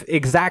it's your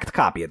exact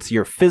copy. It's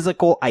your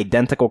physical,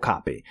 identical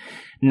copy.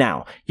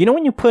 Now, you know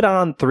when you put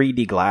on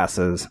 3D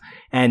glasses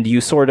and you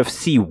sort of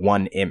see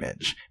one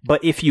image,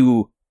 but if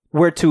you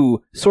were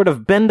to sort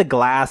of bend the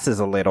glasses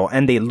a little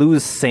and they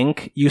lose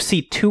sync, you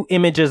see two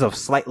images of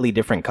slightly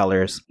different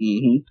colors.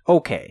 Mm-hmm.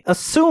 Okay.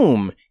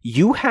 Assume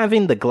you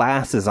having the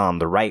glasses on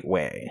the right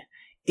way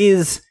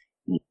is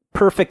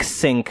perfect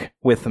sync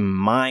with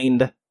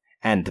mind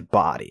and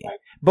body.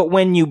 But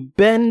when you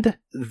bend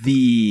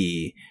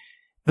the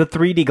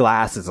 3D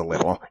glasses a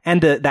little,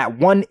 and that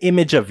one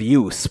image of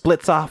you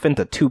splits off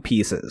into two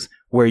pieces,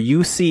 where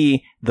you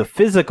see the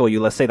physical you,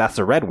 let's say that's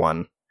the red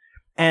one,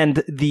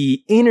 and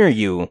the inner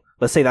you,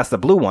 let's say that's the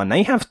blue one. Now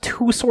you have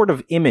two sort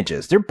of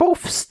images. They're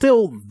both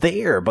still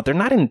there, but they're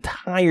not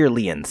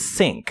entirely in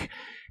sync.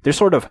 They're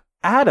sort of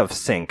out of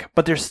sync,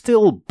 but they're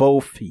still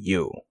both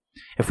you.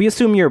 If we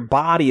assume your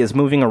body is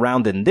moving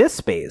around in this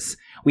space,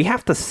 we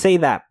have to say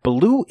that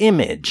blue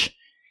image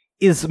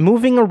is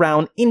moving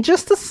around in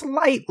just a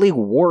slightly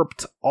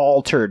warped,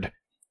 altered,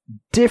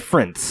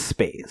 different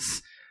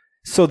space.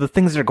 So the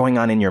things that are going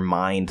on in your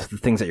mind, the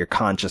things that your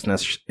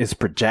consciousness is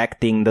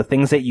projecting, the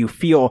things that you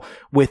feel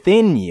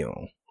within you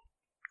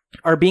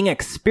are being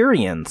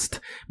experienced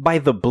by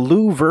the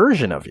blue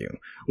version of you,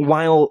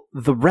 while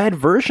the red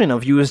version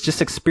of you is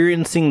just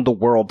experiencing the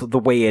world the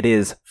way it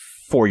is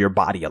for your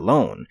body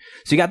alone.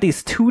 So you got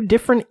these two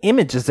different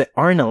images that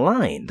aren't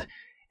aligned.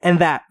 And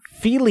that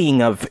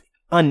feeling of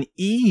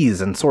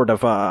unease and sort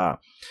of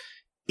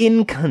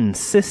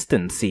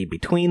inconsistency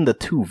between the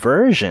two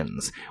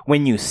versions,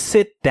 when you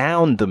sit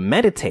down to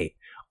meditate,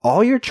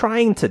 all you're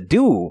trying to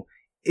do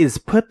is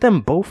put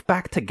them both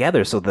back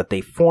together so that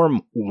they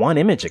form one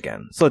image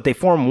again. So that they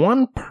form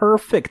one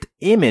perfect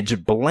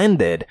image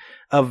blended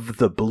of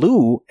the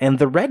blue and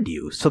the red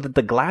you, so that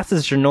the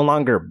glasses are no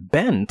longer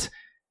bent.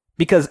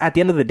 Because at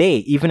the end of the day,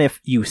 even if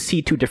you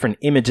see two different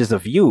images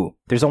of you,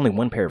 there's only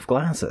one pair of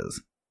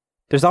glasses.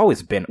 There's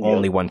always been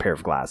only one pair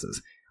of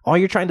glasses. All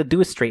you're trying to do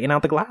is straighten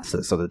out the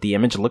glasses so that the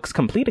image looks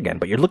complete again,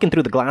 but you're looking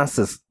through the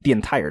glasses the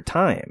entire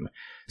time.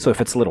 So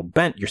if it's a little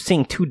bent, you're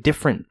seeing two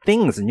different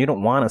things, and you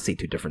don't want to see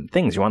two different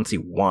things. You want to see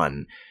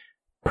one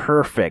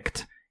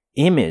perfect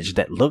image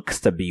that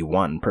looks to be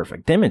one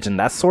perfect image, and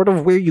that's sort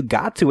of where you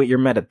got to at your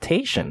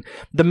meditation.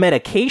 The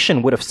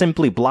medication would have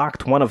simply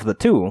blocked one of the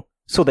two,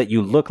 so that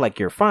you look like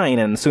you're fine,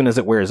 and as soon as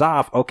it wears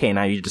off, okay,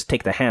 now you just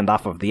take the hand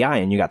off of the eye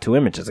and you got two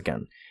images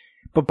again.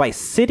 But by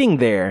sitting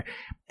there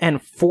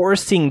and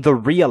forcing the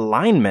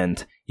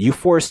realignment, you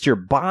forced your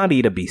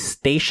body to be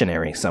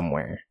stationary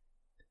somewhere.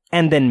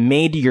 And then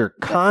made your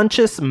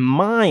conscious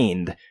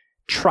mind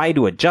try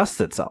to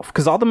adjust itself.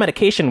 Because all the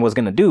medication was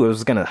going to do, it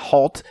was going to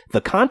halt the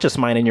conscious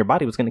mind, and your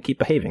body was going to keep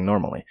behaving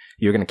normally.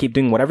 You're going to keep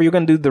doing whatever you're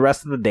going to do the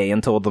rest of the day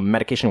until the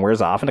medication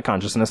wears off and the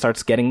consciousness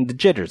starts getting the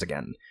jitters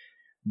again.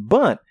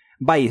 But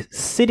by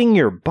sitting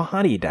your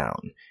body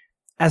down,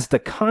 as the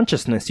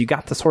consciousness, you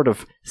got to sort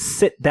of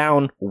sit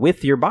down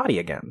with your body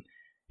again.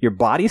 Your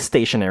body's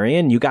stationary,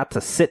 and you got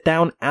to sit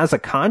down as a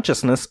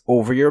consciousness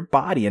over your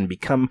body and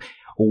become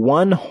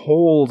one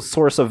whole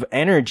source of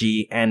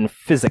energy and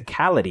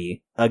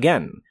physicality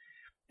again.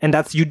 And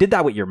you did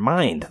that with your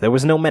mind. There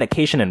was no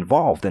medication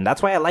involved, and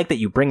that's why I like that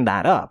you bring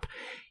that up.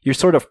 You're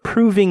sort of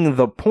proving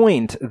the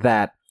point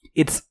that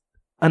it's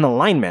an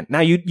alignment. Now,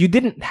 you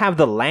didn't have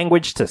the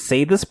language to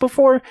say this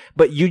before,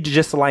 but you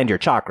just aligned your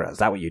chakras. Is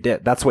that what you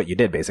did? That's what you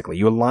did, basically.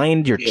 You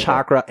aligned your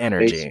chakra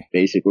energy.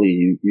 Basically,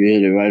 you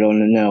hit it right on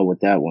the nail with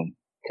that one,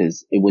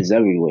 because it was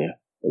everywhere.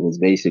 It was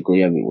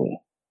basically everywhere.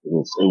 It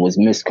was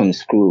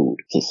misconstrued,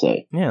 to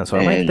say. Yeah, so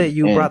I like that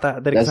you brought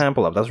that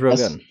example up. That's real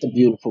good.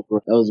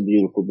 That was a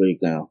beautiful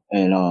breakdown.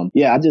 And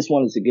I just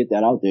wanted to get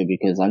that out there,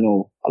 because I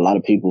know a lot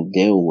of people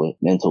deal with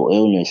mental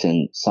illness,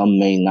 and some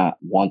may not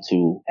want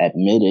to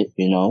admit it,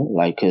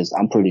 because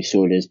I'm pretty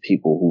sure there's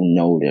people who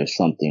know there's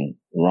something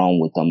wrong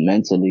with them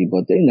mentally,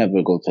 but they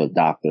never go to a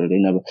doctor.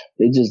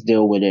 They just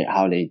deal with it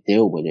how they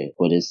deal with it.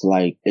 But it's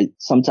like,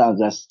 sometimes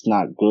that's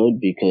not good,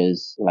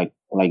 because like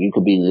you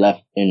could be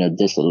left in a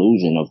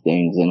disillusion of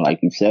things. And like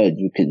you said,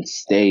 you can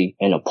stay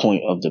in a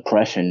point of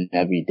depression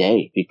every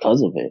day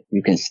because of it.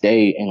 You can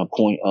stay in a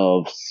point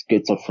of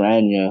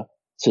schizophrenia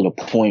to the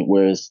point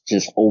where it's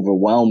just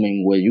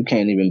overwhelming, where you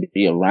can't even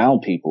be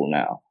around people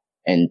now.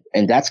 And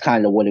that's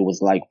kind of what it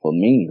was like for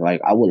me.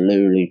 Like, I would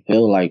literally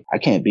feel like I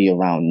can't be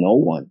around no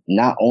one.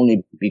 Not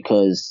only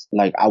because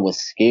like I was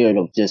scared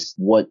of just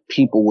what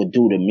people would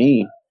do to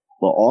me,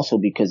 but also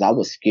because I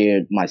was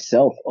scared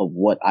myself of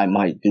what I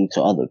might do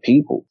to other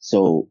people.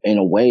 So in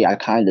a way, I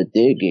kind of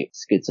did get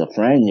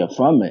schizophrenia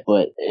from it,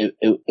 but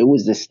it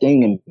was this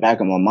thing in the back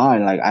of my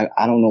mind. Like,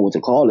 I don't know what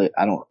to call it.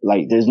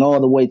 There's no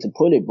other way to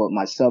put it, but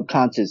my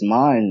subconscious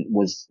mind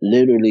was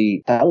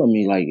literally telling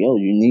me like, yo,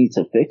 you need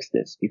to fix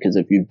this, because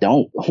if you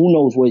don't, who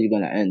knows where you're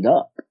going to end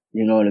up?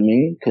 You know what I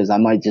mean? Because I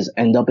might just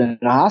end up in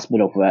the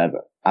hospital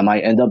forever. I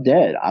might end up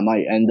dead. I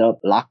might end up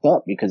locked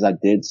up because I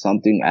did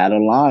something out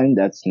of line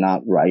that's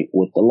not right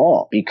with the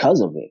law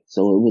because of it.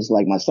 So it was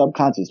like my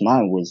subconscious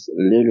mind was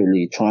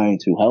literally trying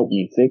to help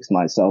me fix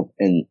myself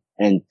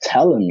and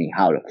telling me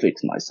how to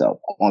fix myself.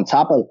 On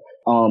top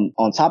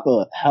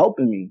of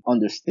helping me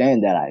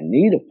understand that I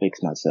need to fix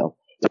myself,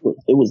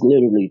 it was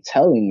literally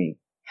telling me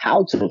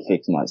how to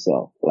fix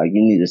myself. Like,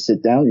 you need to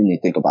sit down, you need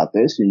to think about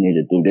this, you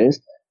need to do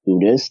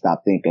this,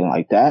 stop thinking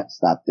like that,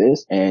 stop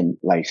this. And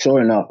like,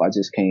 sure enough, I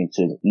just came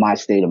to my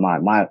state of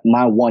mind,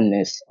 my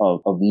oneness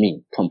of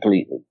me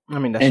completely. I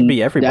mean, that should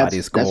be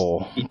everybody's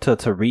goal,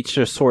 to reach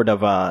a sort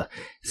of a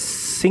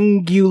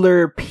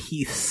singular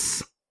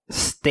peace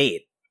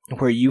state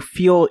where you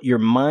feel your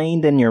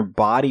mind and your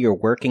body are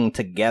working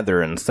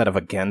together instead of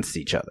against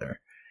each other.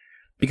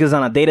 Because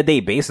on a day-to-day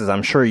basis,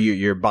 I'm sure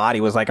your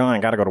body was like, oh, I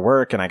gotta go to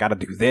work, and I gotta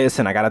do this,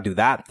 and I gotta do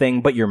that thing,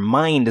 but your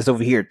mind is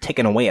over here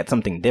ticking away at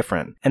something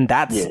different. And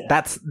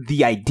that's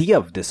the idea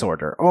of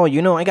disorder. Oh,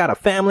 I got a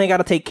family I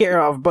gotta take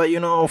care of, but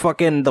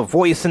fucking the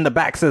voice in the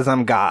back says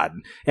I'm God,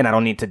 and I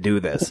don't need to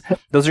do this.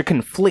 Those are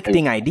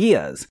conflicting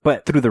ideas.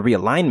 But through the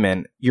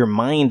realignment, your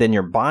mind and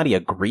your body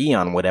agree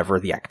on whatever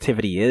the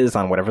activity is,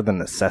 on whatever the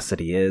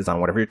necessity is, on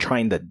whatever you're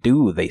trying to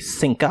do. They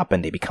sync up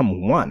and they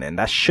become one, and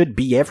that should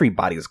be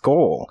everybody's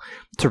goal.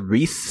 To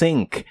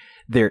resync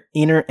their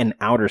inner and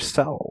outer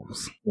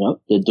selves.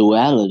 Yep, the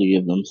duality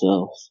of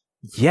themselves.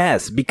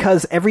 Yes,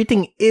 because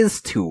everything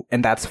is two,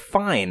 and that's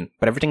fine,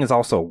 but everything is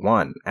also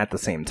one at the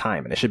same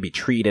time, and it should be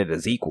treated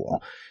as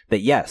equal.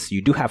 That yes,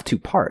 you do have two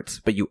parts,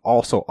 but you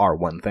also are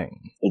one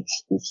thing.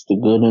 It's the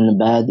good and the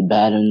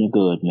bad and the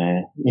good,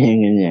 man.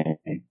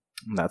 Yeah.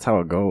 That's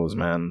how it goes,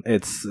 man.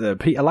 It's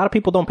a lot of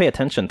people don't pay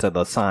attention to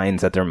the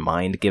signs that their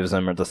mind gives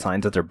them or the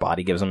signs that their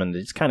body gives them, and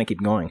they just kind of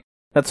keep going.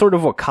 That's sort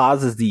of what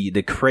causes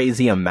the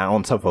crazy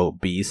amounts of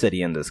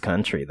obesity in this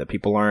country, that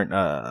people aren't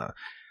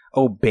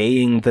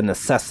obeying the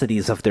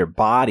necessities of their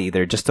body.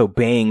 They're just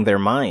obeying their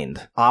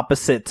mind.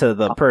 Opposite to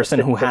the person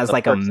who has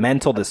like a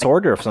mental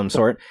disorder of some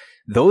sort,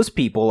 those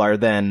people are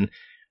then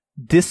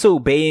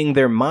disobeying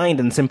their mind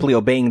and simply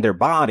obeying their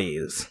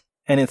bodies.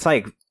 And it's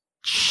like,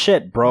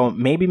 shit, bro,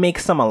 maybe make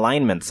some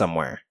alignment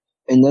somewhere.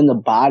 And then the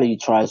body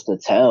tries to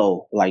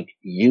tell, like,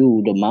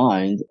 you, the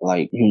mind,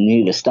 like, you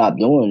need to stop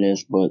doing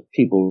this, but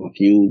people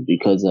refuse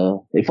because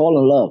they fall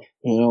in love,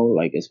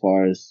 like, as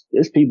far as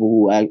there's people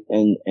who act,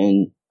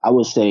 and I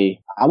would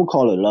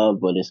call it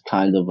love, but it's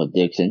kind of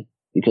addiction,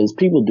 because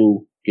people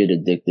do get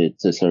addicted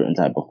to certain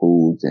type of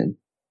foods, and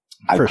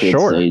I could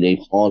say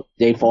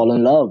they fall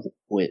in love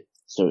with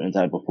certain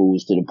type of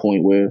foods to the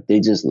point where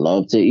they just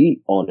love to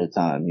eat all the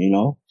time,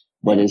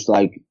 But it's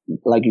like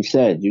you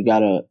said, you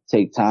gotta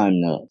take time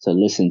to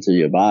listen to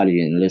your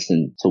body and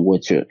listen to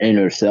what your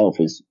inner self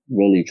is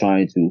really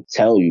trying to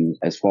tell you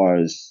as far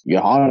as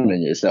you're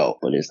harming yourself.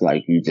 But it's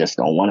like you just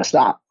don't want to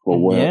stop for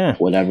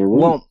whatever reason.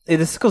 Well,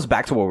 this goes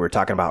back to what we were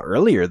talking about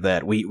earlier,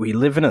 that we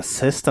live in a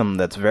system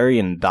that's very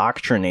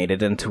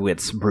indoctrinated into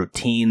its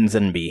routines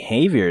and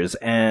behaviors.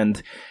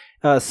 And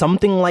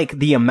something like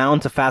the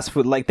amount of fast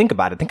food, like think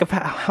about it. Think of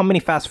how many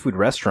fast food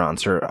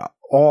restaurants are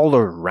all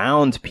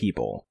around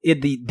people.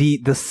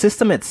 The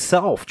system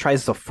itself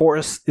tries to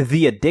force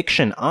the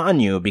addiction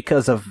on you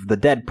because of the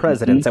dead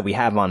presidents that we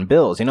have on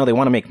bills. They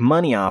want to make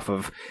money off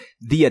of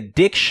the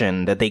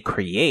addiction that they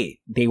create.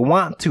 They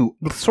want to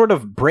sort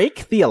of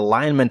break the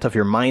alignment of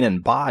your mind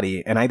and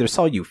body and either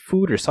sell you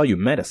food or sell you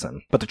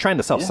medicine. But they're trying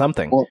to sell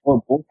something. Or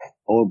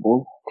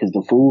both. Because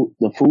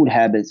the food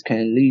habits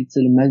can lead to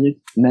the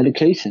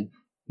medication.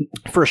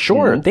 For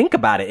sure. Think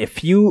about it.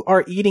 If you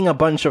are eating a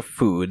bunch of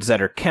foods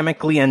that are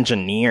chemically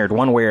engineered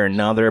one way or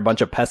another, a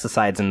bunch of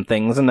pesticides and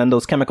things, and then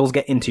those chemicals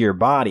get into your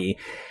body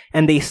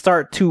and they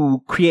start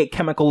to create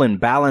chemical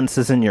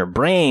imbalances in your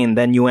brain,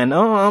 then you end,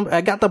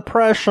 I got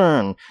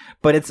depression.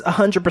 But it's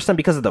 100%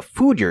 because of the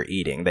food you're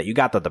eating that you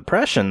got the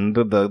depression.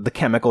 The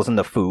chemicals in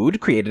the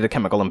food created a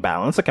chemical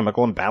imbalance. The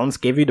chemical imbalance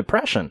gave you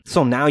depression.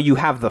 So now you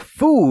have the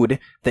food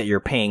that you're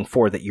paying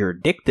for that you're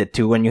addicted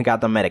to, and you got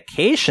the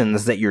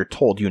medications that you're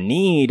told you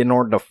need in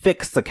order to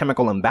fix the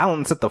chemical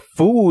imbalance that the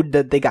food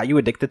that they got you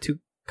addicted to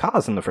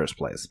caused in the first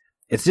place.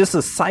 It's just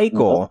a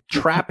cycle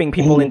trapping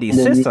people in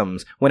these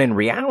systems, when in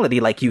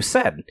reality, like you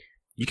said,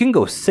 you can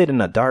go sit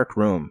in a dark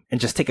room and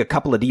just take a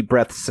couple of deep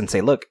breaths and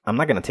say, look, I'm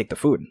not going to take the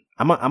food.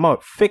 I'm going to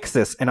fix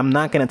this, and I'm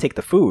not going to take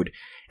the food.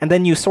 And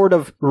then you sort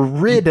of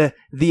rid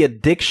the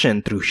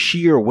addiction through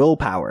sheer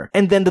willpower.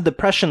 And then the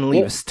depression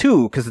leaves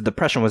too, because the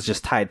depression was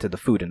just tied to the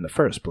food in the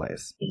first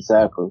place.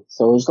 Exactly.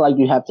 So it's like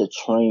you have to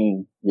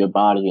train your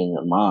body and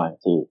your mind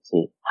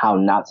to how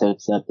not to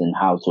accept and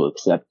how to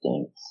accept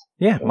things.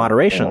 Yeah,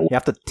 moderation. You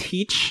have to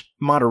teach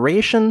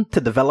moderation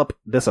to develop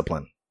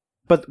discipline.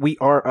 But we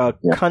are a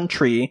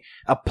country,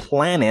 a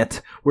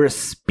planet, we're a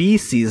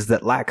species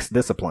that lacks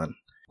discipline.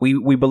 We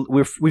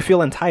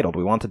feel entitled.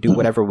 We want to do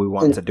whatever we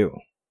want to do.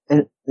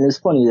 And it's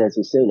funny that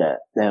you say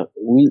that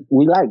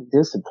we lack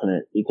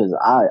discipline, because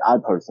I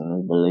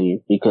personally believe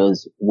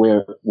because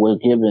we're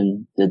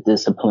given the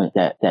discipline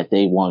that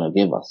they want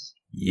to give us.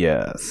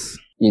 Yes.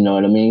 You know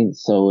what I mean?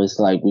 So it's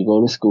like we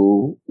go to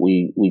school,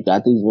 we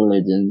got these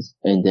religions,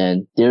 and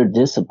then their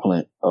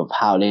discipline of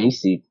how they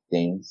see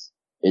things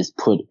is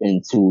put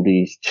into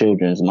these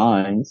children's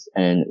minds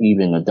and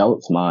even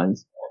adults'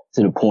 minds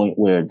to the point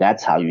where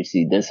that's how you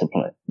see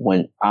discipline.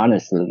 When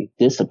honestly,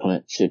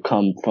 discipline should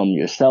come from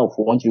yourself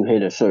once you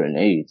hit a certain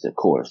age, of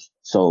course.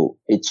 So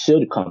it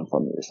should come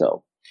from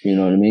yourself. You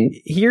know what I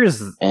mean? Here's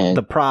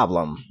the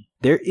problem.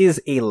 There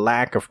is a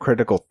lack of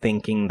critical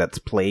thinking that's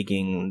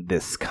plaguing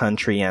this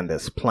country and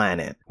this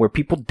planet, where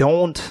people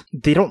don't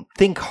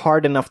think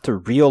hard enough to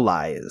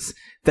realize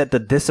that the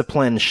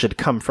discipline should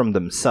come from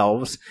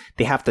themselves.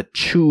 They have to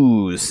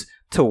choose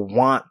to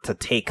want to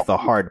take the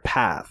hard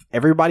path.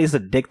 Everybody's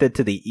addicted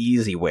to the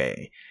easy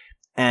way.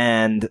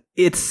 And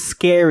it's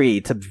scary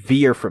to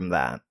veer from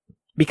that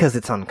because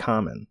it's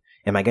uncommon.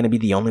 Am I going to be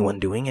the only one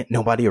doing it?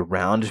 Nobody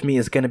around me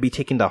is going to be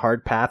taking the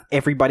hard path.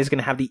 Everybody's going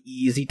to have the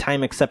easy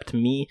time except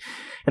me.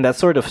 And that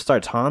sort of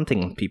starts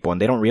haunting people. And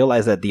they don't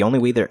realize that the only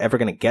way they're ever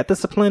going to get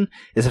discipline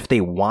is if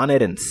they want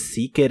it and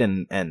seek it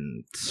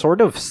and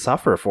sort of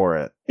suffer for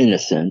it. In a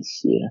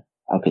sense, yeah.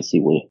 I can see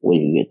where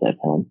you get that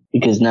from.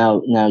 Because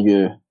now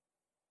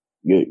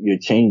you're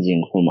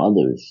changing from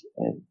others,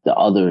 and the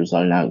others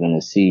are not going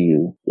to see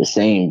you the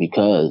same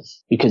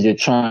because you're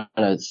trying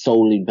to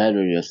solely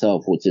better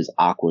yourself, which is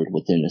awkward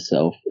within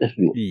itself. If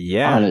you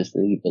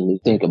honestly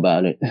think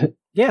about it.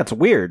 Yeah, it's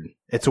weird.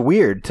 It's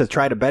weird to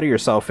try to better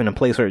yourself in a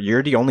place where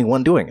you're the only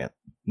one doing it.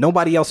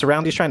 Nobody else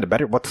around you is trying to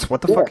better. What the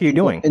fuck are you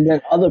doing? And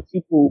then other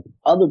people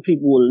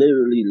will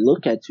literally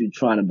look at you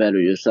trying to better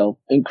yourself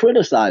and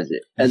criticize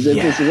it as if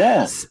it's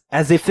wrong.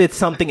 As if it's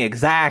something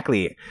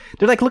exactly.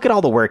 They're like, look at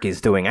all the work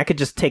he's doing. I could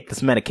just take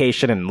this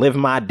medication and live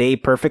my day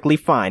perfectly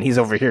fine. He's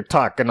over here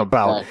talking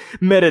about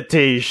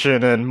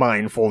meditation and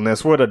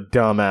mindfulness. What a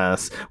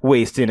dumbass,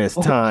 wasting his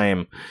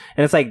time.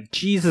 And it's like,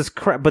 Jesus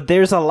Christ. But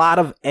there's a lot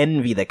of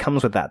envy that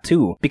comes with that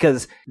too,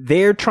 because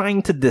they're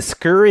trying to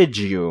discourage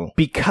you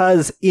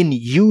because in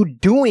you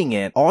doing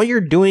it, all you're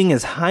doing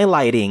is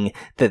highlighting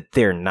that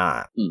they're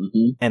not.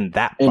 Mm-hmm. And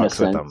that fucks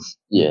with them.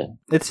 Yeah.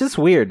 It's just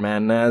weird,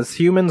 man. As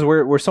humans,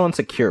 we're so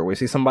insecure. We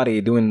see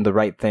somebody doing the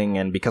right thing,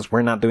 and because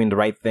we're not doing the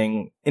right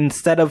thing,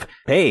 instead of,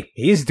 hey,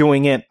 he's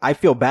doing it, I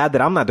feel bad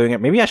that I'm not doing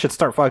it, maybe I should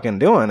start fucking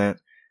doing it.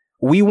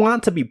 We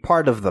want to be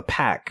part of the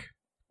pack.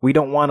 We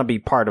don't want to be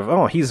part of,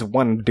 oh, he's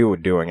one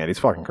dude doing it, he's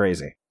fucking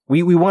crazy.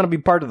 We want to be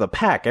part of the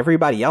pack.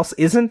 Everybody else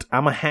isn't.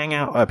 I'm going to hang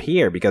out up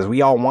here because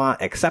we all want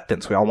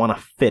acceptance. We all want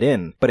to fit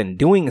in. But in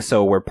doing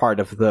so, we're part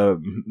of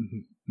the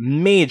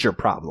major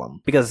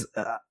problem. Because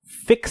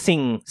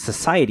fixing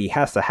society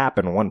has to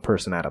happen one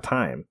person at a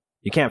time.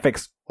 You can't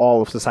fix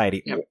all of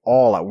society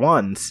all at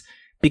once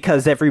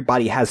because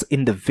everybody has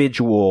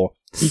individual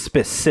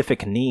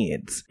specific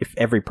needs. If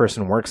every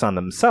person works on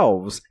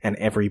themselves and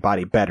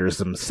everybody betters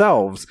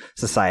themselves,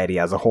 society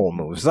as a whole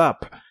moves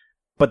up.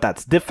 But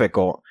that's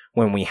difficult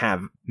when we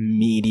have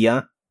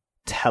media,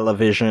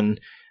 television,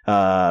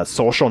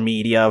 social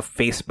media,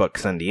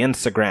 Facebooks and the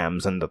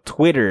Instagrams and the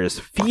Twitters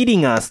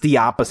feeding us the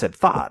opposite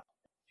thought.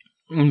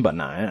 But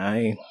no,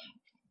 I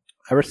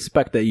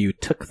respect that you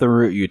took the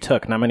route you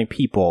took. Not many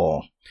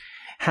people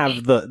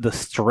have the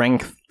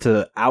strength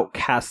to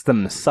outcast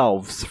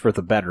themselves for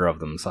the better of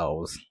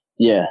themselves.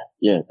 Yeah,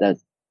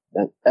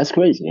 that's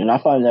crazy, and I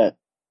find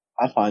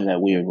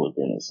that weird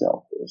within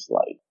itself. It's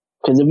like,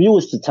 because if you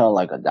was to tell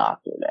like a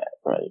doctor that,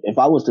 right? If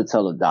I was to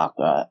tell a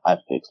doctor I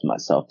fixed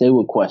myself, they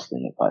would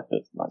question if I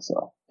fixed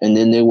myself. And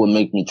then they would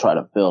make me try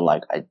to feel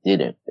like I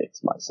didn't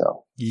fix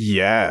myself.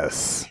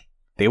 Yes.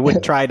 They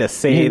would try to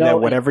say that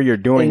whatever you're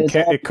doing,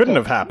 it couldn't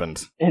have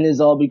happened. And it's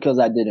all because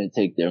I didn't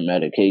take their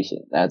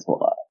medication. That's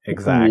why.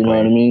 Exactly. You know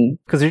what I mean?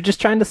 Because you're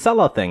just trying to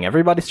sell a thing.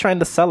 Everybody's trying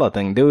to sell a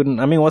thing, dude.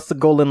 I mean, what's the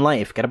goal in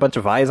life? Get a bunch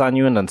of eyes on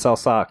you and then sell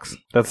socks.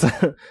 That's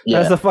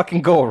the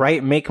fucking goal,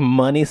 right? Make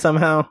money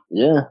somehow.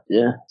 Yeah.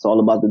 It's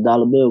all about the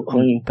dollar bill,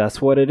 cream.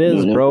 That's what it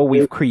is, bro.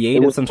 We've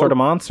created some sort of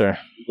monster.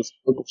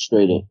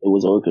 It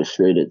was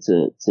orchestrated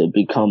to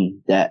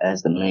become that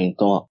as the main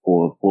thought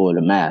for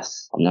the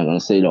mass. I'm not gonna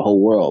say the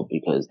whole world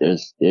because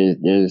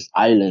there's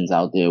islands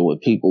out there with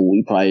people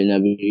we probably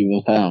never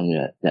even found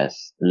yet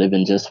that's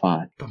living just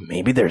fine. But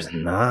maybe there's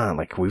not.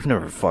 Like, we've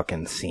never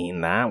fucking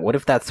seen that. What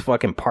if that's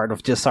fucking part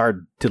of just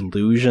our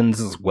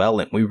delusions as well,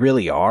 and we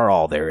really are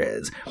all there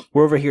is?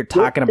 We're over here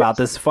talking about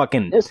this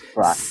fucking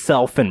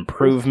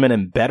self-improvement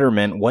and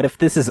betterment. What if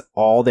this is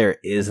all there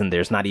is and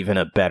there's not even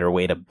a better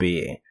way to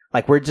be?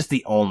 Like, we're just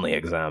the only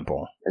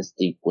example. That's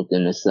deep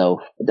within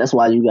itself. But that's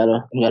why you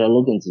gotta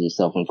look into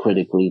yourself and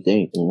critically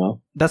think, you know?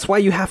 That's why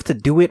you have to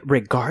do it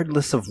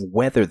regardless of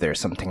whether there's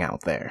something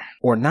out there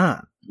or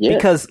not. Yeah.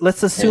 Because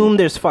let's assume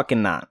there's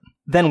fucking not.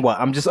 Then what?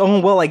 I'm just,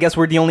 I guess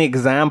we're the only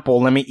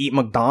example. Let me eat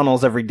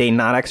McDonald's every day,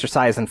 not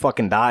exercise, and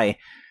fucking die.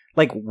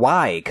 Like,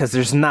 why? Because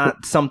there's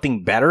not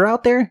something better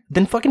out there?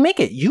 Then fucking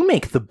make it. You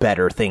make the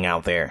better thing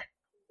out there.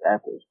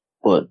 Exactly.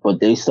 But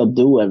they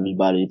subdue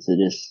everybody to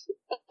this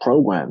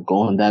program.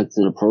 Going back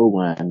to the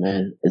program,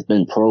 man, it's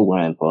been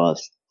programmed for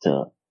us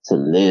to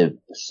live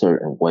a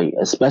certain way,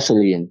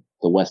 especially in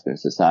the Western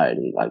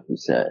society, like you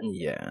said.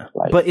 Yeah.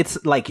 Like, but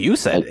it's like you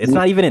said, it's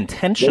not even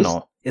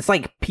intentional. It's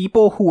like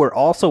people who are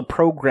also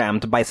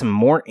programmed by some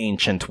more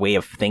ancient way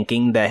of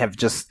thinking that have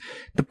just,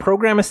 the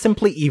program has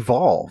simply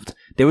evolved.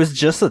 There was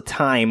just a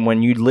time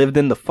when you lived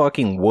in the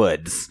fucking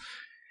woods.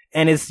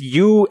 And it's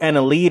you and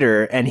a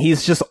leader, and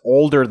he's just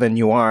older than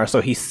you are,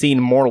 so he's seen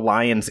more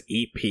lions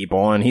eat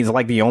people, and he's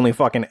like the only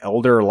fucking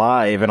elder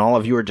alive, and all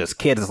of you are just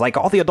kids. It's like,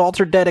 all the adults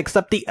are dead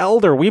except the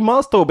elder. We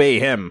must obey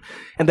him.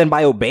 And then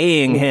by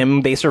obeying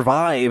him, they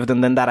survived,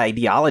 and then that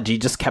ideology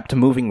just kept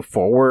moving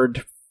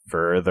forward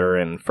further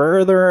and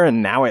further,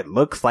 and now it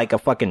looks like a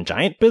fucking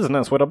giant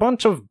business with a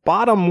bunch of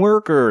bottom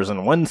workers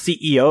and one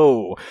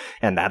CEO,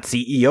 and that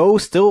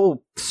CEO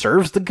still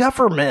serves the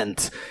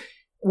government.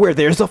 Where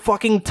there's a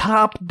fucking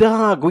top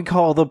dog we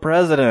call the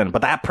president,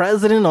 but that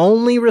president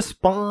only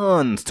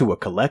responds to a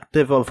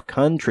collective of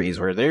countries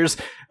where there's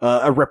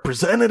a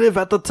representative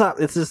at the top.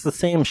 It's just the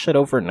same shit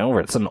over and over.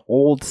 It's an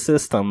old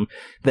system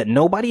that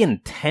nobody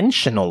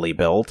intentionally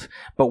built,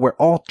 but we're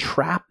all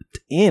trapped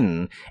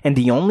in. And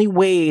the only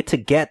way to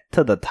get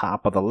to the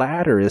top of the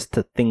ladder is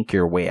to think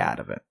your way out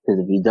of it.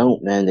 Because if you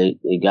don't, man, they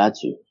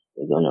got you.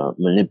 They're gonna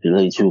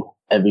manipulate you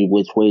every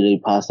which way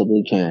they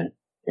possibly can.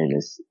 And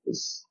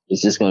it's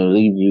just going to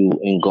leave you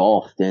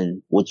engulfed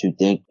in what you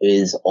think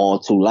is all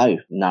to life,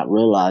 not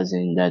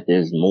realizing that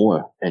there's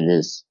more, and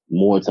there's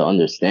more to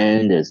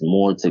understand. There's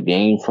more to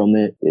gain from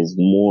it. There's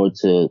more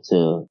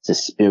to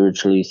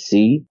spiritually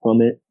see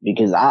from it.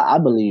 Because I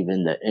believe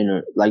in the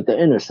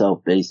inner self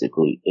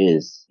basically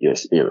is your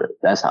spirit.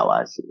 That's how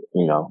I see it,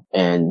 you know.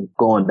 And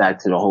going back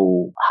to the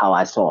whole, how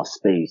I saw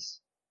space,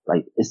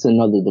 like it's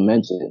another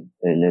dimension,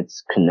 and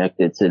it's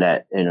connected to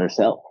that inner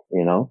self,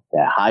 you know,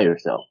 that higher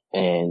self.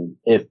 And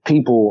if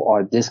people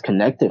are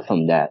disconnected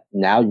from that,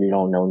 now you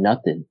don't know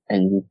nothing,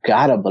 and you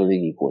gotta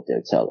believe what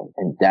they're telling.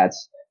 And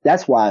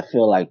that's why I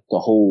feel like the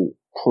whole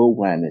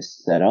program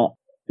is set up,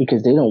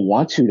 because they don't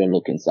want you to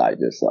look inside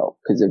yourself.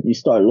 Because if you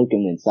start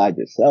looking inside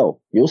yourself,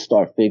 you'll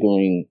start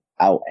figuring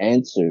out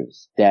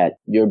answers that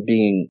you're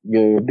being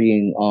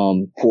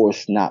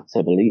forced not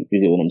to believe. You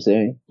get what I'm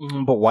saying?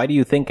 But why do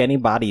you think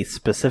anybody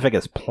specific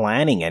is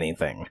planning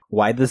anything?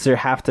 Why does there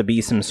have to be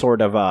some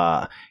sort of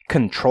a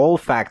control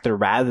factor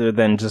rather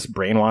than just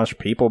brainwash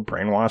people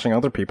brainwashing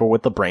other people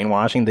with the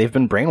brainwashing they've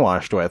been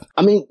brainwashed with?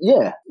 I mean,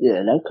 yeah,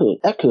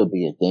 that could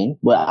be a thing.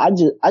 But I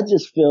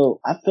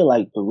feel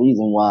like the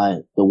reason why,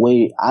 the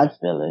way I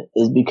feel it,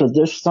 is because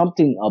there's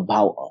something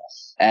about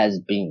us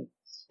as beings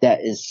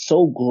that is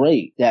so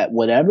great that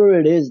whatever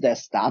it is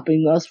that's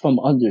stopping us from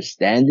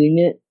understanding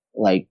it,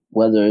 like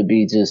whether it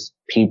be just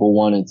people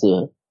wanting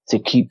to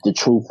keep the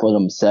truth for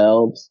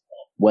themselves,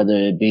 whether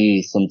it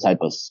be some type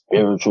of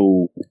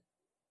spiritual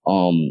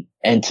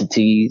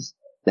entities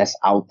that's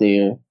out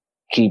there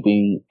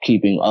keeping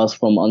us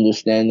from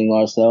understanding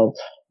ourselves.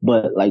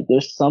 But like,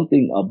 there's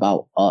something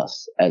about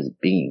us as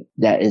beings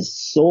that is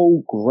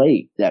so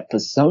great that for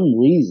some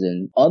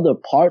reason, other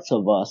parts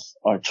of us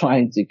are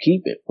trying to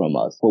keep it from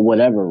us for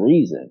whatever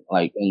reason.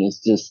 Like, and it's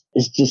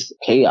just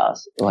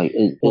chaos. Like,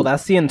 well,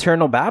 that's the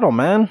internal battle,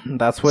 man.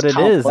 That's what it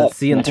is. It's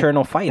the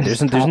internal fight.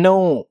 There's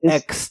no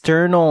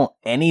external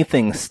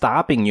anything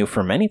stopping you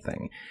from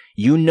anything.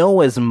 You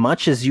know as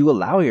much as you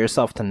allow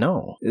yourself to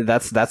know.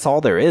 That's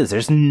all there is.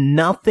 There's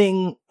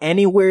nothing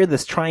anywhere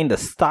that's trying to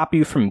stop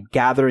you from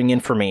gathering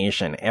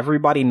information.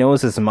 Everybody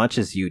knows as much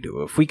as you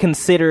do. If we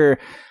consider,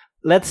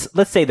 let's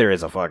say there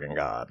is a fucking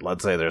God.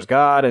 Let's say there's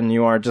God and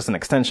you are just an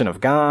extension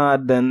of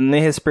God, then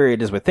his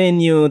spirit is within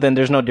you, then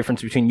there's no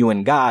difference between you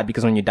and God,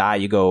 because when you die,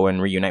 you go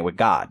and reunite with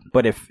God.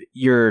 But if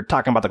you're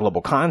talking about the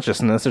global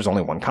consciousness, there's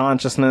only one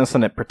consciousness,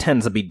 and it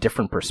pretends to be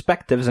different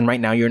perspectives, and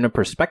right now you're in a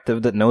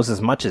perspective that knows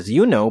as much as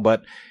you know,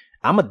 but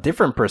I'm a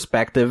different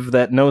perspective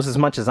that knows as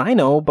much as I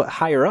know, but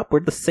higher up,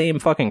 we're the same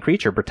fucking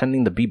creature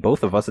pretending to be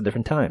both of us at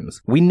different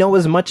times. We know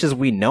as much as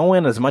we know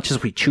and as much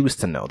as we choose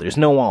to know. There's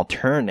no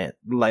alternative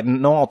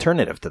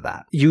to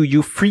that.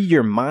 You free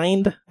your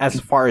mind as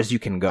far as you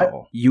can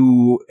go.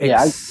 You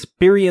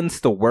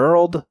experience the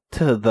world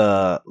to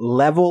the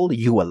level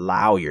you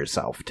allow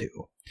yourself to.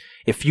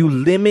 If you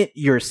limit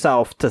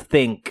yourself to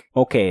think,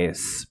 okay,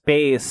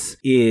 space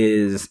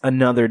is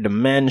another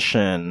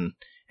dimension,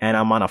 and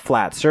I'm on a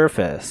flat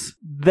surface,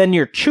 then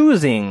you're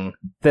choosing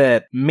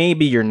that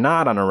maybe you're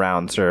not on a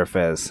round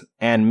surface,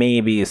 and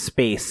maybe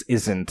space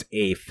isn't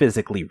a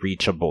physically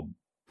reachable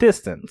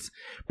distance.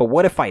 But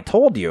what if I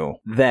told you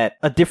that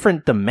a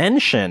different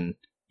dimension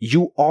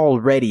you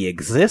already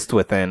exist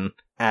within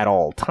at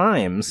all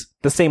times?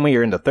 The same way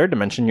you're in the third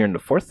dimension, you're in the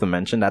fourth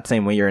dimension, that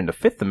same way you're in the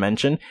fifth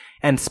dimension,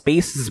 and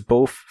space is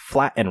both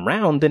flat and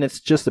round, and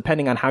it's just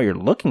depending on how you're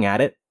looking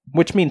at it,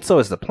 which means so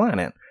is the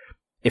planet.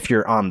 If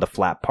you're on the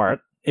flat part,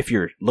 if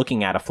you're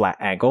looking at a flat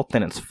angle,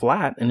 then it's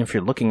flat. And if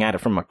you're looking at it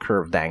from a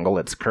curved angle,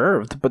 it's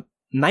curved. But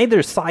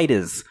neither side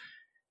is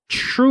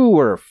true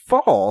or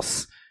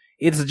false.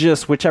 It's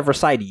just whichever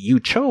side you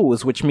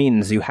chose, which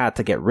means you had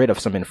to get rid of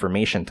some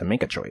information to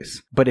make a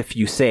choice. But if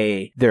you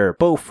say they're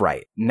both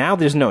right, now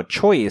there's no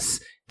choice.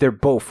 They're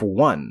both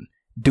one.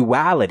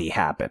 Duality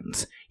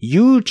happens.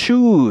 You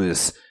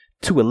choose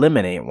to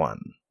eliminate one.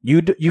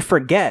 You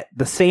forget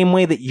the same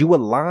way that you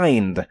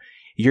aligned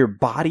your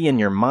body and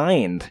your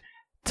mind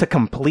to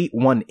complete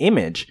one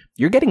image.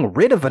 You're getting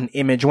rid of an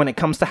image when it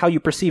comes to how you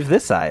perceive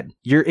this side.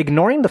 You're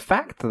ignoring the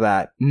fact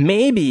that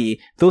maybe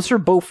those are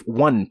both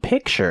one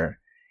picture,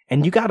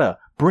 and you gotta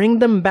bring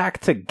them back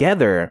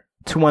together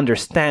to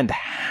understand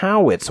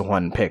how it's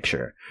one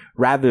picture,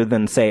 rather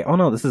than say, oh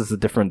no, this is a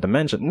different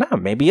dimension. No,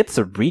 maybe it's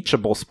a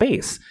reachable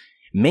space.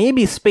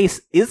 Maybe space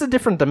is a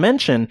different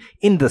dimension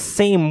in the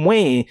same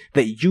way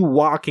that you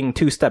walking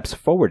 2 steps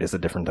forward is a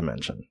different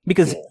dimension.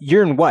 Because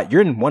you're in what?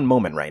 You're in one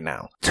moment right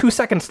now. 2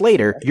 seconds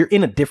later, you're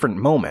in a different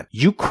moment.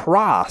 You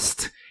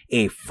crossed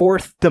a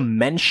 4th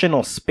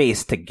dimensional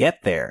space to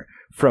get there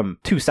from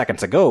 2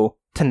 seconds ago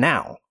to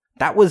now.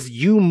 That was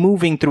you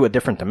moving through a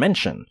different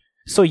dimension.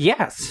 So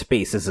yes,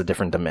 space is a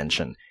different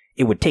dimension.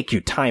 It would take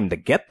you time to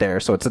get there,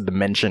 so it's a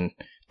dimension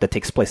that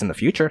takes place in the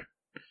future.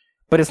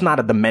 But it's not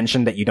a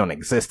dimension that you don't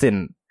exist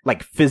in,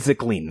 like,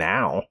 physically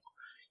now.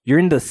 You're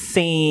in the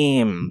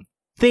same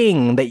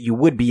thing that you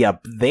would be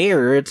up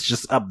there. It's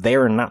just up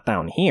there and not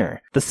down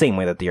here. The same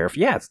way that the Earth,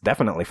 yeah, it's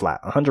definitely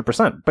flat,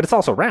 100%. But it's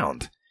also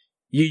round.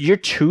 You're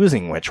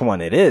choosing which one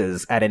it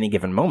is at any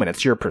given moment.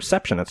 It's your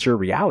perception. It's your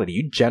reality.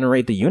 You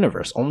generate the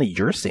universe. Only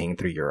you're seeing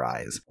through your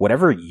eyes.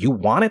 Whatever you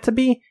want it to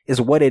be is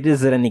what it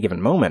is at any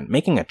given moment.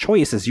 Making a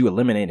choice is you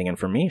eliminating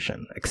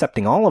information.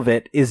 Accepting all of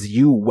it is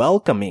you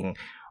welcoming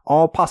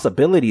all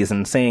possibilities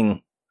and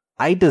saying,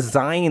 I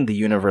designed the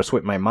universe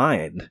with my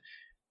mind.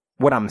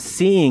 What I'm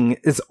seeing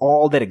is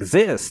all that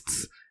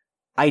exists.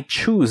 I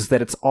choose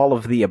that it's all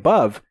of the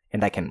above,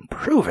 and I can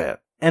prove it.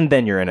 And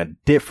then you're in a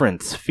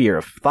different sphere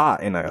of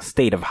thought, in a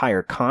state of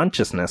higher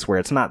consciousness where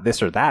it's not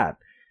this or that.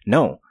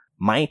 No,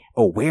 my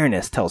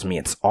awareness tells me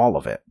it's all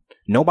of it.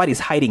 Nobody's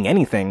hiding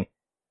anything.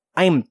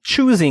 I'm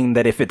choosing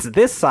that if it's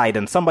this side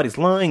and somebody's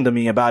lying to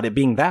me about it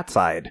being that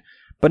side.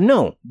 But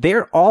no,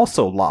 they're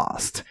also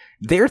lost.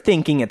 They're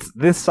thinking it's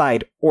this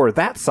side or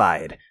that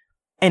side,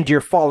 and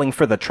you're falling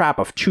for the trap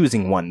of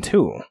choosing one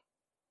too.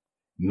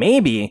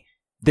 Maybe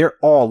they're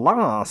all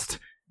lost,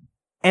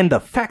 and the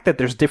fact that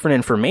there's different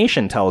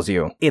information tells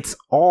you it's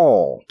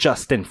all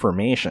just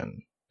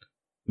information.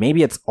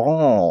 Maybe it's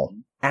all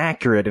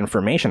accurate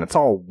information. It's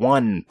all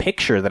one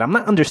picture that I'm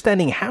not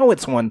understanding how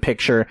it's one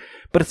picture,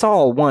 but it's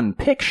all one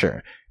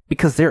picture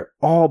because they're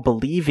all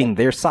believing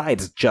their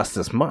sides just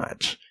as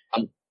much.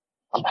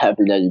 I'm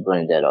happy that you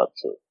bring that up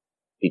too.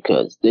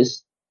 Because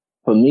this,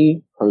 for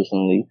me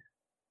personally,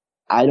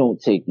 I don't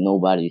take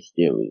nobody's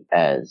theory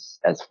as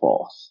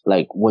false.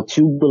 Like, what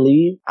you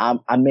believe,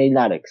 I may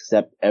not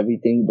accept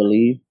everything you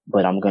believe,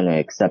 but I'm gonna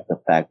accept the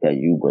fact that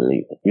you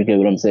believe it. You get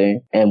what I'm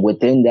saying? And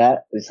within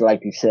that, it's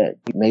like you said,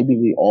 maybe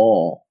we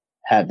all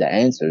have the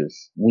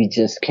answers. We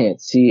just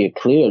can't see it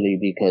clearly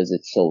because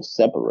it's so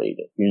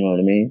separated. You know what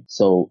I mean?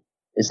 So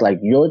it's like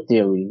your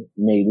theory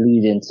may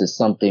lead into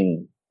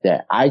something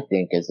that I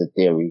think is a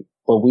theory,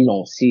 but we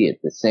don't see it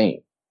the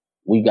same.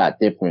 We got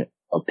different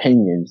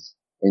opinions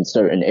in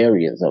certain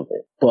areas of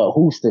it. But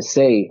who's to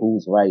say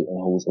who's right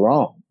and who's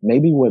wrong?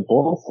 Maybe we're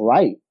both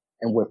right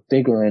and we're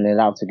figuring it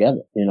out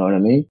together. You know what I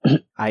mean?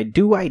 I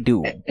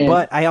do.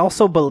 But I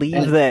also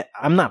believe that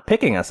I'm not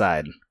picking a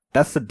side.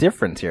 That's the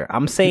difference here.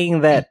 I'm saying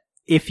that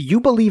if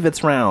you believe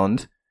it's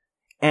round,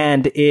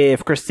 and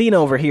if Christina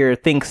over here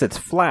thinks it's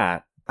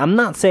flat, I'm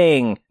not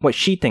saying what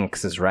she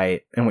thinks is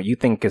right and what you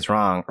think is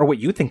wrong, or what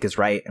you think is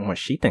right and what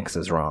she thinks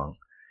is wrong.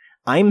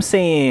 I'm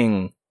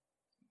saying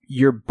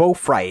you're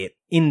both right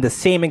in the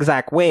same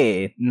exact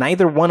way.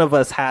 Neither one of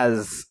us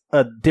has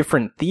a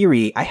different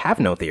theory. I have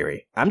no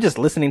theory. I'm just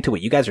listening to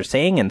what you guys are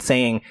saying and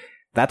saying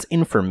that's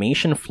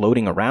information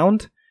floating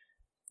around.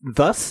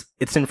 Thus,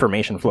 it's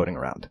information floating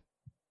around.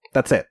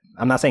 That's it.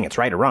 I'm not saying it's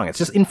right or wrong. It's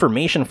just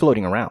information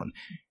floating around.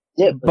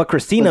 Yeah, but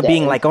Christina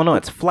being like, oh no,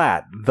 it's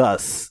flat.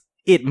 Thus,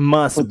 it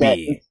must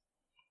be.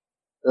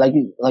 Like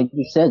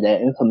you said,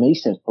 that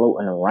information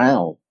floating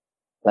around.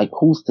 Like,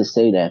 who's to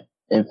say that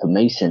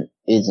information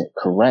isn't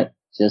correct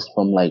just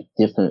from like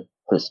different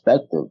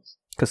perspectives?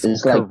 Because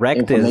it's like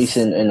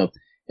information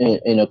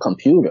in a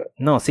computer.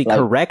 No, see, like,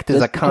 correct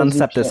is a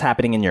concept that's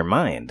happening in your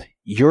mind.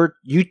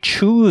 You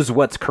choose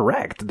what's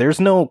correct. There's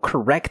no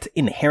correct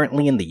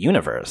inherently in the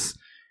universe.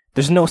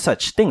 There's no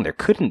such thing. There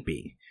couldn't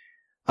be.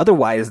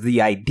 Otherwise,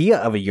 the idea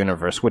of a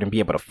universe wouldn't be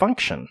able to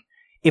function.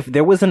 If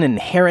there was an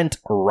inherent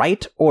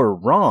right or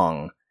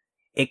wrong,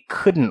 it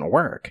couldn't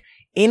work.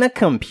 In a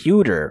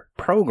computer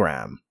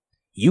program,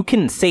 you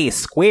can say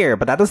square,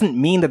 but that doesn't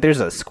mean that there's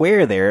a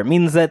square there. It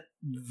means that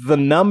the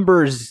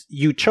numbers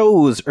you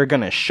chose are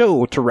going to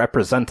show to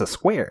represent a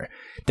square.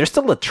 There's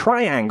still a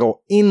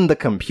triangle in the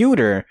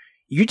computer.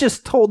 You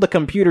just told the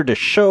computer to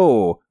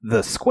show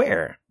the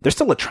square. There's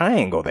still a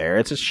triangle there.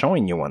 It's just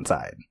showing you one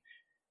side.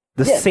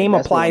 The same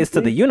applies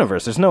to the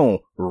universe. There's no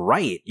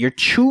right. You're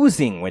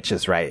choosing which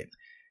is right.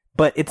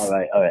 But it's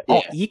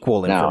all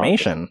equal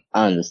information.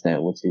 I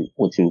understand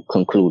what you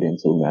conclude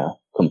into now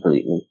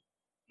completely.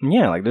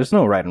 Yeah, like there's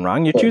no right and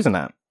wrong. You're choosing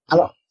that. I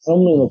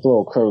don't mean to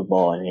throw a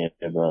curveball in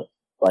here, bro.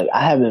 like,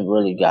 I haven't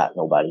really got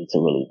nobody to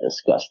really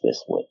discuss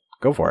this with.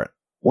 Go for it.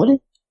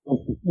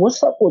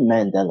 What's up with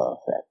Mandela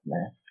effect,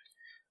 man?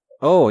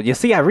 Oh, you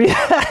see, I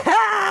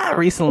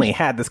recently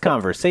had this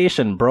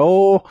conversation,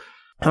 bro.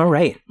 All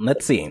right,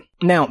 let's see.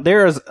 Now,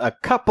 there's a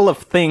couple of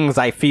things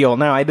I feel.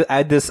 Now,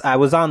 I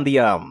was on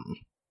the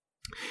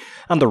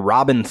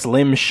Robin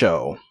Slim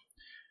show,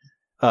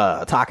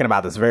 talking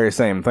about this very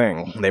same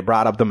thing. They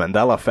brought up the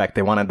Mandela effect.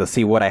 They wanted to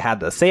see what I had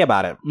to say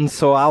about it. And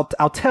so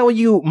I'll tell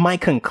you my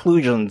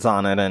conclusions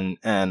on it,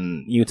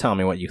 and you tell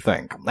me what you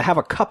think. I have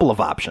a couple of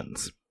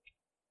options.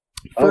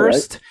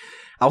 First, right.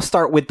 I'll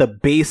start with the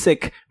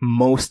basic,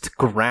 most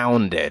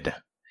grounded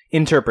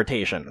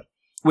interpretation,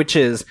 which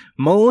is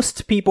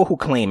most people who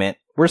claim it,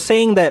 we're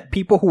saying that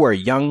people who are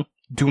young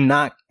do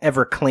not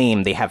ever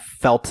claim they have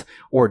felt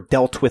or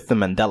dealt with the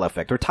Mandela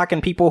effect. We're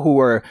talking people who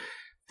are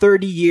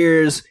 30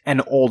 years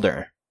and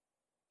older.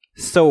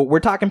 So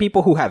we're talking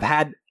people who have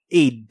had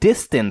a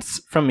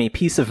distance from a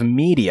piece of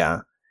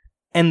media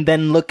and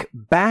then look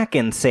back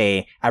and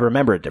say, I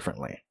remember it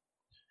differently.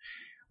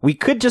 We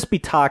could just be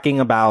talking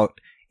about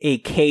a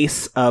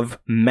case of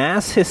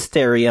mass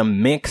hysteria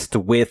mixed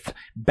with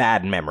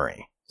bad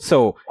memory.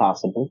 So,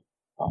 possible.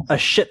 A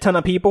shit ton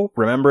of people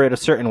remember it a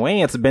certain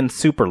way. It's been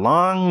super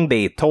long.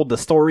 They told the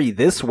story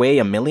this way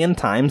a million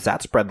times.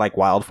 That spread like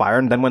wildfire.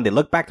 And then when they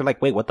look back, they're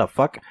like, wait, what the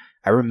fuck?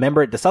 I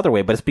remember it this other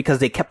way. But it's because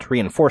they kept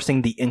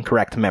reinforcing the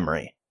incorrect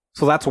memory.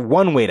 So that's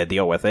one way to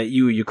deal with it.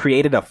 You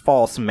created a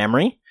false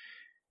memory.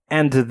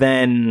 And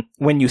then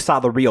when you saw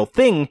the real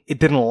thing, it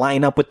didn't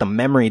line up with the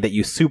memory that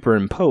you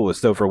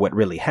superimposed over what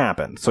really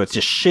happened. So it's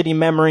just shitty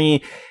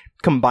memory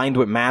combined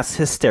with mass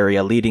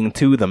hysteria leading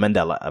to the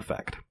Mandela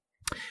effect.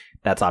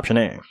 That's option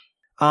A.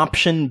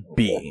 Option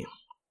B.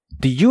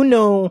 Do you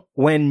know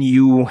when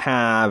you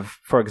have,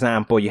 for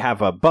example, you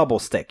have a bubble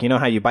stick? You know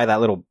how you buy that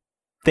little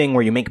thing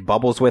where you make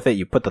bubbles with it?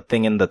 You put the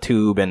thing in the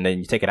tube and then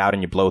you take it out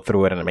and you blow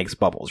through it and it makes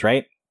bubbles,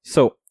 right?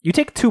 So you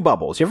take two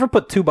bubbles. You ever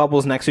put two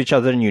bubbles next to each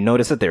other and you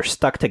notice that they're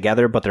stuck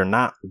together, but they're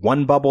not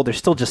one bubble? They're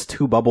still just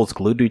two bubbles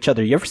glued to each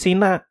other. You ever seen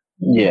that?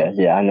 Yeah,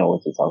 I know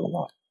what you're talking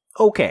about.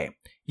 Okay.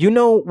 You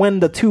know when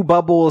the two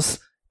bubbles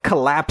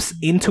collapse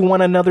into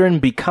one another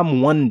and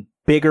become one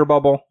bigger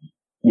bubble?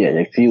 Yeah,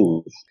 they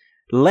fuse.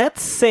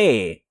 Let's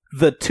say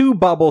the two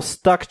bubbles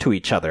stuck to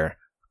each other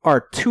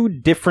are two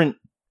different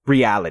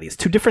realities,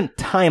 two different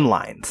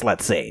timelines,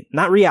 let's say.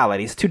 Not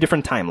realities, two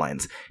different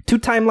timelines. Two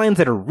timelines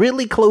that are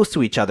really close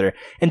to each other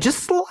and just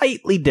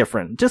slightly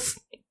different. Just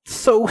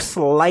so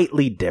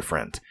slightly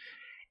different.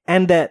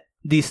 And that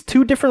these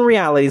two different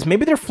realities,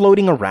 maybe they're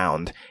floating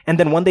around, and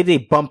then one day they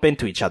bump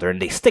into each other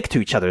and they stick to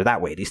each other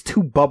that way. These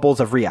two bubbles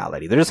of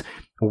reality. There's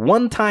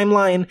one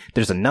timeline,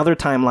 there's another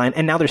timeline,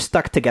 and now they're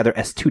stuck together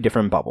as two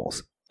different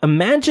bubbles.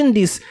 Imagine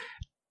these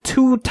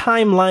two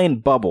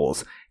timeline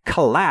bubbles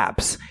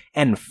collapse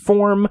and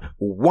form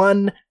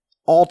one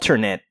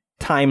alternate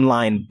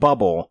timeline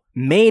bubble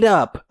made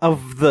up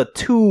of the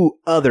two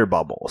other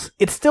bubbles.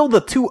 It's still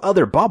the two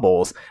other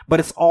bubbles, but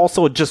it's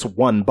also just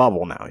one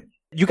bubble now.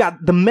 You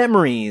got the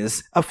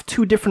memories of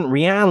two different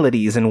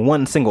realities in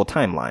one single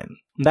timeline.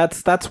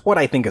 That's what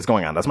I think is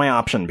going on. That's my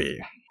option B.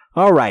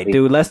 All right,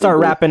 dude, let's start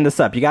wrapping this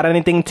up. You got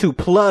anything to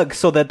plug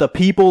so that the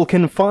people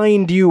can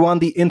find you on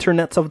the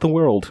internets of the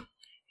world?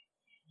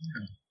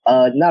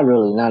 Not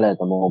really. Not at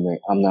the moment.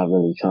 I'm not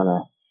really trying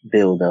to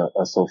build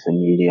a social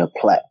media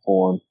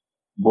platform.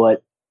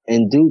 But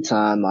in due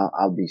time,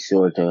 I'll be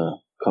sure to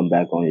come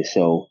back on your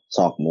show,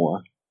 talk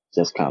more,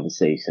 just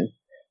conversation.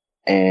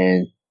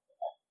 And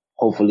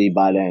hopefully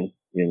by then,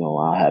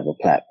 I'll have a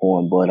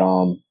platform. But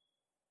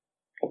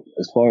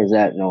as far as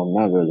that, no,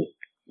 not really.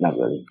 Not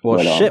really. Well,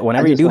 but, shit,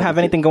 whenever you do have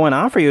anything going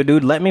on for you,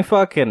 dude, let me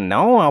fucking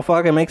know. I'll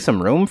fucking make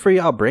some room for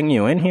you. I'll bring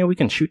you in here. We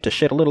can shoot the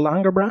shit a little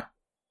longer, bruh.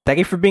 Thank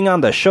you for being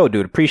on the show,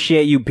 dude.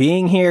 Appreciate you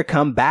being here.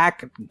 Come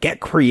back, get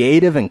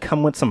creative, and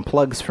come with some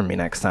plugs for me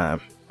next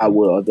time. I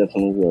will. I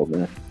definitely will,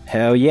 man.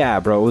 Hell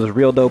yeah, bro. It was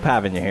real dope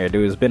having you here,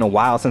 dude. It's been a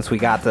while since we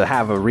got to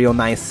have a real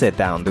nice sit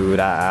down, dude.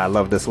 I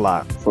love this a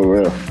lot. For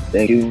real.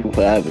 Thank you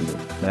for having me.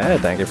 Yeah,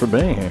 thank you for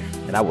being here.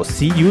 And I will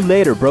see you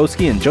later,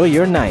 broski. Enjoy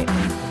your night.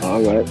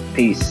 All right.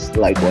 Peace.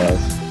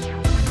 Likewise.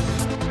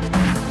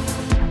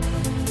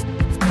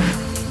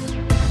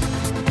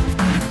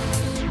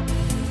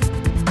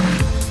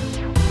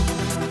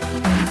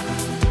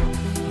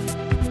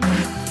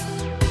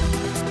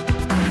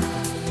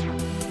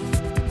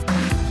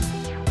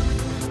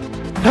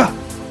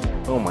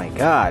 Oh my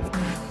god.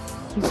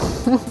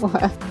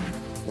 What?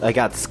 I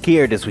got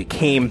scared as we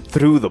came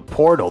through the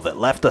portal that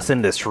left us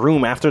in this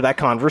room after that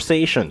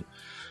conversation.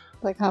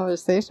 The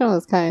conversation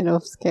was kind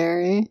of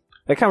scary.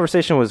 That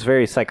conversation was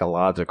very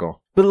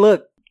psychological. But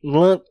look,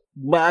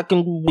 back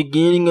in the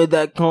beginning of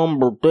that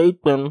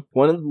conversation,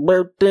 one of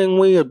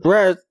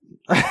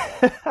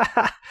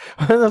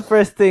the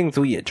first things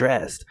we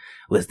addressed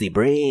was the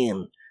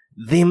brain.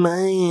 The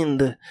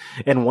mind.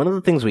 And one of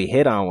the things we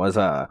hit on was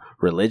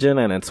religion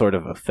and its sort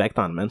of effect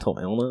on mental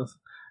illness.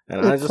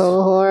 And it's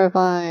so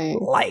horrifying.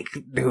 Like,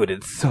 dude,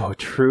 it's so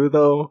true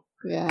though.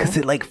 Yeah. Because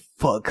it, like,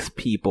 fucks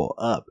people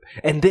up.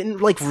 And then,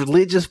 like,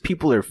 religious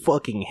people are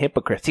fucking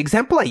hypocrites. The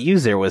example I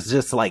used there was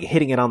just, like,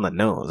 hitting it on the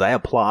nose. I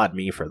applaud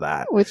me for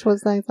that. Which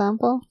was the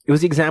example? It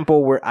was the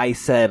example where I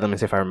said, let me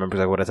see if I remember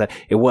exactly what I said.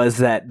 It was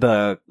that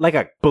a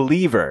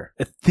believer,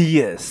 a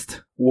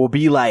theist, will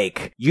be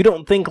like, you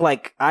don't think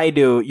like I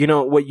do. You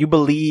know what you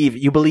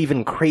believe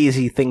in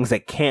crazy things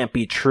that can't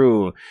be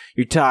true.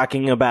 You're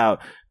talking about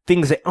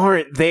things that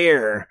aren't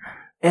there.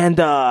 And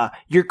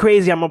you're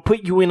crazy. I'm gonna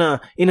put you in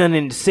an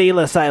insane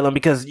asylum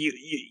because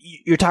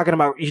you're talking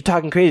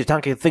crazy, you're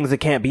talking things that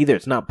can't be there.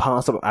 It's not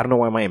possible. I don't know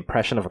why my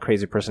impression of a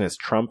crazy person is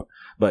Trump,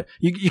 but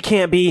you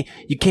can't be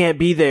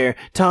there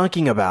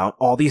talking about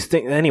all these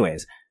things.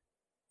 Anyways,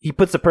 he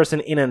puts the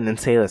person in an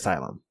insane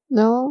asylum.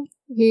 No,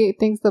 he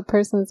thinks the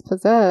person's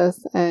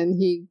possessed, and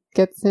he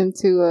gets him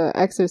to an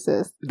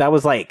exorcist. That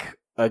was like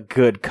a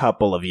good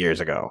couple of years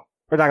ago.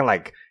 We're talking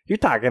like. You're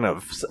talking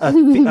of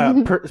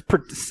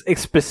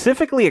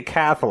specifically a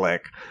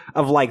Catholic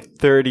of like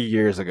 30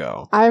 years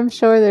ago. I'm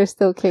sure there's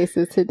still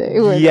cases today.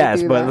 Where yes,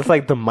 they do but that. It's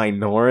like the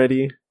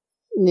minority.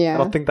 Yeah. I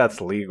don't think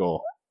that's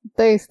legal.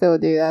 They still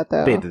do that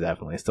though. They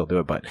definitely still do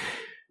it, but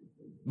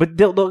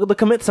they'll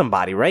commit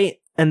somebody, right?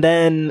 And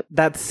then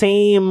that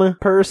same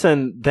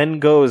person then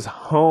goes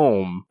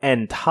home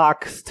and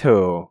talks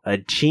to a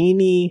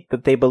genie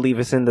that they believe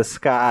is in the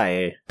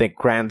sky that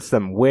grants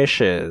them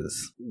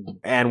wishes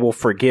and will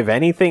forgive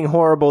anything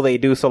horrible they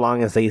do so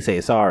long as they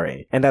say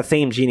sorry. And that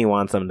same genie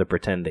wants them to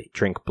pretend they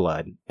drink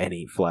blood and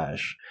eat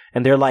flesh.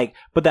 And they're like,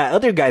 but that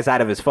other guy's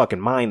out of his fucking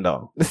mind,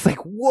 though. It's like,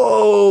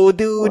 whoa,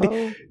 dude.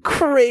 Whoa.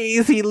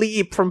 Crazy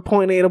leap from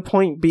point A to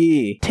point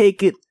B.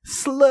 Take it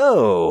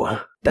slow.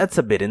 That's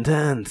a bit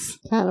intense.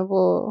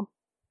 Cannibal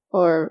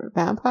or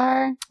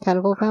vampire?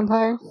 Cannibal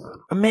vampire?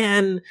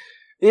 Man,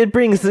 it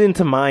brings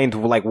into mind,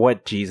 like,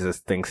 what Jesus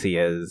thinks he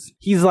is.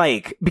 He's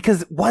like,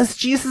 because was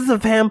Jesus a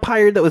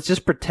vampire that was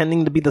just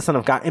pretending to be the son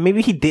of God? And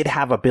maybe he did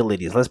have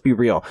abilities, let's be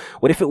real.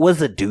 What if it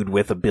was a dude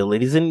with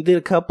abilities and he did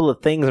a couple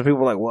of things and people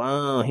were like,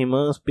 wow, he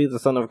must be the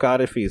son of God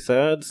if he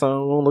said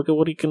so. Look at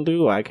what he can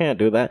do. I can't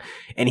do that.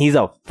 And he's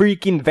a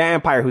freaking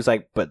vampire who's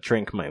like, but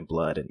drink my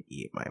blood and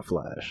eat my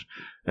flesh.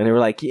 And they were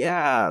like,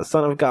 yeah,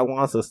 son of God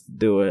wants us to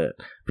do it.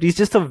 But he's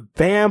just a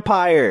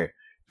vampire.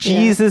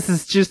 Jesus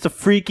is just a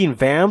freaking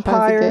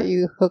vampire. Trying to get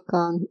you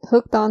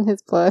hooked on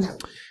his blood.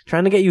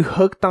 Trying to get you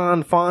hooked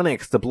on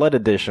phonics, the blood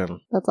edition.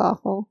 That's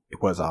awful.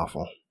 It was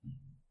awful.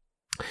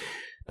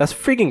 That's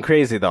freaking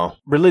crazy, though.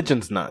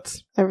 Religion's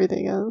nuts.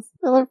 Everything is.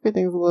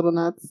 Everything's a little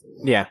nuts.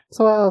 Yeah.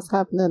 So what else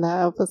happened in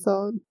that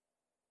episode?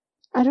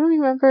 I don't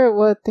remember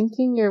what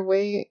thinking your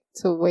way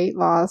to weight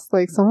loss.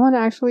 Like, someone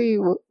actually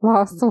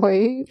lost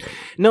weight?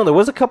 No, there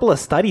was a couple of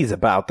studies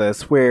about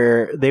this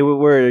where they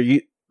were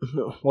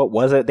what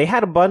was it? They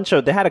had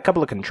a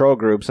couple of control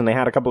groups, and they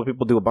had a couple of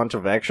people do a bunch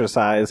of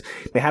exercise.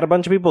 They had a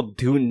bunch of people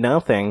do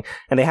nothing,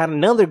 and they had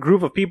another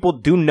group of people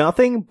do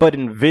nothing but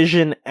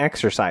envision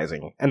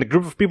exercising. And the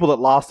group of people that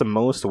lost the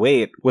most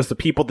weight was the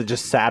people that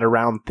just sat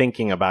around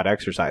thinking about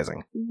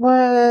exercising.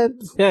 What?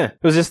 Yeah,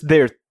 it was just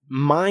their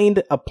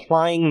mind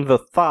applying the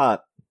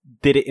thought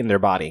did it in their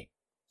body.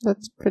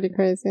 That's pretty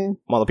crazy.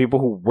 While the people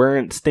who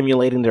weren't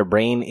stimulating their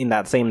brain in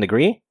that same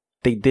degree,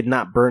 they did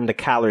not burn the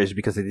calories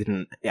because they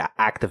didn't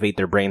activate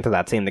their brain to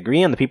that same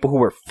degree. And the people who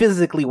were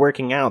physically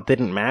working out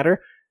didn't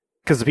matter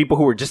because the people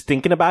who were just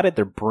thinking about it,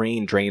 their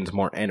brain drains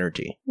more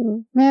energy.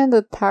 Man,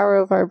 the power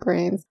of our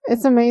brains.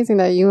 It's amazing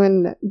that you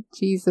and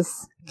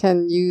Jesus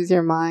can use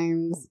your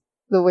minds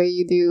the way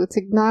you do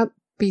to not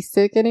be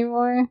sick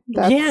anymore.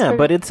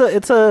 But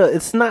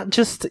it's not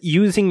just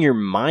using your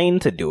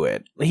mind to do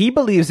it. He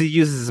believes he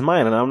uses his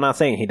mind, and I'm not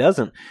saying he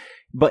doesn't.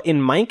 But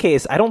in my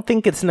case, I don't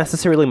think it's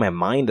necessarily my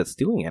mind that's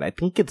doing it. I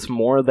think it's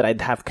more that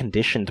I'd have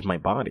conditioned my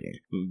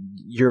body.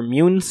 Your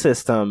immune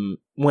system,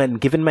 when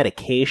given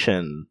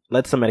medication,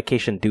 lets the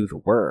medication do the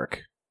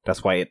work.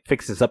 That's why it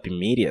fixes up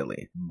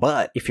immediately.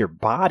 But if your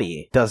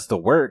body does the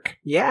work,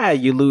 yeah,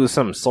 you lose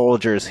some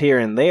soldiers here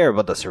and there,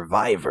 but the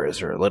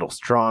survivors are a little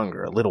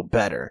stronger, a little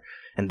better.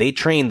 And they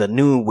train the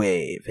new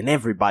wave, and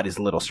everybody's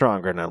a little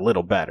stronger and a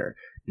little better.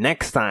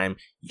 Next time,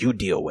 you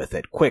deal with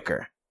it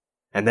quicker.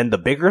 And then the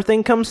bigger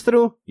thing comes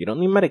through, you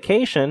don't need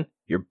medication.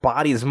 Your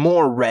body's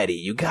more ready.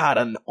 You got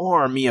an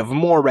army of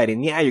more ready.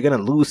 And yeah, you're going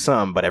to lose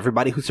some, but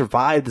everybody who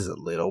survived is a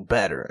little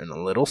better and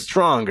a little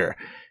stronger.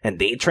 And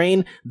they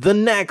train the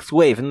next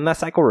wave. And that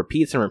cycle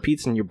repeats and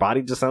repeats, and your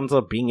body just ends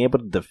up being able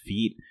to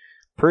defeat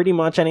pretty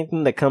much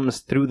anything that comes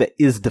through that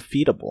is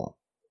defeatable.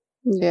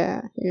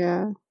 Yeah.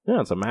 Yeah,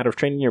 it's a matter of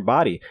training your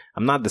body.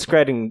 I'm not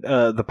discrediting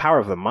the power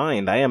of the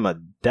mind. I am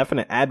a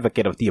definite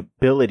advocate of the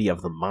ability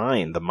of the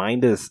mind. The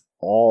mind is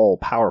all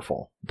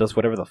powerful. It does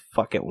whatever the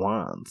fuck it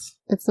wants.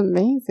 It's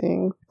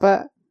amazing,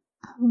 but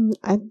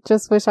I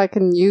just wish I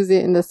could use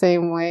it in the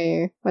same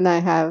way when I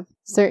have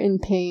certain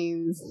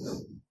pains.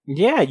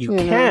 Yeah, you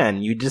can.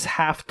 Know? You just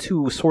have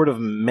to sort of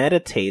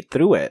meditate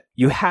through it.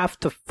 You have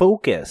to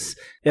focus.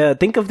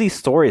 Think of these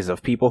stories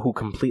of people who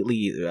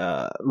completely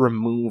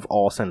remove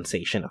all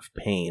sensation of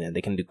pain and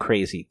they can do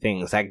crazy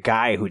things. That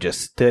guy who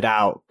just stood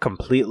out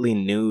completely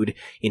nude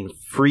in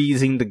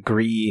freezing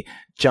degree,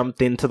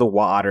 jumped into the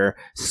water,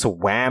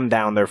 swam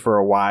down there for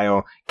a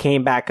while,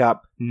 came back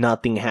up,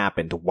 nothing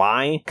happened.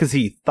 Why? Because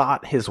he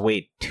thought his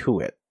way to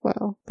it.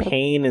 Well,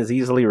 pain is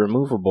easily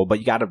removable, but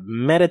you got to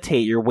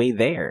meditate your way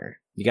there.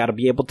 You got to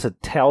be able to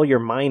tell your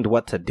mind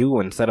what to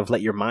do instead of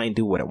let your mind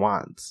do what it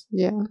wants.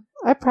 Yeah.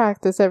 I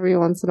practice every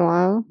once in a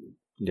while.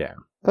 Yeah.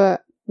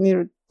 But need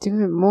to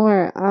do it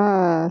more.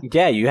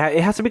 Yeah,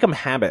 it has to become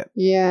habit.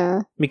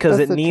 Yeah. Because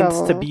it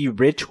needs to be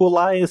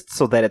ritualized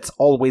so that it's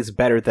always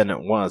better than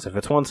it was. If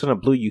it's once in a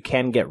blue, you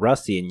can get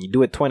rusty and you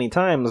do it 20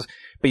 times,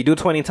 but you do it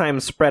 20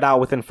 times spread out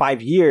within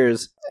 5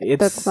 years.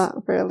 That's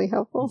not really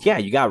helpful. Yeah,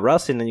 you got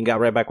rusty and then you got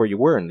right back where you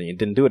were and then you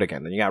didn't do it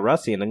again. Then you got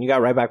rusty and then you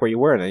got right back where you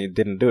were and then you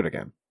didn't do it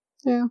again.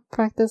 Yeah,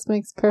 practice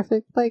makes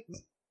perfect, like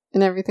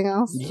in everything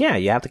else. Yeah,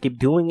 you have to keep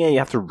doing it. You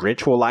have to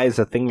ritualize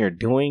the thing you're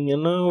doing,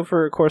 and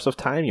over a course of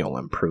time, you'll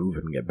improve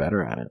and get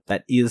better at it.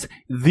 That is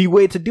the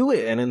way to do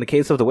it. And in the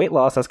case of the weight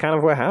loss, that's kind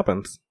of what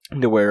happens.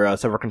 There were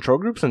several control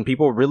groups, and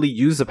people really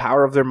use the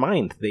power of their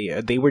mind.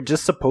 They were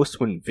just supposed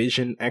to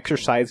envision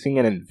exercising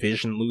and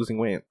envision losing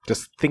weight.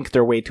 Just think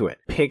their way to it.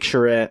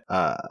 Picture it.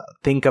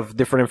 Think of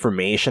different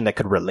information that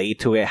could relate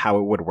to it, how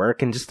it would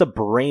work, and just the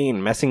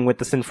brain messing with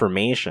this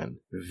information.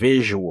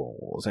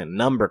 Visuals and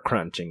number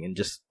crunching and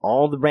just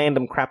all the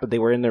random crap that they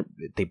were in there.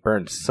 They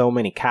burned so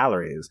many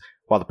calories,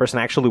 while the person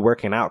actually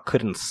working out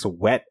couldn't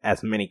sweat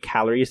as many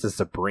calories as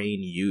the brain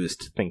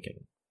used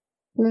thinking.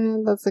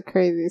 Man, that's a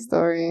crazy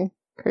story.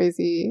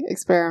 Crazy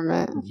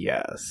experiment.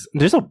 Yes.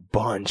 There's a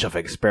bunch of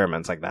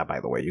experiments like that,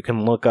 by the way. You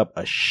can look up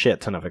a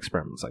shit ton of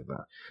experiments like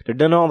that. They're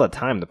done all the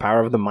time. The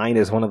power of the mind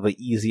is one of the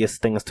easiest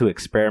things to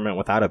experiment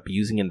without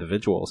abusing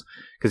individuals,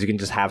 because you can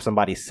just have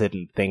somebody sit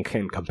and think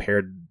and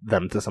compare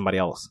them to somebody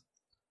else.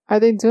 Are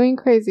they doing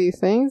crazy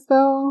things,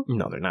 though?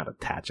 No, they're not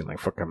attaching like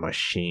fucking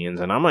machines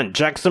and I'm gonna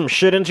inject some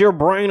shit into your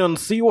brain and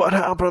see what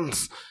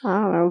happens.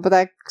 I don't know, but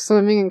that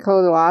swimming in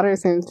cold water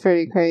seems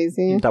pretty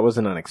crazy. That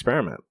wasn't an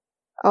experiment.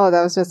 Oh,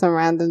 that was just some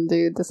random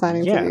dude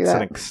deciding to do that. Yeah, it's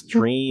an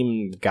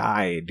extreme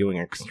guy doing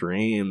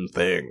extreme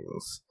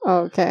things. Oh,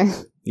 okay.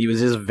 He was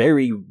just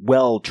very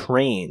well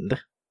trained,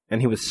 and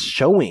he was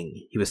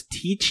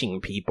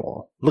teaching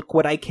people, look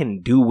what I can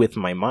do with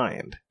my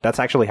mind. That's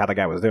actually how the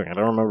guy was doing. I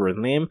don't remember his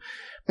name.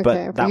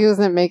 But he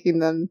wasn't making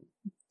them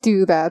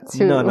do that,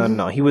 too.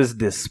 No. He was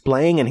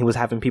displaying, and he was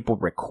having people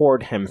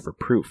record him for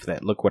proof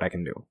that, look what I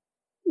can do.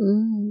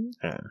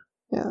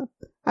 Yeah.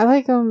 I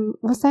like,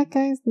 what's that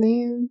guy's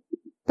name?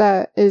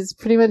 That is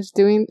pretty much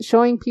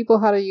showing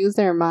people how to use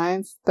their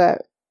minds.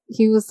 That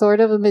he was sort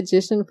of a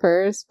magician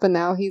first, but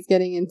now he's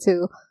getting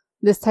into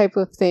this type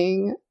of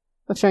thing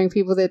of showing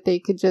people that they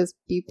could just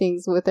beat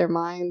things with their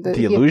mind.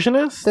 The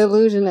illusionist? The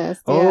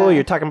illusionist. Oh, yeah.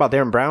 You're talking about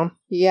Darren Brown?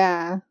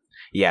 Yeah.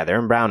 Yeah,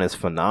 Darren Brown is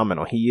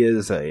phenomenal. He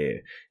is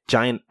a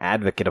giant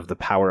advocate of the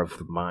power of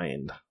the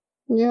mind.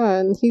 Yeah,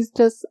 and he's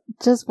just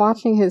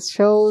watching his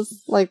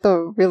shows, like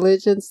the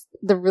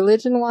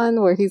religion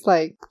one, where he's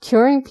like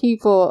curing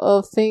people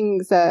of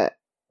things that,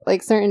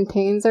 like certain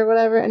pains or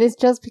whatever, and it's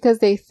just because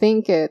they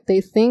think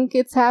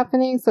it's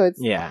happening, so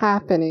it's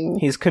happening.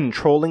 He's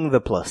controlling the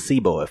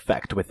placebo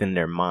effect within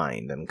their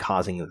mind and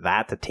causing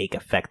that to take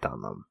effect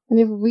on them. And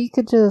if we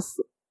could just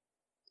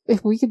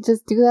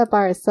do that by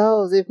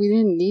ourselves, if we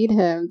didn't need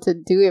him to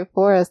do it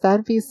for us,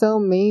 that'd be so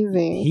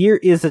amazing. Here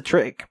is a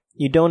trick.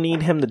 You don't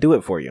need him to do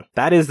it for you.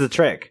 That is the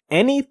trick.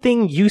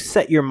 Anything you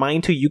set your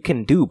mind to, you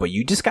can do, but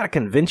you just gotta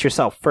convince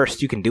yourself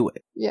first you can do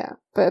it. Yeah,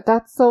 but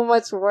that's so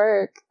much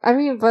work. I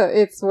mean, but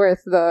it's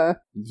worth the...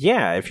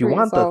 Yeah, if you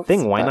want the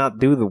thing, why not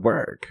do the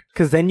work?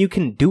 Because then you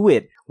can do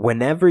it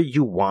whenever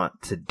you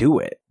want to do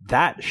it.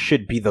 That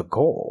should be the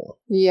goal.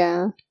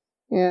 Yeah.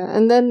 Yeah,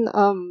 and then,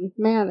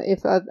 man,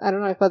 if I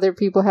don't know if other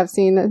people have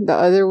seen the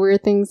other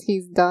weird things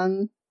he's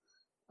done,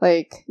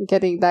 like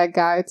getting that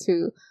guy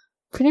to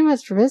pretty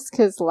much risk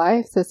his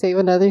life to save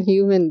another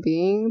human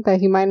being that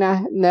he might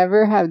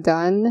never have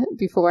done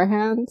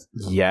beforehand.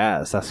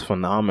 Yes, that's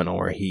phenomenal.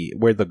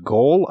 Where the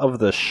goal of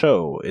the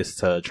show is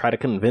to try to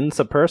convince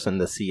a person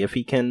to see if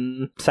he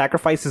can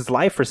sacrifice his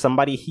life for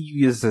somebody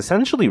he is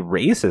essentially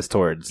racist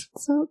towards.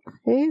 So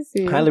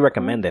crazy. Highly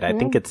recommend it. I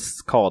think it's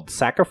called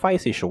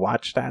Sacrifice. You should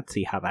watch that,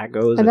 see how that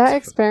goes. And that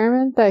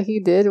experiment that he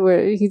did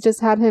where he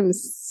just had him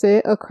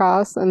sit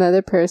across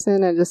another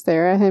person and just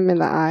stare at him in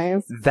the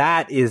eyes.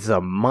 That is a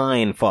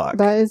mind fuck.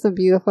 That is a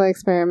beautiful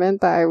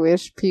experiment that I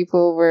wish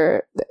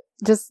people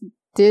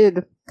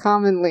did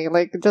commonly,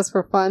 like just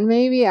for fun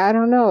maybe. I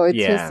don't know. It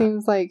just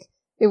seems like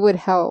it would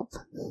help.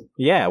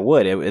 Yeah, it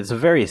would. It's a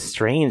very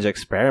strange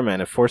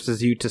experiment. It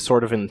forces you to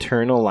sort of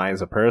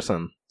internalize a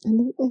person.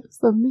 And it was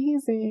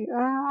amazing.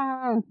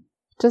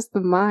 Just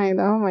the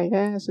mind. Oh my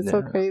gosh, it's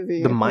so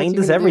crazy. The mind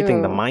is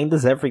everything. The mind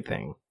is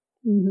everything.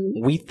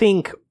 Mm-hmm. We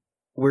think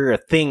we're a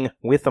thing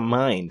with a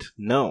mind.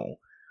 No,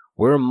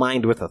 we're a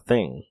mind with a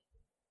thing.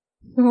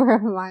 Where a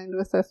mind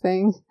was a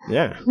thing.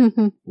 Yeah.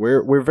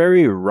 We're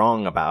very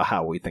wrong about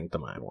how we think the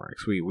mind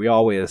works. We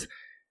always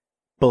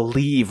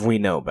believe we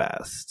know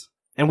best.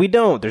 And we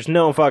don't. There's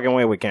no fucking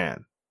way we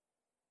can.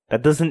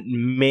 That doesn't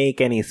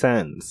make any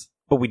sense.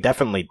 But we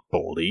definitely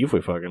believe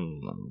we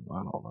fucking... I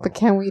don't know. But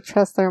can we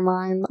trust our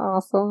mind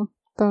also?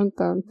 Dun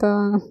dun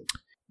dun.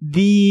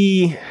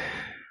 The...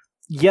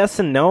 Yes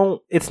and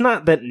no. It's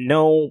not that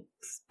no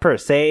per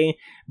se,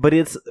 but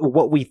it's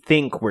what we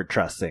think we're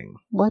trusting.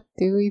 What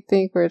do we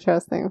think we're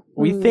trusting?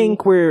 We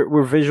think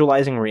we're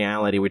visualizing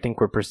reality. We think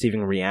we're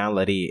perceiving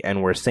reality,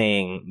 and we're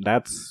saying,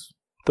 that's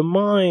the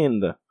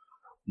mind.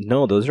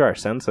 No, those are our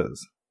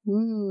senses.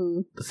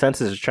 The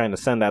senses are trying to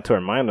send that to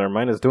our mind. Our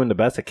mind is doing the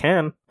best it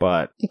can,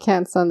 but... It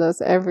can't send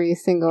us every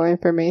single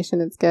information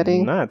it's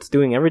getting. No, it's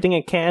doing everything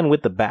it can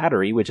with the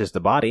battery, which is the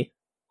body.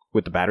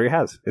 With the battery it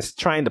has. It's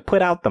trying to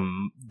put out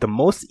the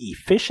most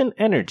efficient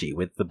energy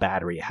with the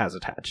battery it has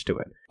attached to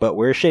it. But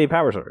we're a shitty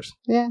power source.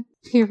 Yeah,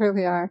 we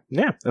really are.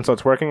 Yeah, and so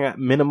it's working at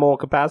minimal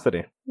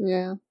capacity.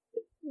 Yeah.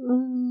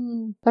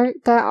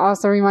 That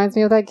also reminds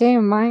me of that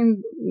game,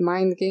 Mind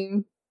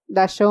Game.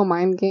 That show,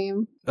 Mind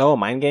Game. Oh,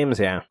 Mind Games,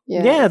 yeah.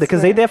 Yeah,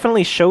 because they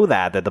definitely show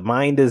that the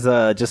mind is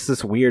just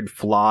this weird,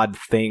 flawed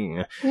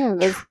thing. Yeah,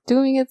 it's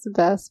doing its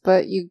best,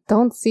 but you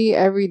don't see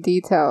every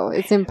detail.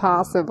 It's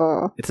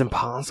impossible. It's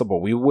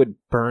impossible. We would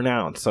burn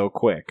out so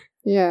quick.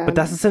 Yeah. But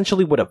that's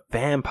essentially what a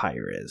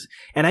vampire is.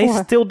 And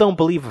I still don't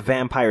believe a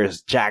vampire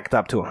is jacked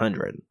up to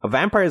 100. A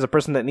vampire is a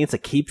person that needs to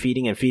keep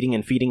feeding and feeding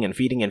and feeding and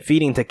feeding and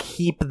feeding to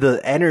keep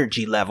the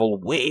energy level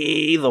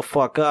way the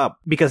fuck up.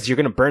 Because you're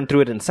going to burn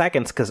through it in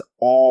seconds because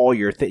all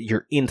your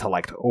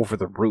intellect over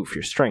the roof,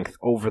 your strength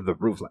over the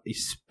roof, like, your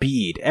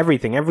speed,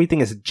 everything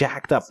is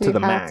jacked up to the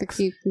max. To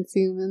keep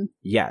consuming.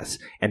 Yes.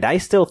 And I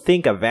still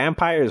think a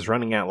vampire is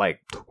running at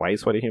like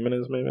twice what a human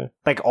is, maybe.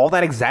 Like all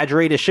that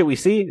exaggerated shit we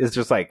see is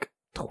just like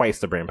twice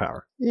the brain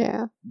power.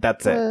 Yeah.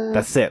 That's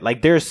it.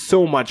 Like, there's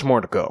so much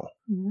more to go.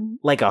 Mm-hmm.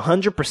 Like,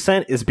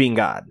 100% is being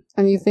God.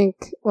 And you think,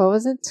 what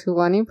was it,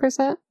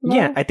 20%? More?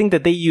 Yeah, I think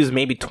that they use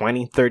maybe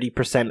 20,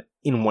 30%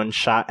 in one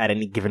shot at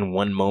any given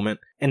one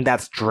moment, and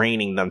that's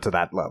draining them to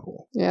that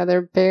level. Yeah,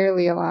 they're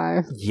barely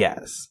alive.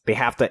 Yes. They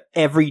have to,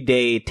 every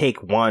day,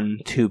 take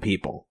 1-2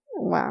 people.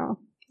 Wow.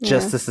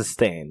 Just to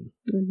sustain.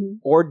 Mm-hmm.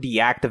 Or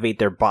deactivate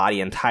their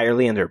body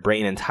entirely and their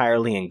brain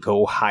entirely and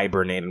go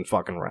hibernate and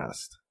fucking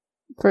rest.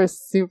 For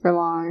super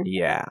long.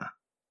 Yeah.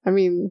 I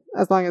mean,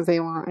 as long as they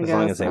want, I guess. As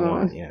long as they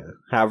want, yeah.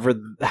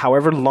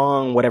 However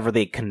long whatever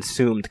they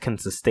consumed can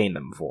sustain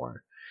them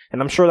for.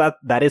 And I'm sure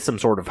that is some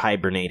sort of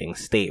hibernating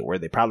state where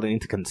they probably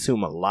need to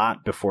consume a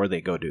lot before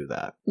they go do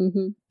that.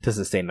 Mm-hmm. To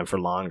sustain them for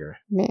longer.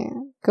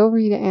 Man, go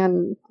read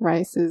Anne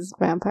Rice's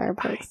vampire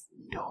books.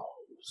 I know.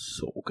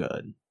 So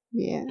good.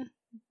 Yeah.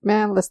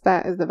 Man,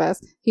 Lestat is the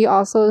best. He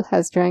also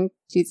has drank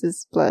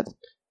Jesus' blood.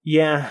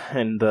 Yeah,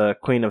 and the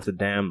Queen of the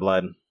Damned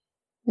blood.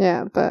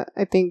 Yeah, but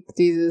I think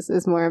Jesus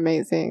is more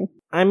amazing.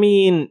 I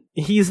mean,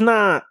 he's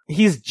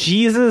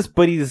Jesus,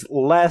 but he's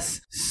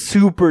less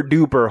super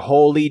duper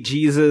holy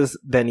Jesus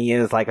than he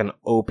is like an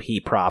OP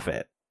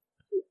prophet.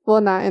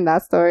 Well, not in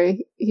that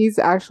story. He's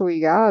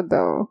actually God,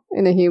 though,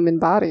 in a human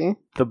body.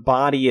 The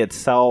body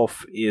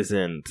itself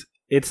isn't.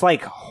 It's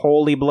like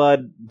holy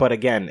blood, but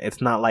again,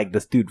 it's not like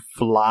this dude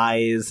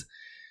flies.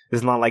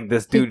 It's not like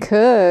this dude... He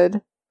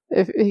could,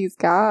 if he's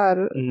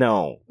God.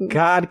 No,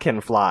 God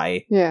can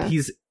fly. Yeah.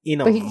 He's in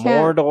a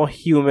mortal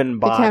human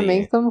body. He can't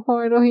make the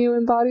mortal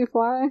human body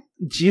fly?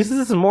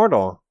 Jesus is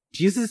mortal.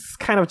 Jesus is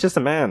kind of just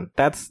a man.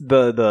 That's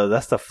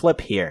the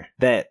flip here.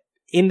 That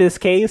in this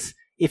case,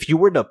 if you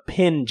were to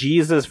pin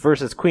Jesus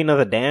versus Queen of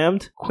the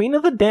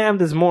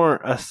Damned is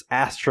more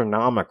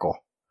astronomical.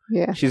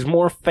 Yeah. She's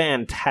more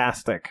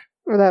fantastic.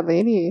 Or that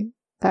lady.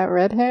 That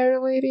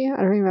red-haired lady? I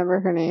don't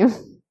remember her name.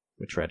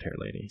 Which red-haired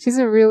lady? She's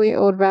a really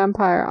old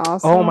vampire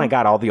also. Oh my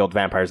god, all the old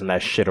vampires in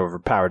that shit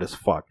overpowered as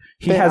fuck.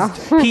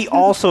 He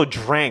also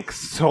drank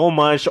so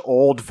much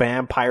old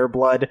vampire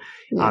blood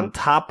on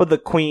top of the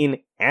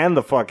queen and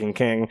the fucking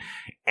king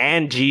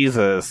and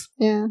Jesus.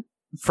 Yeah.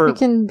 He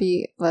can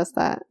beat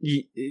Lestat.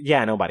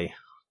 Yeah, nobody.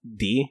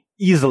 D?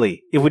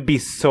 Easily. It would be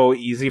so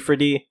easy for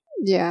D.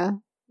 Yeah,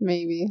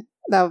 maybe.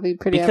 That would be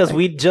pretty Because epic.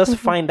 we just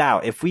find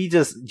out, if we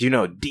just,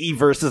 D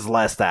versus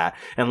Lestat,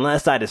 and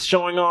Lestat is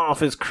showing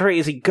off his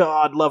crazy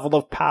god level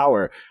of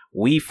power,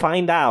 we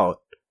find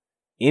out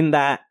in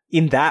that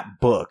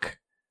book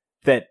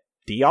that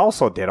D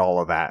also did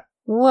all of that.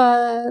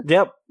 What?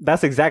 Yep,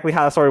 that's exactly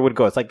how the story would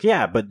go. It's like,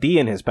 yeah, but D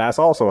in his past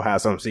also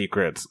has some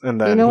secrets.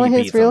 And then you know what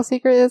his real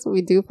secret is?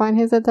 We do find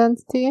his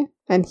identity,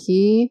 and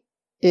he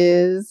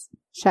is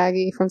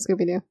Shaggy from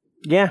Scooby-Doo.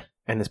 Yeah.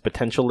 And his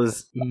potential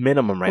is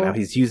minimum right now.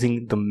 He's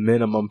using the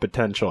minimum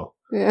potential.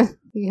 Yeah,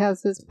 he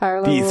has his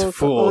power level. These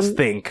fools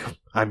think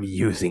I'm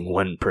using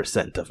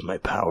 1% of my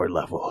power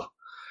level.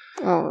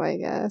 Oh my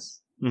gosh.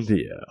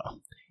 Yeah.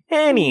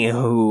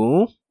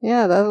 Anywho,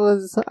 Yeah, that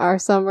was our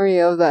summary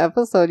of the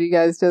episode you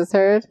guys just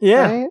heard.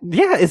 Yeah. Right?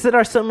 Yeah, is that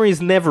our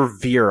summaries never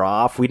veer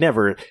off. We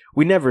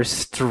never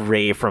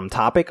stray from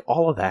topic.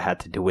 All of that had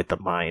to do with the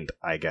mind,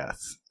 I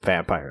guess.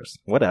 Vampires.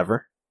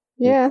 Whatever.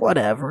 Yeah.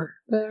 Whatever.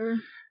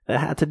 That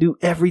had to do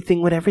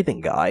everything with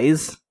everything,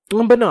 guys.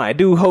 But no, I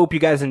do hope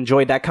you guys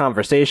enjoyed that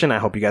conversation. I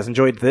hope you guys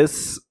enjoyed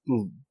this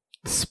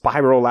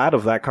spiral out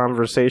of that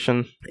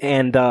conversation.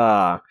 And,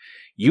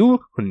 you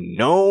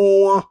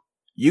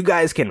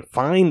guys can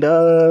find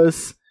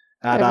us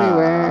at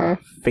everywhere.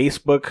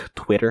 Facebook,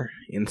 Twitter,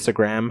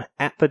 Instagram,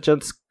 at the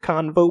Just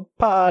Convo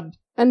Pod.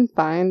 And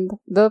find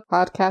the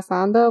podcast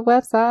on the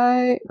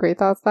website,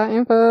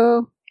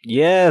 greatthoughts.info.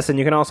 Yes, and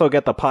you can also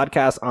get the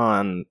podcast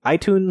on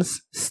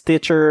iTunes,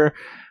 Stitcher,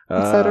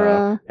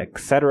 etc.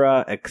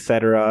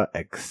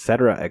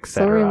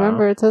 So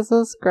remember to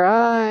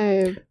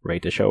subscribe,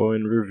 rate the show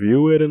and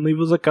review it, and leave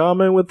us a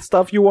comment with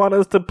stuff you want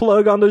us to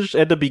plug on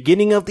at the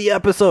beginning of the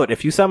episode.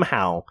 If you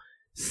somehow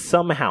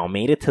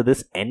made it to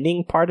this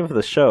ending part of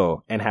the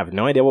show and have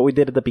no idea what we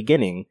did at the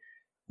beginning,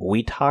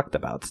 we talked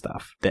about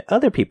stuff that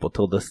other people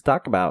told us to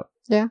talk about.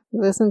 Yeah,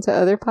 listen to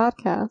other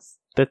podcasts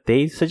that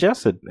they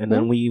suggested, and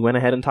then we went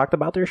ahead and talked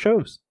about their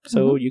shows.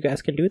 So you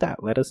guys can do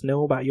that. Let us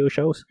know about your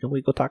shows, and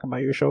we go talk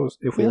about your shows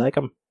if we like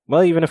them.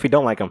 Well, even if we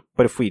don't like them.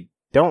 But if we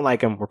don't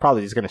like them, we're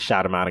probably just going to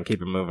shout them out and keep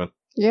it moving.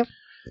 Yep.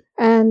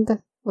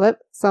 And let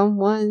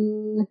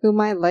someone who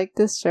might like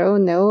this show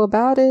know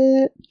about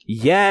it.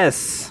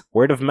 Yes!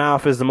 Word of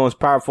mouth is the most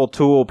powerful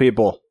tool,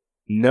 people.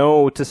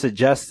 Know to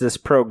suggest this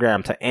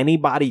program to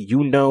anybody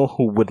you know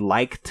who would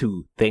like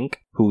to think,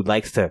 who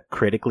likes to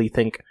critically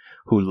think,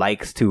 who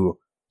likes to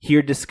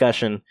hear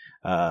discussion,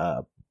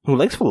 who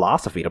likes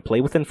philosophy, to play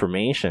with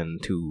information,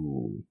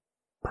 to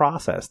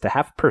process, to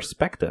have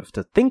perspective,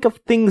 to think of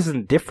things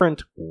in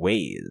different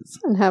ways.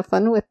 And have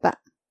fun with that.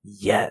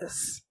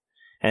 Yes.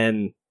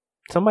 And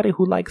somebody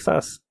who likes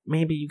us,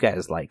 maybe you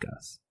guys like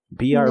us.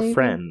 Be our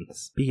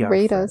friends. Be our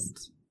Rate friends.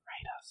 us.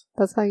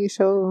 That's how you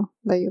show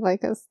that you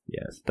like us.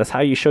 Yes. That's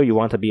how you show you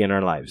want to be in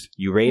our lives.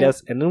 You rate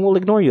us, and then we'll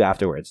ignore you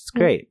afterwards. It's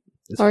great.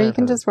 It's or fantastic. You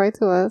can just write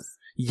to us.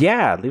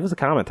 Yeah, leave us a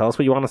comment. Tell us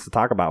what you want us to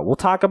talk about. We'll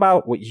talk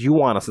about what you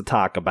want us to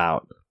talk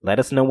about. Let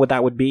us know what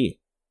that would be.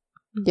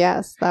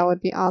 Yes, that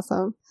would be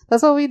awesome.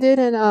 That's what we did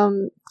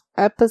in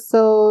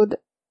episode,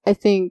 I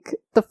think,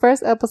 the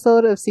first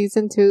episode of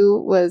season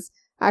 2 was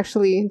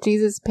actually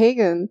Jesus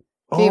Pagan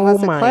gave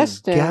us a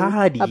question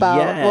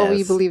about what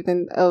we believed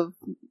in of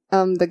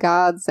the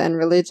gods and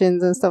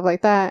religions and stuff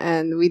like that,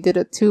 and we did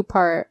a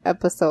 2-part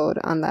episode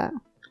on that.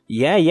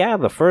 Yeah,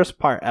 the first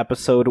part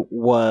episode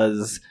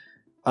was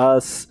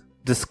us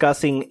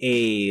discussing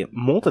a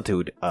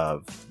multitude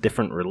of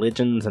different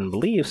religions and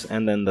beliefs,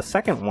 and then the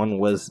second one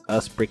was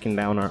us breaking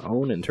down our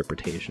own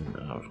interpretation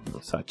of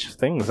such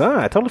things.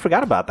 I totally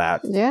forgot about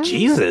that. Yeah.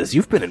 Jesus,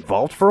 you've been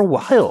involved for a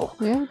while.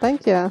 Yeah,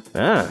 thank you.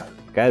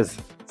 Guys.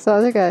 So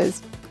other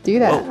guys, do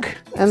that. Woke.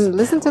 And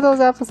listen to those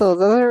episodes.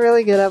 Those are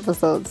really good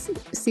episodes.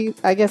 See,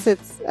 I guess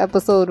it's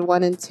episode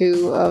 1 and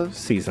 2 of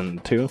season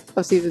 2.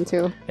 Of season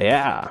 2.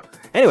 Yeah.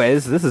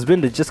 Anyways, this has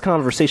been the Just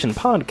Conversation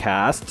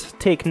podcast.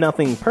 Take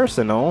nothing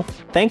personal.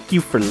 Thank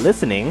you for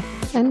listening.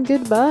 And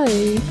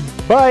goodbye.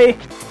 Bye.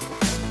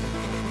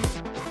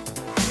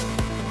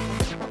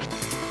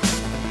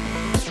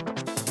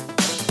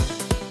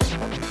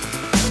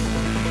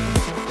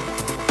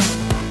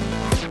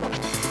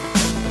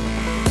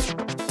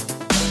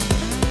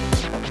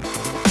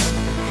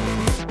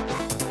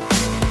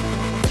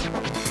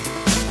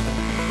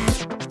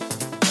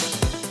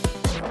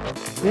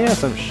 Yeah,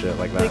 some shit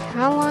like that. Like,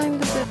 how long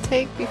does it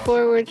take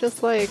before we're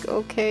just like,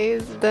 okay,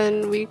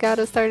 then we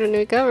gotta start a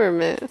new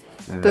government?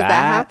 Does that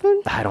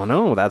happen? I don't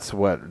know. That's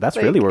like,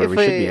 really where we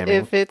should be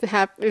aiming.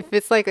 If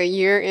it's like a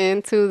year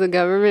into the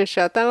government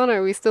shutdown,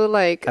 are we still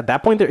like... At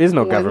that point, there is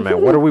no government.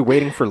 What are we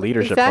waiting for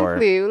leadership for?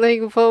 Exactly.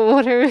 Like,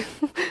 but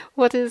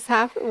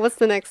what's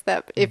the next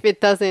step if it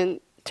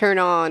doesn't turn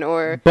on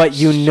or... But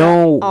you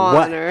know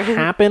what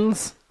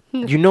happens?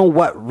 You know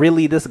what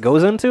really this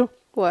goes into?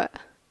 What?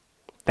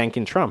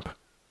 Thanking Trump.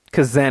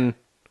 Because then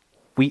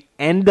we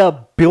end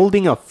up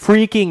building a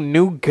freaking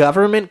new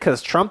government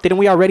because Trump, didn't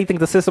we already think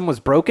the system was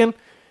broken?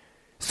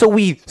 So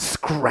we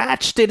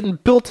scratched it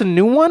and built a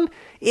new one?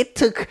 It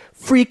took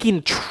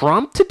freaking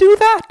Trump to do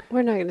that?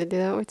 We're not going to do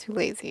that. We're too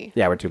lazy.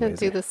 Yeah, we're too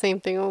lazy. Do the same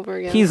thing over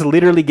again. He's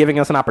literally giving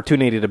us an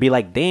opportunity to be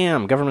like,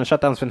 damn, government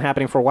shutdown's been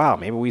happening for a while.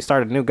 Maybe we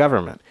start a new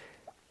government.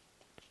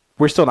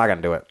 We're still not going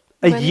to do it.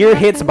 A year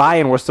hits by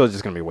and we're still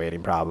just going to be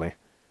waiting probably.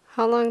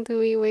 How long do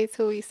we wait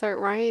till we start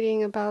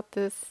rioting about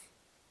this?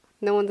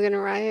 No one's going to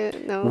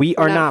riot? No. We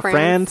are not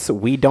friends.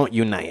 We don't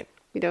unite.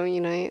 We don't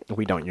unite.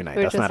 We don't unite.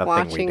 We're That's just not a thing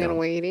we do. watching and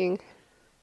waiting.